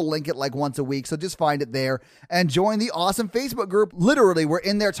 We also link it like once a week, so just find it there and join the awesome Facebook group. Literally, we're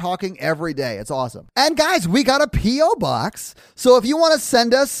in there talking every day. It's awesome. And guys, we got a P.O. box. So if you want to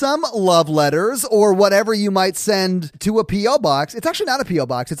send us some love letters or whatever you might send to a P.O. box, it's actually not a P.O.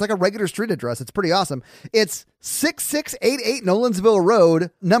 box. It's like a regular street address. It's pretty awesome. It's 6688 Nolensville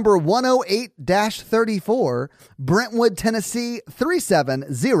Road, number 108-34, Brentwood, Tennessee,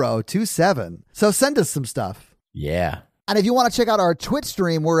 37027. So send us some stuff. Yeah. And if you want to check out our Twitch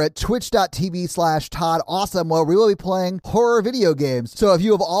stream, we're at twitch.tv/Todd Awesome, where we will be playing horror video games. So if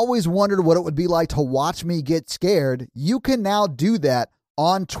you have always wondered what it would be like to watch me get scared, you can now do that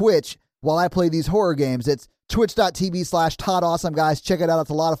on Twitch while I play these horror games. It's twitch.tv/Todd Awesome, guys. Check it out. It's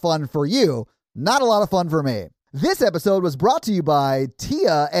a lot of fun for you. Not a lot of fun for me. This episode was brought to you by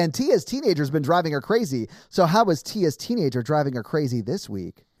Tia, and Tia's teenager's been driving her crazy. So how was Tia's teenager driving her crazy this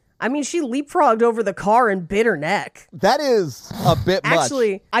week? I mean, she leapfrogged over the car and bit her neck. That is a bit much.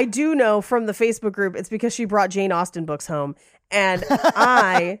 Actually, I do know from the Facebook group, it's because she brought Jane Austen books home. And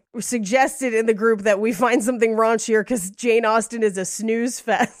I suggested in the group that we find something raunchier because Jane Austen is a snooze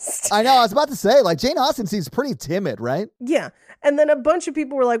fest. I know. I was about to say, like, Jane Austen seems pretty timid, right? Yeah. And then a bunch of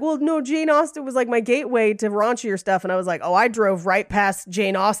people were like, well, no, Jane Austen was like my gateway to raunchier stuff. And I was like, oh, I drove right past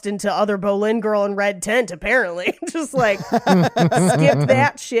Jane Austen to Other Boleyn Girl in Red Tent, apparently. Just like, skip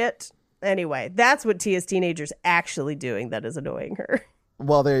that shit. Anyway, that's what Tia's teenager's actually doing that is annoying her.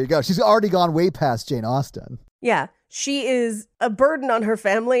 Well, there you go. She's already gone way past Jane Austen. Yeah. She is a burden on her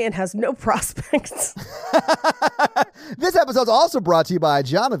family and has no prospects. This episode's also brought to you by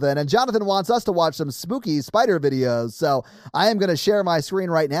Jonathan, and Jonathan wants us to watch some spooky spider videos, so I am going to share my screen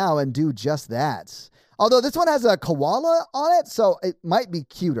right now and do just that. Although this one has a koala on it, so it might be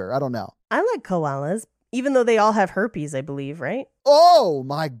cuter. I don't know. I like koalas, even though they all have herpes, I believe, right? Oh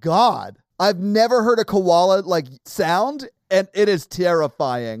my God. I've never heard a koala sound, and it is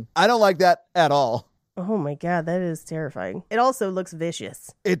terrifying. I don't like that at all. Oh my God, that is terrifying. It also looks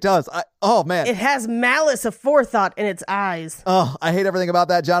vicious. It does. Oh man. It has malice aforethought in its eyes. Oh, I hate everything about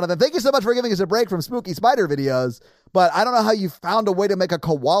that, Jonathan. Thank you so much for giving us a break from spooky spider videos. But I don't know how you found a way to make a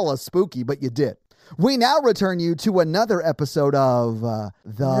koala spooky, but you did. We now return you to another episode of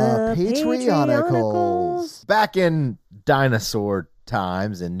The Patreonicals. Back in dinosaur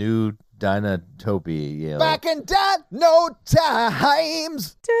times and new Dinotopia, you know. Back in Dino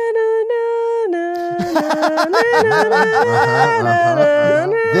times.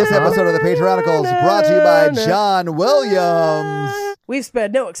 This episode of The Patreonicals is brought to you by John Williams. We've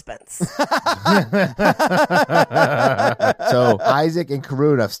spared no expense. So Isaac and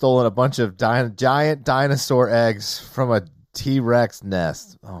Karun have stolen a bunch of giant dinosaur eggs from a T-Rex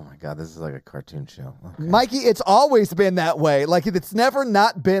nest. Oh my God, this is like a cartoon show. Okay. Mikey, it's always been that way. Like, it's never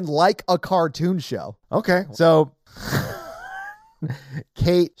not been like a cartoon show. Okay, so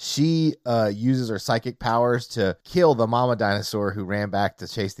Kate, she uses her psychic powers to kill the mama dinosaur who ran back to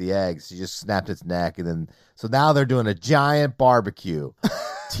chase the eggs. She just snapped its neck, and then so now they're doing a giant barbecue.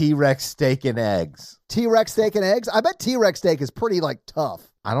 T-Rex steak and eggs. T-Rex steak and eggs? I bet T-Rex steak is pretty tough.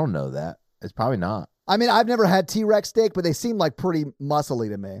 I don't know that. It's probably not. I mean, I've never had T-Rex steak, but they seem pretty muscly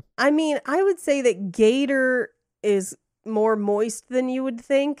to me. I mean, I would say that gator is more moist than you would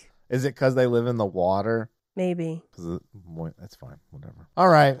think. Is it because they live in the water? Maybe. That's fine. Whatever. All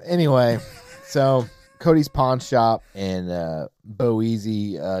right. Anyway, so Cody's pawn shop, and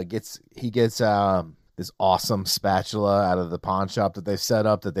Boezy gets this awesome spatula out of the pawn shop that they've set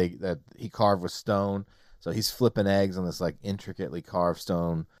up that he carved with stone. So he's flipping eggs on this intricately carved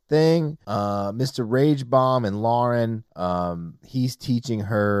stone thing. Mr. Rage Bomb and Lauren, he's teaching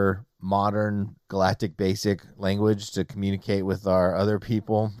her modern galactic basic language to communicate with our other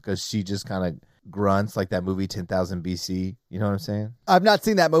people because she just kind of grunts like that movie 10,000 BC. You know what I'm saying? I've not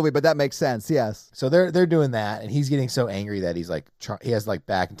seen that movie, but that makes sense. Yes. So they're doing that, and he's getting so angry that he's he has to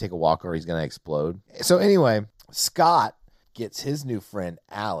back and take a walk or he's gonna explode. So anyway, Scott gets his new friend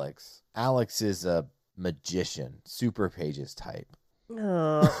Alex. Alex is a magician, Super Pages type.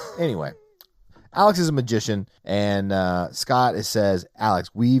 Anyway, Alex is a magician, and Scott says,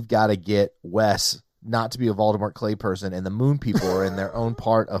 Alex, we've got to get Wes not to be a Voldemort clay person, and the moon people are in their own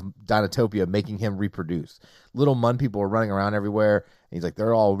part of Dinotopia making him reproduce. Little mun people are running around everywhere, and he's like,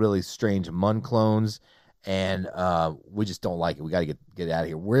 they're all really strange mun clones, and we just don't like it. We got to get out of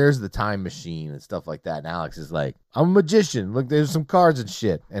here. Where's the time machine and stuff like that? And Alex is like, I'm a magician. Look, there's some cards and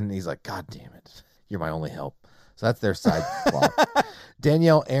shit. And he's like, God damn it. You're my only help. So that's their side plot.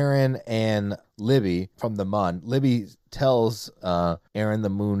 Danielle, Aaron, and Libby from the Mun. Libby tells Aaron the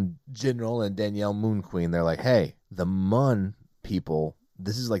Moon General and Danielle Moon Queen, they're like, hey, the Mun people,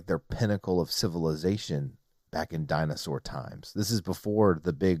 this is their pinnacle of civilization back in dinosaur times. This is before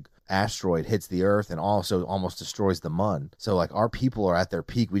the big asteroid hits the Earth and also almost destroys the Mun. So our people are at their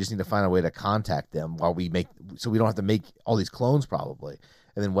peak. We just need to find a way to contact them so we don't have to make all these clones probably.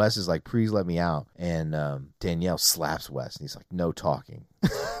 And then Wes is like, please let me out. And Danielle slaps Wes, and he's like, no talking.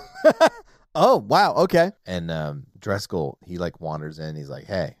 Oh, wow. Okay. And Driscoll, he wanders in. He's like,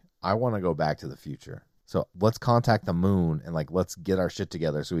 hey, I want to go back to the future. So let's contact the moon and let's get our shit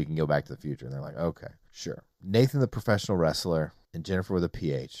together so we can go back to the future. And they're like, okay, sure. Nathan, the professional wrestler, and Jennifer with a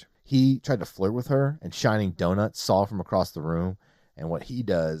PH. He tried to flirt with her, and Shining Donut saw from across the room. And what he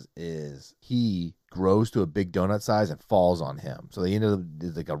does is he grows to a big donut size and falls on him. So they ended up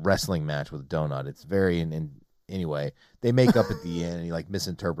it's a wrestling match with a donut. It's very anyway, they make up at the end, and he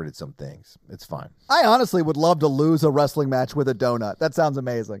misinterpreted some things. It's fine. I honestly would love to lose a wrestling match with a donut. That sounds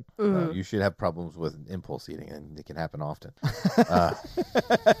amazing. You should have problems with impulse eating, and it can happen often.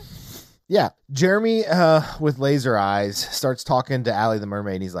 Yeah, Jeremy with laser eyes starts talking to Allie the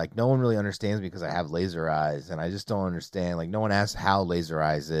mermaid, and he's like, no one really understands me because I have laser eyes, and I just don't understand. No one asks how laser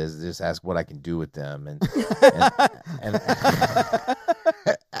eyes is. They just ask what I can do with them. And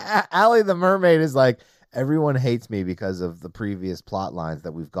Allie the mermaid is like, everyone hates me because of the previous plot lines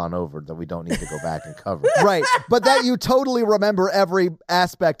that we've gone over that we don't need to go back and cover. Right. But that you totally remember every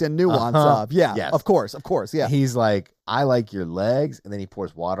aspect and nuance of. Yeah. Yes. Of course. Yeah. He's like, I like your legs. And then he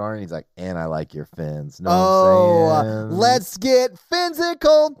pours water on it. And he's like, and I like your fins. Know what I'm saying? Let's get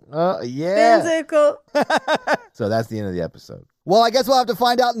finsical. Yeah. Physical. So that's the end of the episode. Well, I guess we'll have to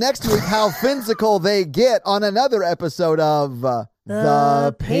find out next week how finsical they get on another episode of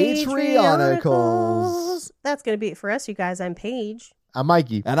The Patreonicals. That's going to be it for us, you guys. I'm Paige. I'm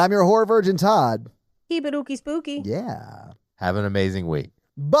Mikey. And I'm your horror virgin, Todd. Keep it ookie spooky. Yeah. Have an amazing week.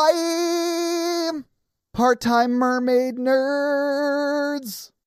 Bye, part-time mermaid nerds.